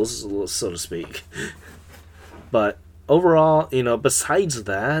rules, so to speak. But overall, you know, besides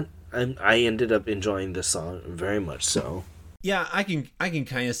that, I ended up enjoying this song very much so. Yeah, I can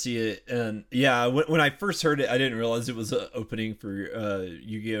kind of see it, and yeah, when I first heard it, I didn't realize it was an opening for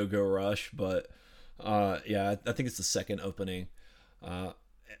Yu-Gi-Oh! Go Rush, but yeah, I think it's the second opening.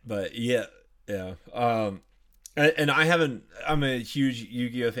 But yeah. And I'm a huge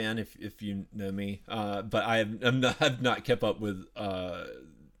Yu-Gi-Oh! Fan, if you know me, but I've not kept up with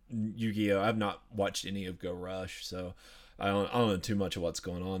Yu-Gi-Oh! I've not watched any of Go Rush, so I don't know too much of what's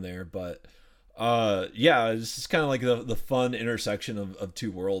going on there, but yeah, it's just kind of like the fun intersection of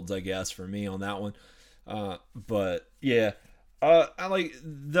two worlds, I guess, for me on that one. But yeah, I like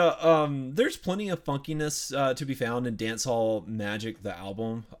there's plenty of funkiness to be found in Dancehall Magic, the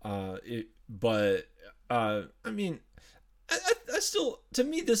album. But I mean, I still, to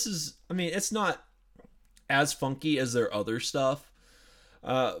me, it's not as funky as their other stuff.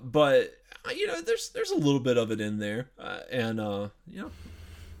 But you know, there's a little bit of it in there, and you know.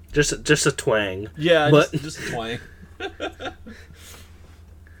 Just a twang. Yeah, but just a twang.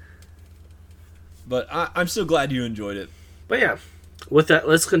 But I'm so glad you enjoyed it. But yeah, with that,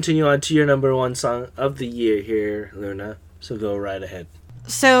 let's continue on to your number one song of the year here, Luna. So go right ahead.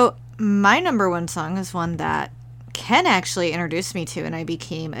 So my number one song is one that Ken actually introduced me to and I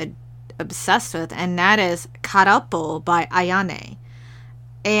became obsessed with, and that is Karapo by Ayane.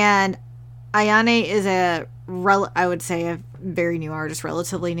 And Ayane is I would say a very new artist,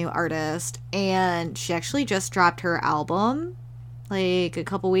 relatively new artist, and she actually just dropped her album like a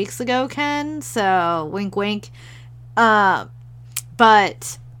couple weeks ago, Ken, so wink wink.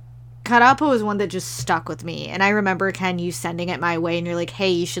 But Karapo is one that just stuck with me, and I remember, Ken, you sending it my way, and you're like,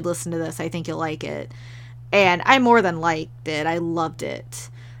 hey, you should listen to this, I think you'll like it. And I more than liked it. I loved it.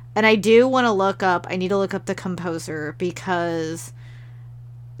 And I do want to I need to look up the composer, because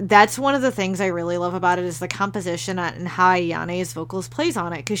that's one of the things I really love about it is the composition and how Ayane's vocals plays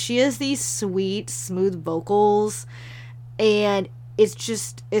on it, because she has these sweet, smooth vocals, and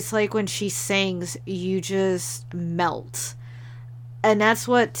it's like when she sings, you just melt. And that's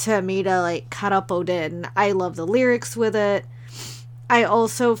what Tamita, like, Karapo did, and I love the lyrics with it. I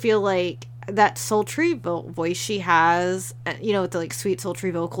also feel like that sultry voice she has, with the, like, sweet,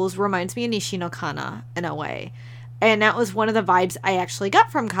 sultry vocals, reminds me of Nishino Kana in a way. And that was one of the vibes I actually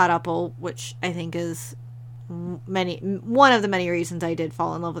got from Karapo, which I think is one of the many reasons I did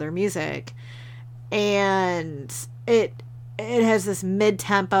fall in love with her music. And it has this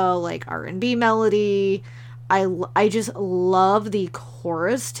mid-tempo, like, R&B melody. I just love the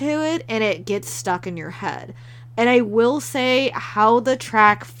chorus to it, and it gets stuck in your head. And I will say how the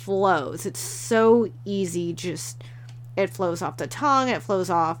track flows. It's so easy, it flows off the tongue, it flows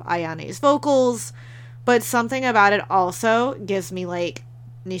off Ayane's vocals, but something about it also gives me, like,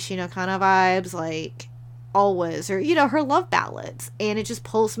 Nishino Kana vibes, like, Always, or, her love ballads, and it just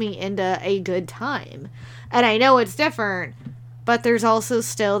pulls me into a good time. And I know it's different, but there's also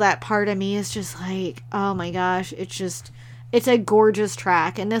still that part of me is just like, oh my gosh, it's a gorgeous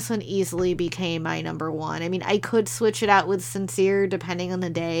track, and this one easily became my number one. I mean, I could switch it out with Sincere depending on the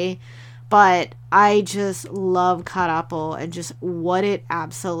day, but I just love Karapo and just what it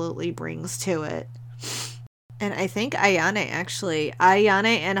absolutely brings to it. And I think Ayane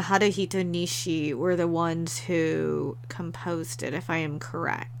and Haruhito Nishi were the ones who composed it, if I am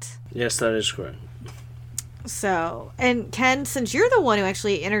correct. Yes, that is correct. So, and Ken, since you're the one who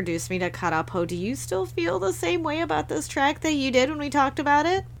actually introduced me to Karapo, do you still feel the same way about this track that you did when we talked about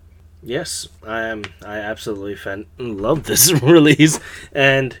it? Yes, I absolutely love this release,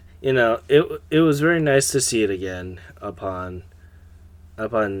 and it was very nice to see it again upon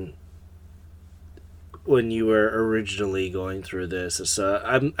when you were originally going through this. So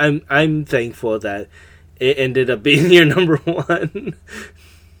I'm thankful that it ended up being your number one.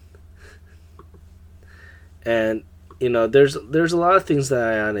 And, there's a lot of things that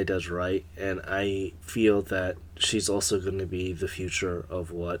Ayane does right, and I feel that she's also going to be the future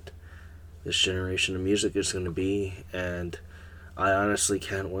of what this generation of music is going to be, and I honestly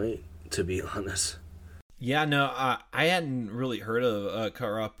can't wait, to be honest. Yeah, no, I hadn't really heard of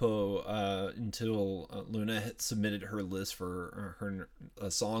Karapo until Luna had submitted her list for her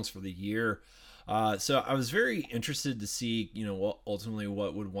songs for the year. So I was very interested to see,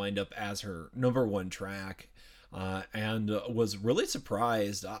 what would wind up as her number one track, and was really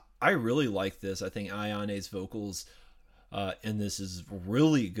surprised. I really like this. I think Ayane's vocals in this is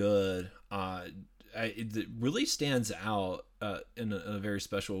really good. It really stands out in a very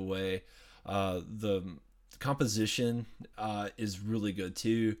special way. The composition is really good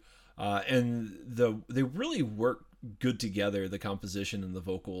too, and they really work good together. The composition and the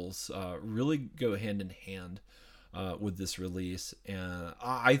vocals really go hand in hand with this release, and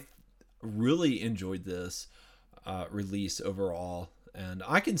I really enjoyed this release overall, and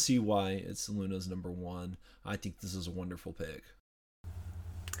I can see why it's Luna's number one. I think this is a wonderful pick.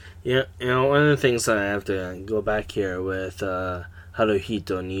 Yeah, one of the things that I have to go back here with Haruhito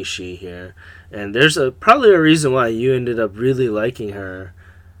Nishi here, and there's probably a reason why you ended up really liking her,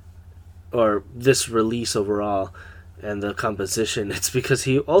 or this release overall, and the composition. It's because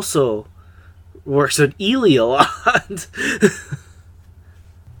he also works with Ely a lot.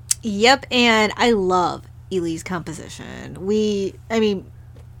 Yep, and I love Ely's composition.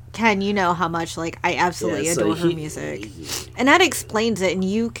 Ken, you know how much, like, I absolutely adore her music. And that explains it, and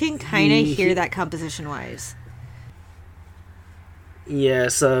you can kind of hear that composition-wise. Yeah,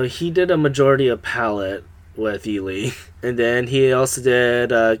 so he did a majority of Palette with Ely. And then he also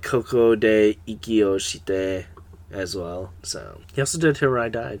did Koko de Ikio Shite as well. So he also did Here I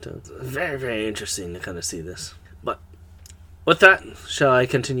Died. So it's very, very interesting to kind of see this. But with that, shall I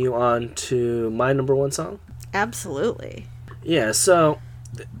continue on to my number one song? Absolutely. Yeah, so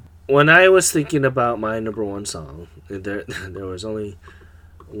when I was thinking about my number one song, there was only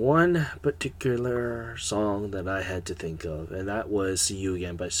one particular song that I had to think of, and that was "See You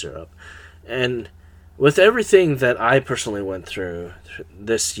Again" by Syrup. And with everything that I personally went through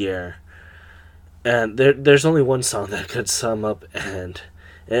this year, and there's only one song that could sum up, and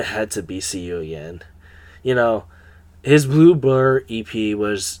it had to be "See You Again." You know, his Blue Blur EP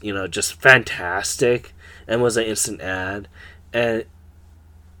was, just fantastic and was an instant ad. And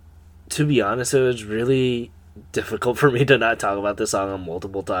to be honest, it was really difficult for me to not talk about this song on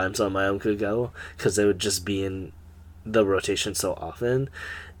multiple times on my own could go, because it would just be in the rotation so often.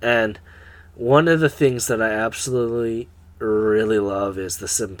 And one of the things that I absolutely really love is the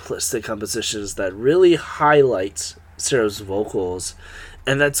simplistic compositions that really highlights Syrup's vocals,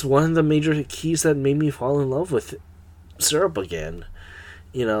 and that's one of the major keys that made me fall in love with Syrup again.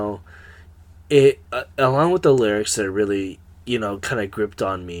 It along with the lyrics that really kind of gripped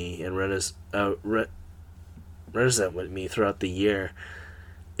on me and resonated with me throughout the year.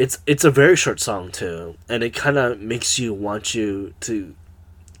 It's a very short song too, and it kind of makes you want you to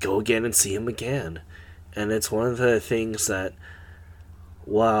go again and see him again. And it's one of the things that,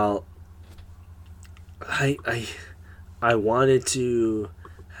 while I wanted to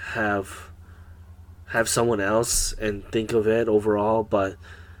have someone else and think of it overall, but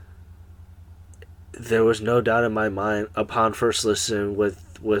there was no doubt in my mind upon first listen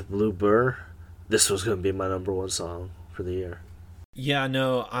with Blue Blur, this was going to be my number one song for the year. Yeah,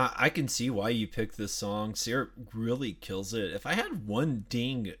 no, I can see why you picked this song. Syrup really kills it. If I had one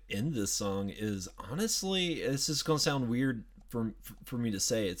ding in this song, is honestly, it's just gonna sound weird for me to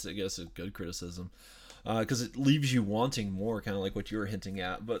say. It's, I guess, a good criticism, because it leaves you wanting more, kind of like what you were hinting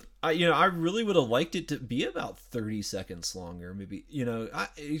at. But I really would have liked it to be about 30 seconds longer. Maybe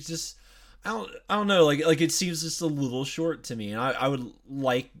it's just. I don't know, like it seems just a little short to me, and I would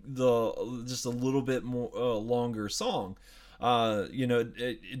like just a little bit more longer song.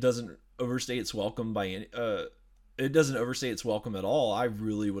 It doesn't overstay its welcome it doesn't overstay its welcome at all. I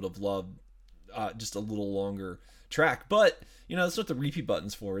really would have loved just a little longer track, but that's what the repeat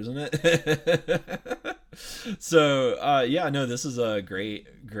button's for, isn't it? So no, this is a great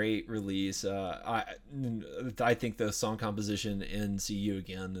release. I think the song composition in "See You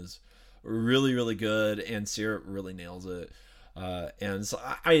Again" is really, really good, and Syrup really nails it. And so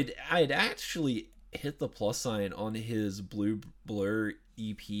I'd actually hit the plus sign on his Blue Blur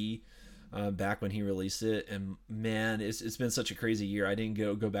EP back when he released it, and man, it's been such a crazy year. I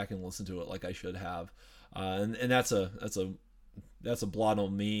didn't go back and listen to it like I should have, and that's a blot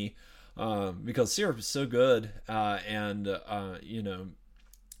on me, because Syrup is so good, and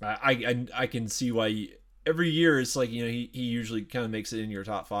I can see why every year it's like he usually kind of makes it in your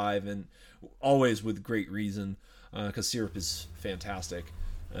top 5, and always with great reason, because Syrup is fantastic.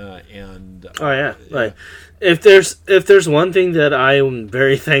 Like, if there's one thing that I am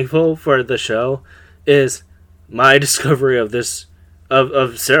very thankful for the show, is my discovery of this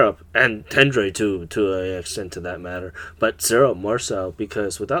of Syrup, and Tendre too, to an extent to that matter, but Syrup more so,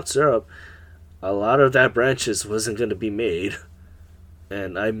 because without Syrup, a lot of that branches wasn't going to be made,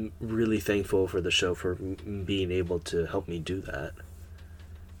 and I'm really thankful for the show for being able to help me do that.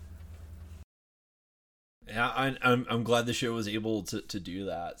 Yeah, I'm glad the show was able to do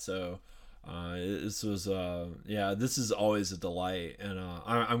that. So this was this is always a delight, and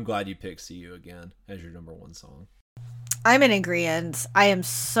I'm glad you picked "See You Again" as your number one song. I'm in agreement. I am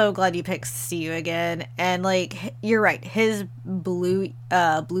so glad you picked "See You Again," and like, you're right, his Blue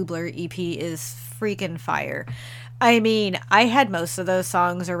Blur EP is freaking fire. I mean, I had most of those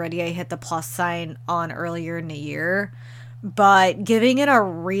songs already. I hit the plus sign on earlier in the year, but giving it a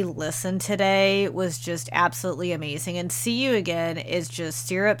re-listen today was just absolutely amazing. And "See You Again" is just,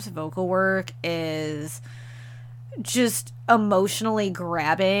 Syrup's vocal work is just emotionally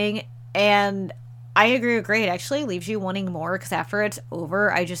grabbing, and I agree with Gray. It actually leaves you wanting more, because after it's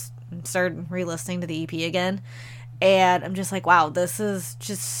over, I just started re-listening to the EP again, and I'm just like, wow, this is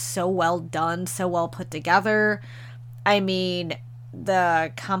just so well done, so well put together. I mean,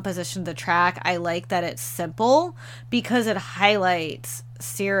 the composition of the track, I like that it's simple, because it highlights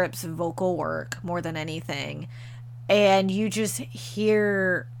Syrup's vocal work more than anything. And you just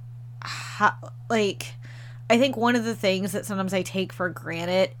hear how, like, I think one of the things that sometimes I take for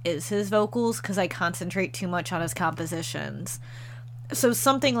granted is his vocals, because I concentrate too much on his compositions. So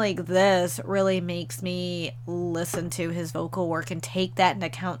something like this really makes me listen to his vocal work and take that into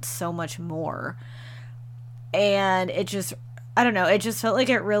account so much more. And it just, I don't know, it just felt like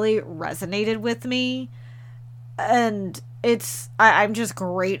it really resonated with me. And I'm just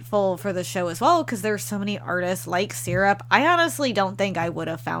grateful for the show as well, because there's so many artists like Syrup. I honestly don't think I would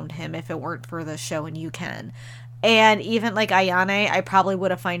have found him if it weren't for the show and You Can. And even like Ayane, I probably would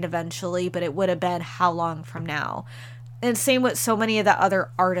have found eventually, but it would have been how long from now. And same with so many of the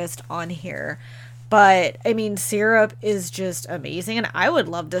other artists on here. But, I mean, Syrup is just amazing, and I would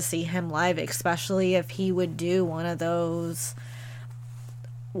love to see him live, especially if he would do one of those,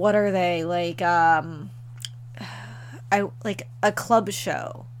 what are they, like a club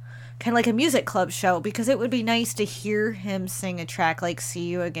show. Kind of like a music club show, because it would be nice to hear him sing a track like See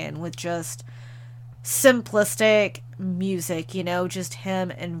You Again with just simplistic music, you know, just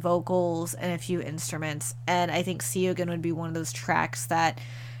him and vocals and a few instruments. And I think See You Again would be one of those tracks that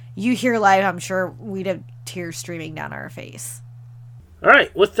you hear live, I'm sure we'd have tears streaming down our face. All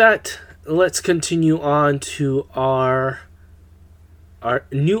right, with that, let's continue on to our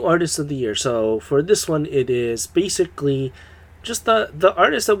new artist of the year. So for this one, it is basically just the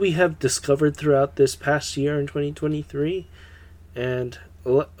artists that we have discovered throughout this past year in 2023. And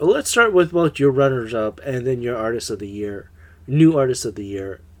let's start with both your runners-up and then your artist of the year, new artist of the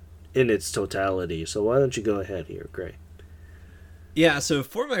year in its totality. So why don't you go ahead here, Gray? Yeah, so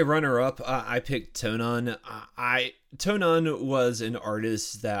for my runner-up, I picked Tonan. Tonan was an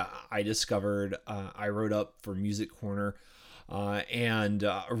artist that I discovered. I wrote up for Music Corner, and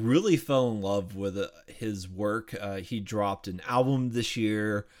really fell in love with his work. He dropped an album this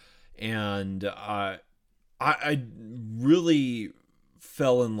year, and I really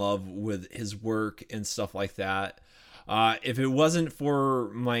fell in love with his work and stuff like that. If it wasn't for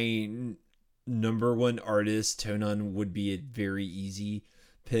my number one artist, Tonan would be a very easy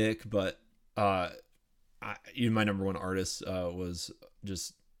pick, but my number one artist was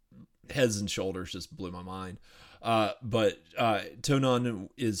just heads and shoulders, just blew my mind. But Tonan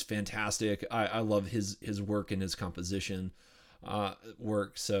is fantastic. I love his work and his composition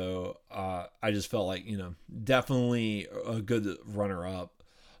work, so I just felt like, definitely a good runner up.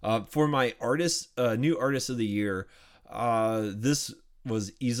 For my new artist of the year, this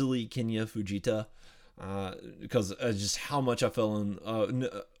was easily Kenya Fujita, because just how much I fell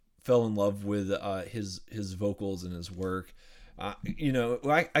in love with his vocals and his work. I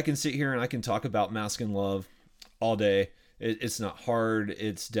can sit here and I can talk about Mask and Love all day. It's not hard.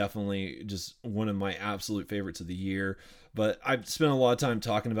 It's definitely just one of my absolute favorites of the year. But I've spent a lot of time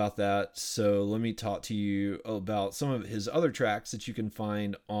talking about that, so let me talk to you about some of his other tracks that you can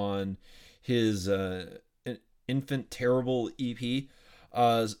find on his Infant Terrible EP.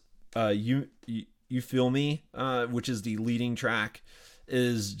 You Feel Me, which is the leading track,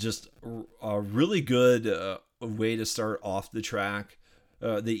 is just a really good way to start off the track.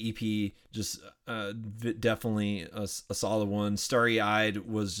 The EP, just definitely a solid one. Starry Eyed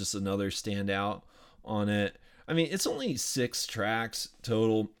was just another standout on it. I mean, it's only 6 tracks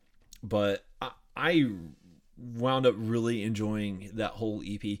total, but I wound up really enjoying that whole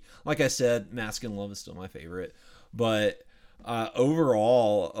EP. Like I said, Mask and Love is still my favorite, but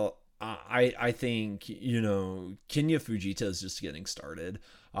overall, I think, Kenya Fujita is just getting started.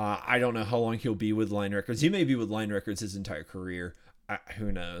 I don't know how long he'll be with Line Records. He may be with Line Records his entire career.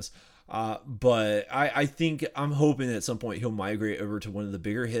 Who knows? But I think I'm hoping at some point he'll migrate over to one of the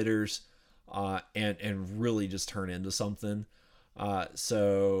bigger hitters, and really just turn into something.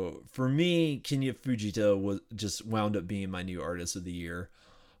 So for me, Kenya Fujita just wound up being my new artist of the year.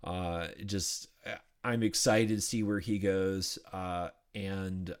 I'm excited to see where he goes,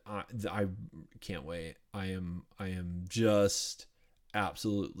 and I can't wait. I am just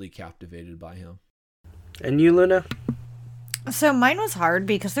absolutely captivated by him. And you, Luna? So mine was hard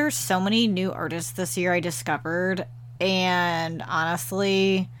because there's so many new artists this year I discovered, and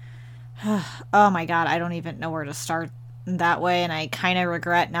honestly, oh my god, I don't even know where to start that way, and I kind of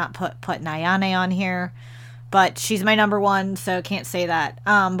regret not putting Ayane on here, but she's my number one, so can't say that.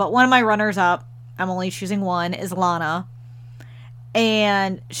 But one of my runners up, I'm only choosing one, is Lana,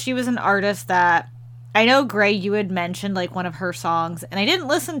 and she was an artist that I know, Gray, you had mentioned like one of her songs, and I didn't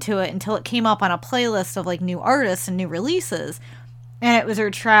listen to it until it came up on a playlist of like new artists and new releases, and it was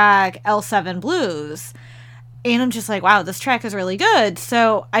her track L7 Blues, and I'm just like, wow, this track is really good.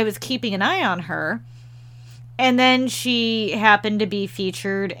 So I was keeping an eye on her, and then she happened to be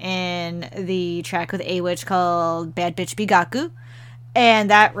featured in the track with A-Witch called Bad Bitch Bigaku, and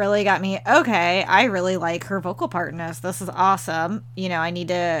that really got me, okay, I really like her vocal part in this. This is awesome.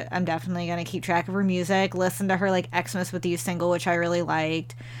 I'm definitely going to keep track of her music, listen to her like Xmas With You single, which I really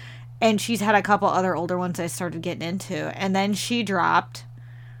liked. And she's had a couple other older ones I started getting into. And then she dropped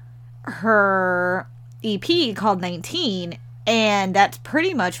her EP called 19, and that's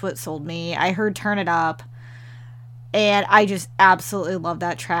pretty much what sold me. I heard Turn It Up, And I just absolutely love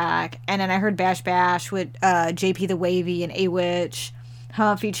that track. And then I heard Bash Bash with JP the Wavy and A-Witch,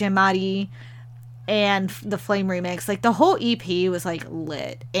 featuring Mari, and the Flame remix. Like, the whole EP was, like,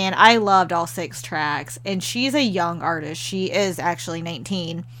 lit. And I loved all 6 tracks. And she's a young artist. She is actually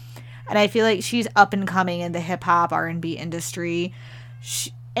 19. And I feel like she's up and coming in the hip-hop R&B industry.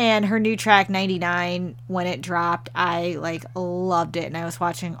 And her new track, 99, when it dropped, I, like, loved it. And I was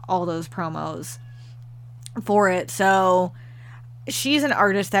watching all those promos for it. So she's an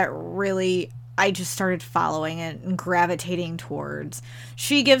artist that really I just started following it and gravitating towards.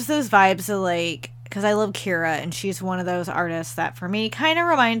 She gives those vibes of, like, because I love Kira, and she's one of those artists that for me kind of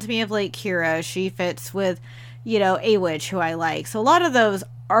reminds me of, like, Kira. She fits with, you know, A-Witch, who I like. So a lot of those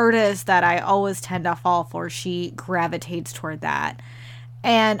artists that I always tend to fall for, she gravitates toward that.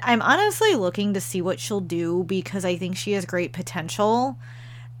 And I'm honestly looking to see what she'll do, because I think she has great potential.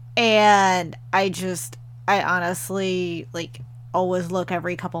 And I honestly, like, always look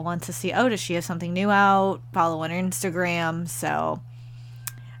every couple months to see, oh, does she have something new out? Follow on her Instagram. So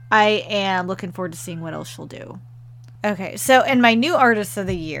I am looking forward to seeing what else she'll do. Okay, so, and my new artist of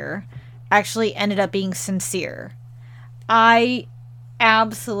the year actually ended up being Sincere. I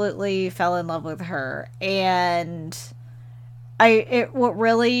absolutely fell in love with her, and what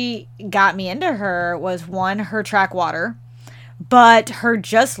really got me into her was, one, her track Water, but her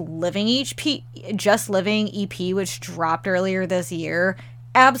Just Living EP, which dropped earlier this year,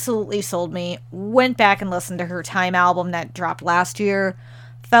 absolutely sold me. Went back and listened to her Time album that dropped last year,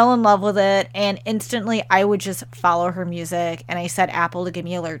 fell in love with it, and instantly I would just follow her music, and I set Apple to give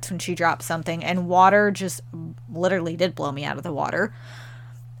me alerts when she dropped something, and Water just literally did blow me out of the water.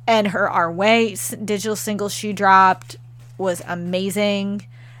 And her Our Way digital single she dropped was amazing,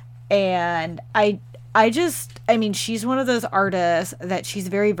 and I mean, she's one of those artists that she's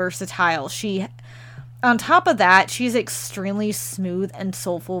very versatile. On top of that, she's extremely smooth and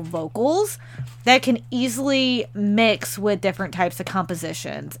soulful vocals that can easily mix with different types of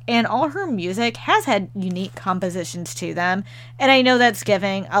compositions. And all her music has had unique compositions to them. And I know that's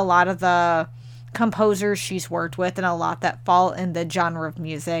giving a lot of the composers she's worked with, and a lot that fall in the genre of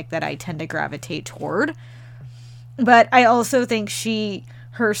music that I tend to gravitate toward. But I also think she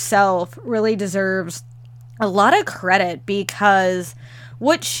herself really deserves a lot of credit, because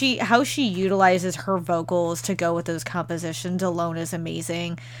how she utilizes her vocals to go with those compositions alone is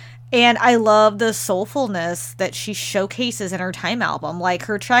amazing. And I love the soulfulness that she showcases in her Time album, like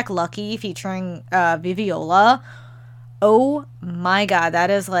her track Lucky featuring Viviola. Oh my god,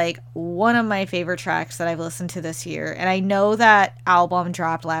 that is like one of my favorite tracks that I've listened to this year. And I know that album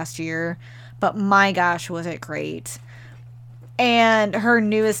dropped last year, but my gosh, was it great. And her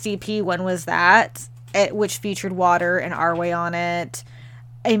newest EP, When Was That? Which featured Water and Our Way on it.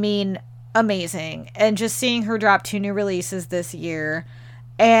 I mean, amazing. And just seeing her drop 2 new releases this year,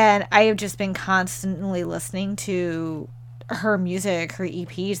 and I have just been constantly listening to her music, her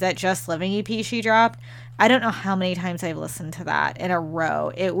EPs. That Just Living EP she dropped, I don't know how many times I've listened to that in a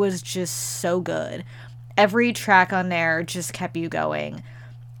row. It was just so good. Every track on there just kept you going.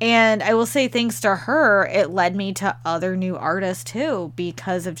 And I will say, thanks to her, it led me to other new artists too,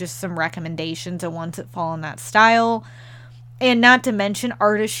 because of just some recommendations and ones that fall in that style. And not to mention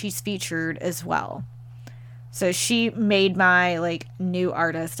artists she's featured as well. So she made my, like, new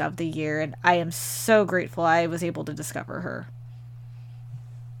artist of the year, and I am so grateful I was able to discover her.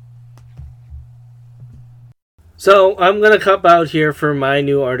 So I'm going to cop out here for my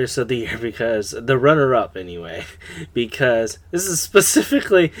new artist of the year, because the runner-up anyway, because this is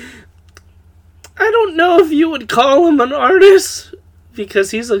specifically, I don't know if you would call him an artist, because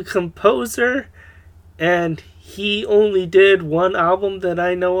he's a composer, and he only did one album that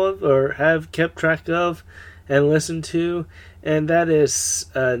I know of or have kept track of and listened to, and that is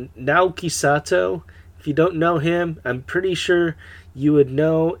Naoki Sato. If you don't know him, I'm pretty sure you would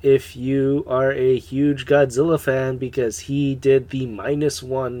know if you are a huge Godzilla fan, because he did the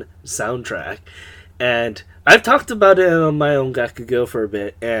 -1 soundtrack. And I've talked about it on my own Gakugo for a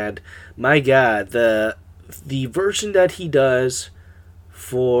bit, and my god, the version that he does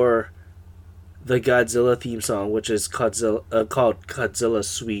for the Godzilla theme song, which is called Godzilla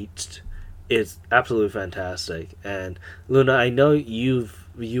Suite, is absolutely fantastic. And Luna, I know you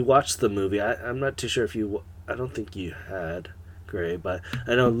watched the movie. I'm not too sure if I don't think you had, Gray, but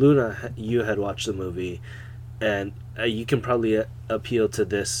I know Luna, you had watched the movie, and you can probably appeal to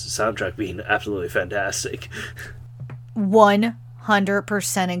this soundtrack being absolutely fantastic.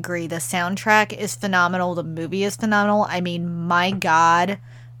 100% agree. The soundtrack is phenomenal. The movie is phenomenal. I mean, my god,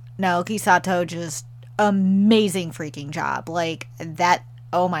 Naoki Sato, just amazing freaking job. Like, that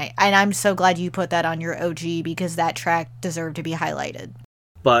Oh my, and I'm so glad you put that on your OG because that track deserved to be highlighted.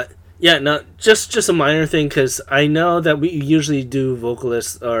 But yeah, no, just a minor thing, because I know that we usually do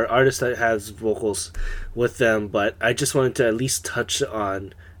vocalists or artists that has vocals with them, but I just wanted to at least touch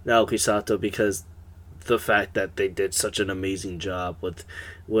on Naoki Sato because the fact that they did such an amazing job with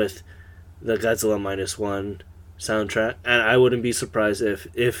the Godzilla Minus One soundtrack, and I wouldn't be surprised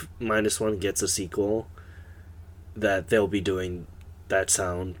if Minus One gets a sequel that they'll be doing that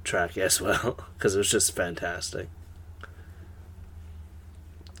soundtrack as well, because it was just fantastic.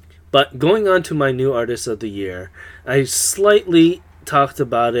 But going on to my new artist of the year, I slightly talked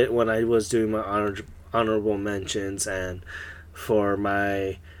about it when I was doing my honorable mentions and for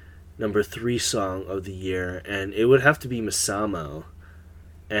my number 3 song of the year, and it would have to be Misamo.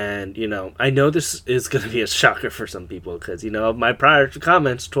 And, I know this is going to be a shocker for some people because, of my prior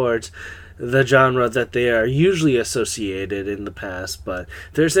comments towards the genre that they are usually associated in the past. But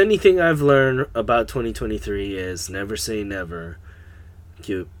if there's anything I've learned about 2023 is never say never.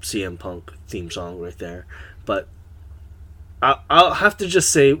 Cute CM Punk theme song right there. But I'll have to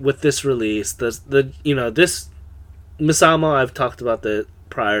just say with this release, this Misamo, I've talked about that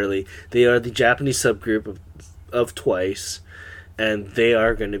priorly. They are the Japanese subgroup of Twice. And they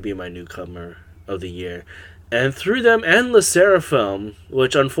are going to be my newcomer of the year. And through them and Le Sserafim,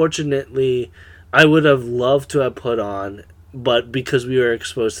 which unfortunately I would have loved to have put on, but because we were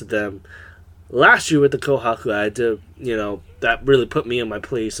exposed to them last year with the Kohaku, I had to, that really put me in my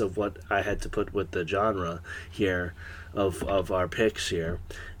place of what I had to put with the genre here of our picks here.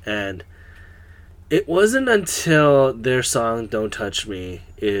 And it wasn't until their song Don't Touch Me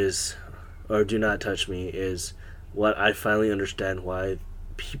or Do Not Touch Me is what I finally understand why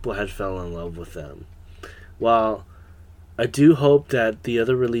people had fell in love with them. While I do hope that the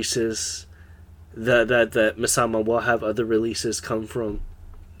other releases, that Misamo will have other releases come from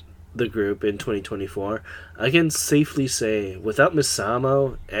the group in 2024, I can safely say, without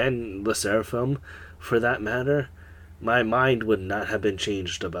Misamo and Le Sserafim, for that matter, my mind would not have been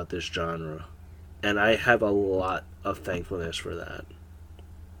changed about this genre. And I have a lot of thankfulness for that.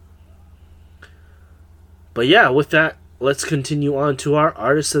 But yeah, with that, let's continue on to our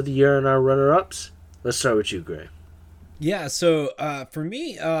Artist of the Year and our runner-ups. Let's start with you, Gray. Yeah, so for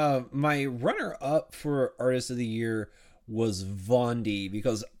me, my runner-up for Artist of the Year was Vondi,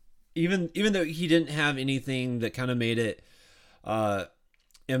 because even though he didn't have anything that kind of made it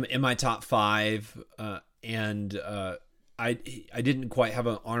in my top 5, and I didn't quite have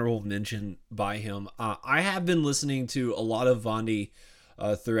an honorable mention by him, I have been listening to a lot of Vondi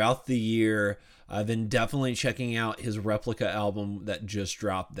throughout the year. I've been definitely checking out his Replica album that just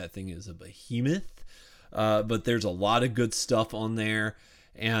dropped. That thing is a behemoth, but there's a lot of good stuff on there,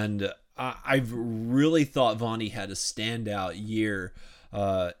 and I've really thought Vondi had a standout year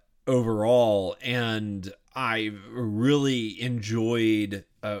overall, and I really enjoyed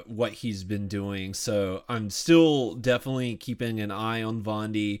what he's been doing. So I'm still definitely keeping an eye on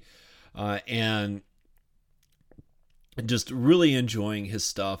Vondi, and just really enjoying his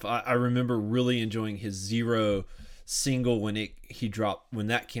stuff. I remember really enjoying his Zero single when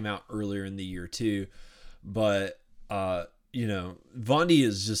that came out earlier in the year too. But Vondi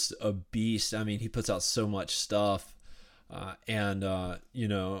is just a beast. I mean, he puts out so much stuff, and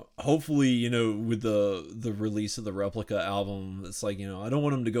hopefully, with the release of the Replica album, it's like, I don't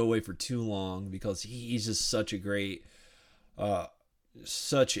want him to go away for too long, because he's just such a great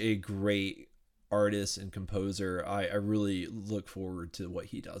artist and composer. I really look forward to what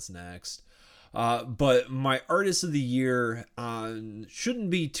he does next. But my Artist of the Year shouldn't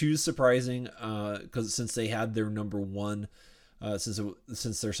be too surprising, because since they had their number 1,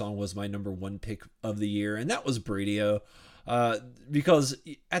 since their song was my number 1 pick of the year, and that was Bradio, because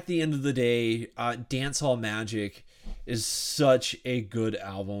at the end of the day, Dancehall Magic is such a good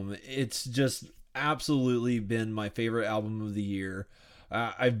album. It's just absolutely been my favorite album of the year.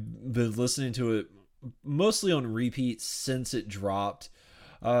 I've been listening to it mostly on repeat since it dropped.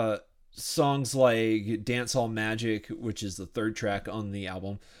 Songs like Dancehall Magic, which is the 3rd track on the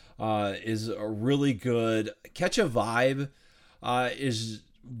album, is a really good. Catch a Vibe is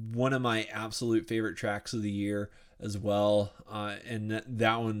one of my absolute favorite tracks of the year as well, and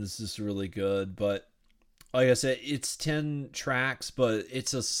that one is just really good. But like I said, it's 10 tracks, but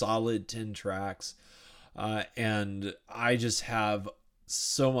it's a solid 10 tracks, and I just have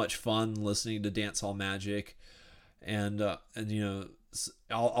so much fun listening to Dancehall Magic, and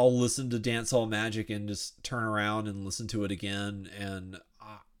I'll listen to Dancehall Magic and just turn around and listen to it again. And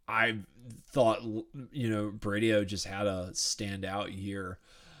I thought, Bradio just had a standout year.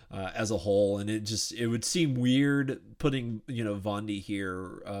 as a whole, and it would seem weird putting Vondi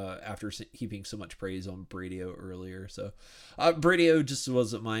here after heaping so much praise on Bradio earlier. So Bradio just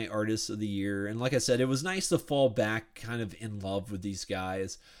wasn't my artist of the year, and like I said, it was nice to fall back kind of in love with these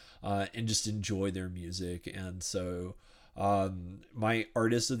guys and just enjoy their music. And so my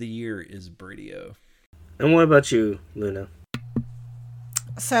artist of the year is Bradio. And what about you, Luna?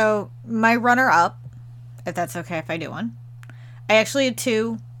 So my runner-up, if that's okay if I do one, I actually had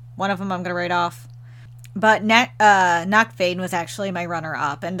two. One of them I'm going to write off. But Knock Vane was actually my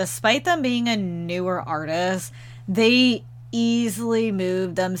runner-up. And despite them being a newer artist, they easily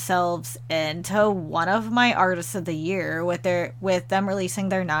moved themselves into one of my artists of the year with them releasing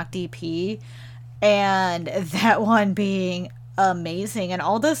their Knocked EP. And that one being amazing. And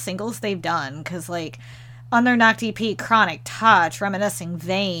all the singles they've done, because like on their Knocked EP, Chronic, Touch, Reminiscing,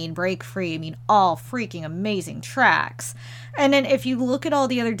 Vane, Break Free, I mean, all freaking amazing tracks. And then if you look at all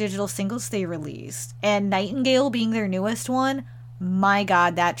the other digital singles they released, and Nightingale being their newest one, my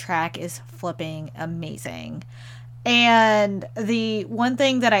God, that track is flipping amazing. And the one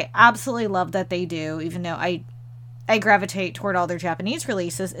thing that I absolutely love that they do, even though I gravitate toward all their Japanese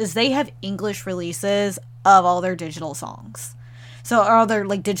releases, is they have English releases of all their digital songs. So all their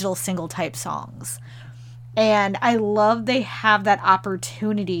like digital single type songs. And I love they have that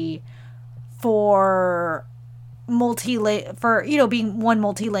opportunity for being one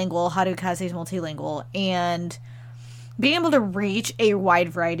multilingual, Harukaze is multilingual, and being able to reach a wide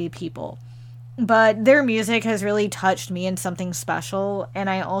variety of people. But their music has really touched me in something special, and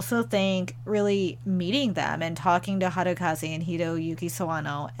I also think really meeting them and talking to Harukaze and Hiroyuki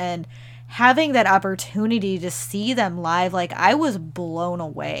Sawano and having that opportunity to see them live, like I was blown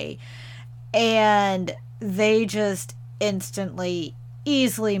away. And they just instantly,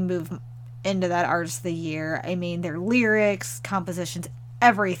 easily move into that artist of the year. I mean, their lyrics, compositions,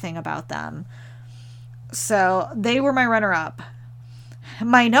 everything about them. So they were my runner-up.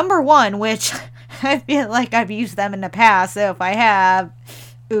 My number one, which I feel like I've used them in the past, so if I have,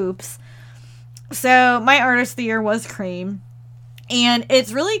 oops. So my artist of the year was Cream. And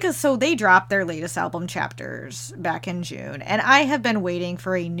it's really because, so they dropped their latest album, Chapters, back in June. And I have been waiting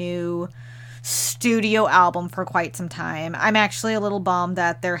for a new studio album for quite some time. I'm actually a little bummed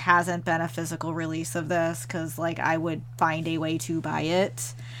that there hasn't been a physical release of this, because like I would find a way to buy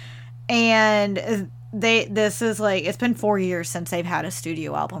it. And this is like, it's been 4 years since they've had a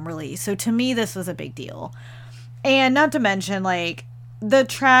studio album release, so to me this was a big deal. And not to mention like the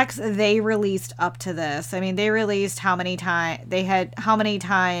tracks they released up to this. I mean, they released how many times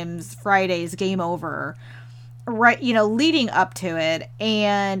Friday's Game Over, right, leading up to it.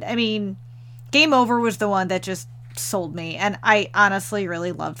 And I mean, Game Over was the one that just sold me, and I honestly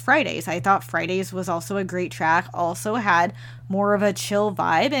really loved Fridays. I thought Fridays was also a great track, also had more of a chill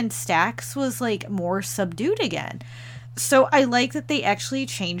vibe, and Stax was like more subdued again. So I like that they actually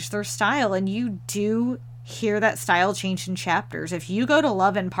changed their style, and you do hear that style change in Chapters. If you go to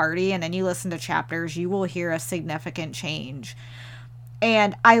Love and Party and then you listen to Chapters, you will hear a significant change.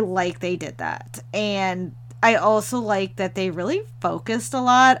 And I like they did that. And I also like that they really focused a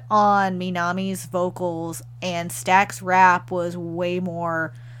lot on Minami's vocals, and Stack's rap was way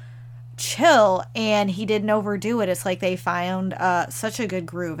more chill, and he didn't overdo it. It's like they found such a good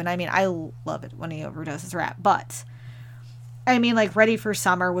groove. And I mean, I love it when he overdoes his rap. But I mean, like, Ready for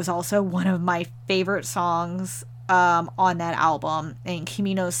Summer was also one of my favorite songs on that album. And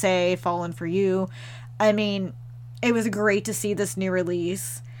Kimi no Se, Fallen for You. I mean, it was great to see this new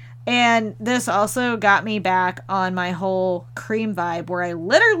release. And this also got me back on my whole Cream vibe, where I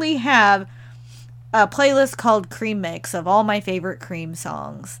literally have a playlist called Cream Mix of all my favorite Cream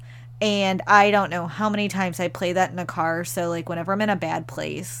songs. And I don't know how many times I play that in a car. So, like, whenever I'm in a bad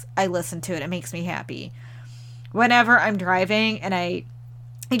place, I listen to it. It makes me happy. Whenever I'm driving and I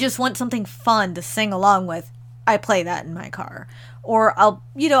just want something fun to sing along with, I play that in my car. Or I'll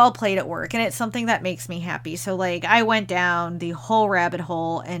play it at work, and it's something that makes me happy. So, like, I went down the whole rabbit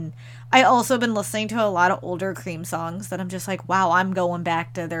hole, and I also been listening to a lot of older Cream songs that I'm just like, wow, I'm going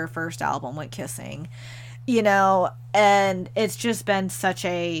back to their first album with Kissing, and it's just been such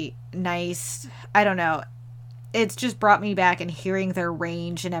a nice, I don't know, it's just brought me back, and hearing their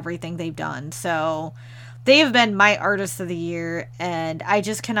range and everything they've done. So they have been my artist of the year, and I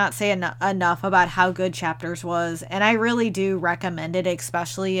just cannot say enough about how good Chapters was, and I really do recommend it,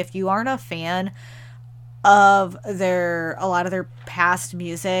 especially if you aren't a fan of a lot of their past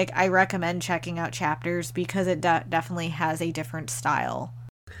music. I recommend checking out Chapters because it definitely has a different style.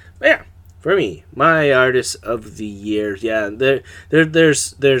 Yeah, for me, my artist of the year, yeah,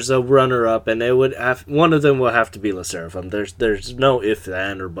 there's a runner up, and it would have one of them will have to be LE SSERAFIM. There's no if,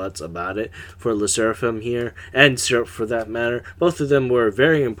 and, or buts about it for LE SSERAFIM here, and Syrup for that matter. Both of them were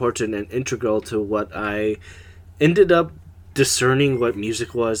very important and integral to what I ended up discerning what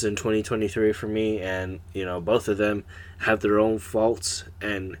music was in 2023 for me, and both of them have their own faults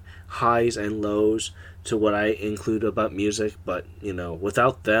and highs and lows to what I include about music, but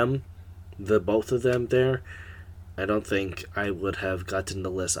without them, the both of them there, I don't think I would have gotten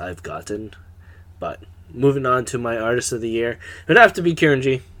the list I've gotten. But moving on to my artist of the year, it would have to be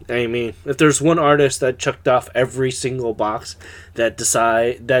Keirangi. I mean, if there's one artist that checked off every single box that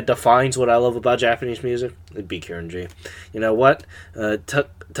defines what I love about Japanese music, it'd be Keirangi. You know what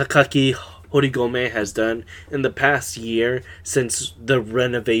Takaaki Horigome has done in the past year since the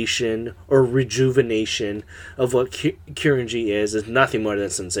renovation or rejuvenation of what Keirangi is nothing more than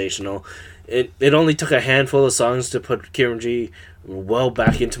sensational. It only took a handful of songs to put Keirangi well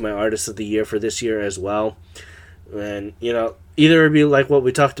back into my artist of the year for this year as well. And either it'd be like what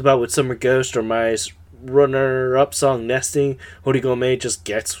we talked about with Summer Ghost or my runner-up song Nesting. Horigome just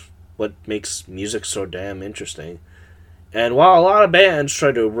gets what makes music so damn interesting. And while a lot of bands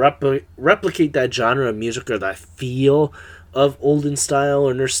try to replicate that genre of music or that feel of olden style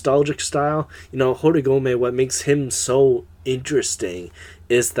or nostalgic style, Horigome, what makes him so interesting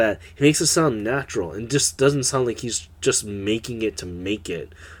is that he makes it sound natural and just doesn't sound like he's just making it to make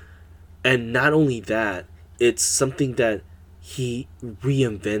it. And not only that, it's something that he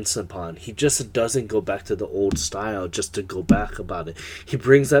reinvents upon. He just doesn't go back to the old style just to go back about it. He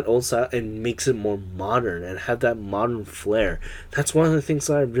brings that old style and makes it more modern and have that modern flair. That's one of the things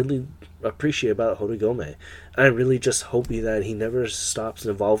that I really appreciate about Horigome. I really just hope that he never stops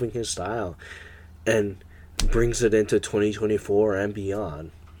evolving his style and brings it into 2024 and beyond.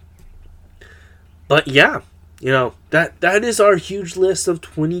 But yeah, that is our huge list of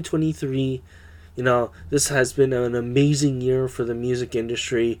 2023. This has been an amazing year for the music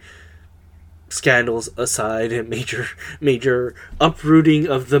industry. Scandals aside and major uprooting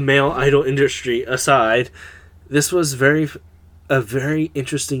of the male idol industry aside, this was a very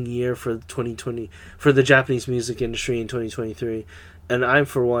interesting year for 2020 for the Japanese music industry in 2023. And I,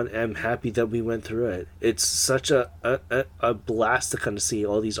 for one, am happy that we went through it. It's such a blast to kind of see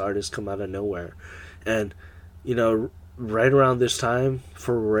all these artists come out of nowhere. And, right around this time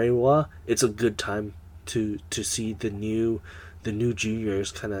for Reiwa, it's a good time to see the new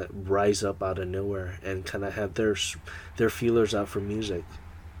juniors kind of rise up out of nowhere and kind of have their feelers out for music.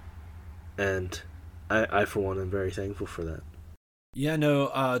 And I, for one, am very thankful for that. Yeah, no,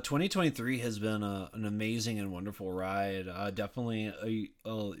 2023 has been an amazing and wonderful ride. Definitely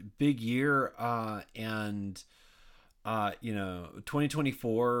a big year, and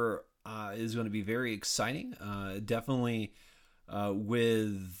 2024 is going to be very exciting. Definitely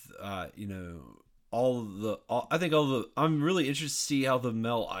with I'm really interested to see how the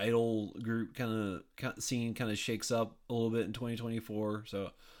male idol group scene kind of shakes up a little bit in 2024.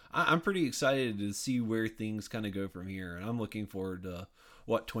 So I'm pretty excited to see where things kind of go from here, and I'm looking forward to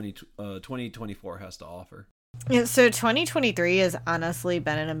what 2024 has to offer. Yeah, so 2023 has honestly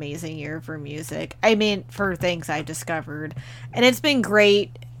been an amazing year for music. I mean, for things I've discovered, and it's been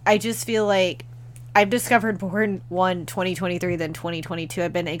great. I just feel like I've discovered more in 2023 than 2022.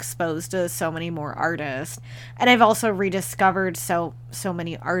 I've been exposed to so many more artists, and I've also rediscovered so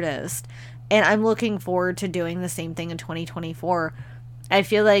many artists, and I'm looking forward to doing the same thing in 2024. I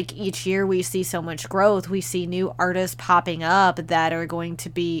feel like each year we see so much growth. We see new artists popping up that are going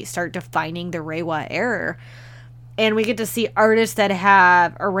to start defining the Reiwa era. And we get to see artists that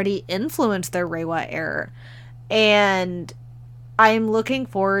have already influenced the Reiwa era. And I'm looking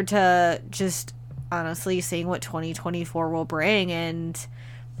forward to just honestly seeing what 2024 will bring and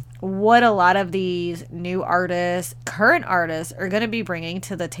what a lot of these new artists, current artists, are going to be bringing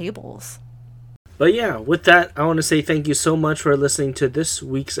to the tables. But yeah, with that, I want to say thank you so much for listening to this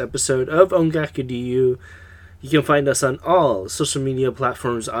week's episode of Ongaku DU. You can find us on all social media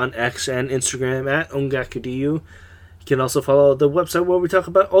platforms on X and Instagram at Ongaku DU. You can also follow the website where we talk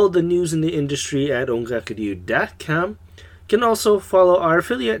about all the news in the industry at ongakudu.com. You can also follow our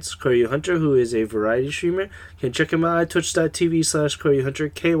affiliates, Koryu Hunter, who is a variety streamer. You can check him out at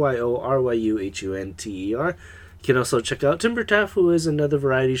twitch.tv/KoryuHunter, KYORYUHUNTER. You can also check out TimberTaff, who is another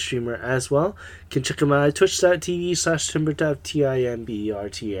variety streamer as well. You can check him out at twitch.tv/TimberTaff,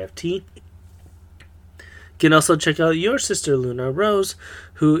 TIMBERTFT. You can also check out your sister Luna Rose,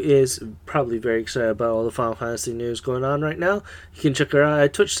 who is probably very excited about all the Final Fantasy news going on right now. You can check her out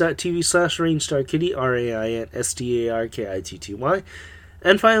at twitch.tv/RainstarKitty, RAINSTARKITTY.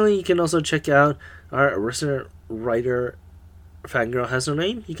 And finally, you can also check out our resident writer, Fangirl Has No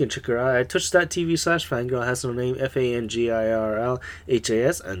Name. You can check her out at twitch.tv/Fangirl Has No Name,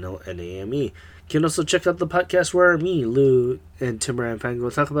 FANGIRLHASNONAME. You can also check out the podcast where me, Lou, and Timber and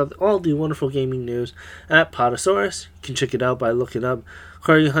Fangirl talk about all the wonderful gaming news at Podosaurus. You can check it out by looking up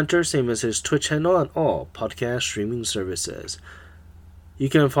Corey Hunter, same as his Twitch handle, on all podcast streaming services. You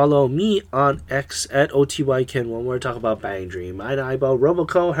can follow me on X at OTYKen1, where I talk about Bang Dream, Eye to Eyeball,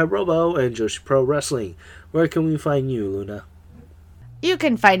 Roboco, Herobo, and Joshi Pro Wrestling. Where can we find you, Luna? You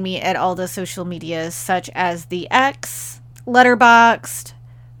can find me at all the social medias such as the X, Letterboxd,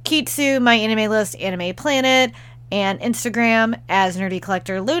 Kitsu, My Anime List, Anime Planet, and Instagram as Nerdy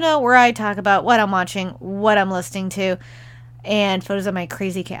Collector Luna, where I talk about what I'm watching, what I'm listening to, and photos of my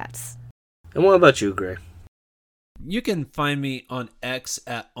crazy cats. And what about you, Gray? You can find me on X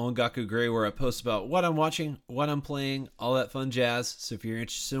at Ongaku Gray, where I post about what I'm watching, what I'm playing, all that fun jazz. So if you're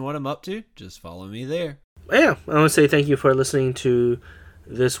interested in what I'm up to, just follow me there. Yeah, I want to say thank you for listening to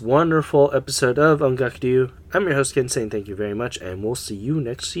this wonderful episode of Ongaku. I'm your host, Ken, saying thank you very much, and we'll see you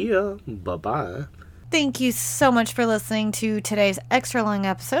next year. Bye-bye. Thank you so much for listening to today's extra long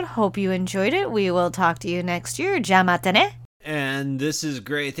episode. Hope you enjoyed it. We will talk to you next year. Jamatane. And this is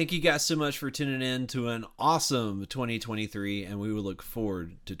great. Thank you guys so much for tuning in to an awesome 2023, and we will look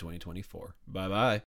forward to 2024. Bye-bye.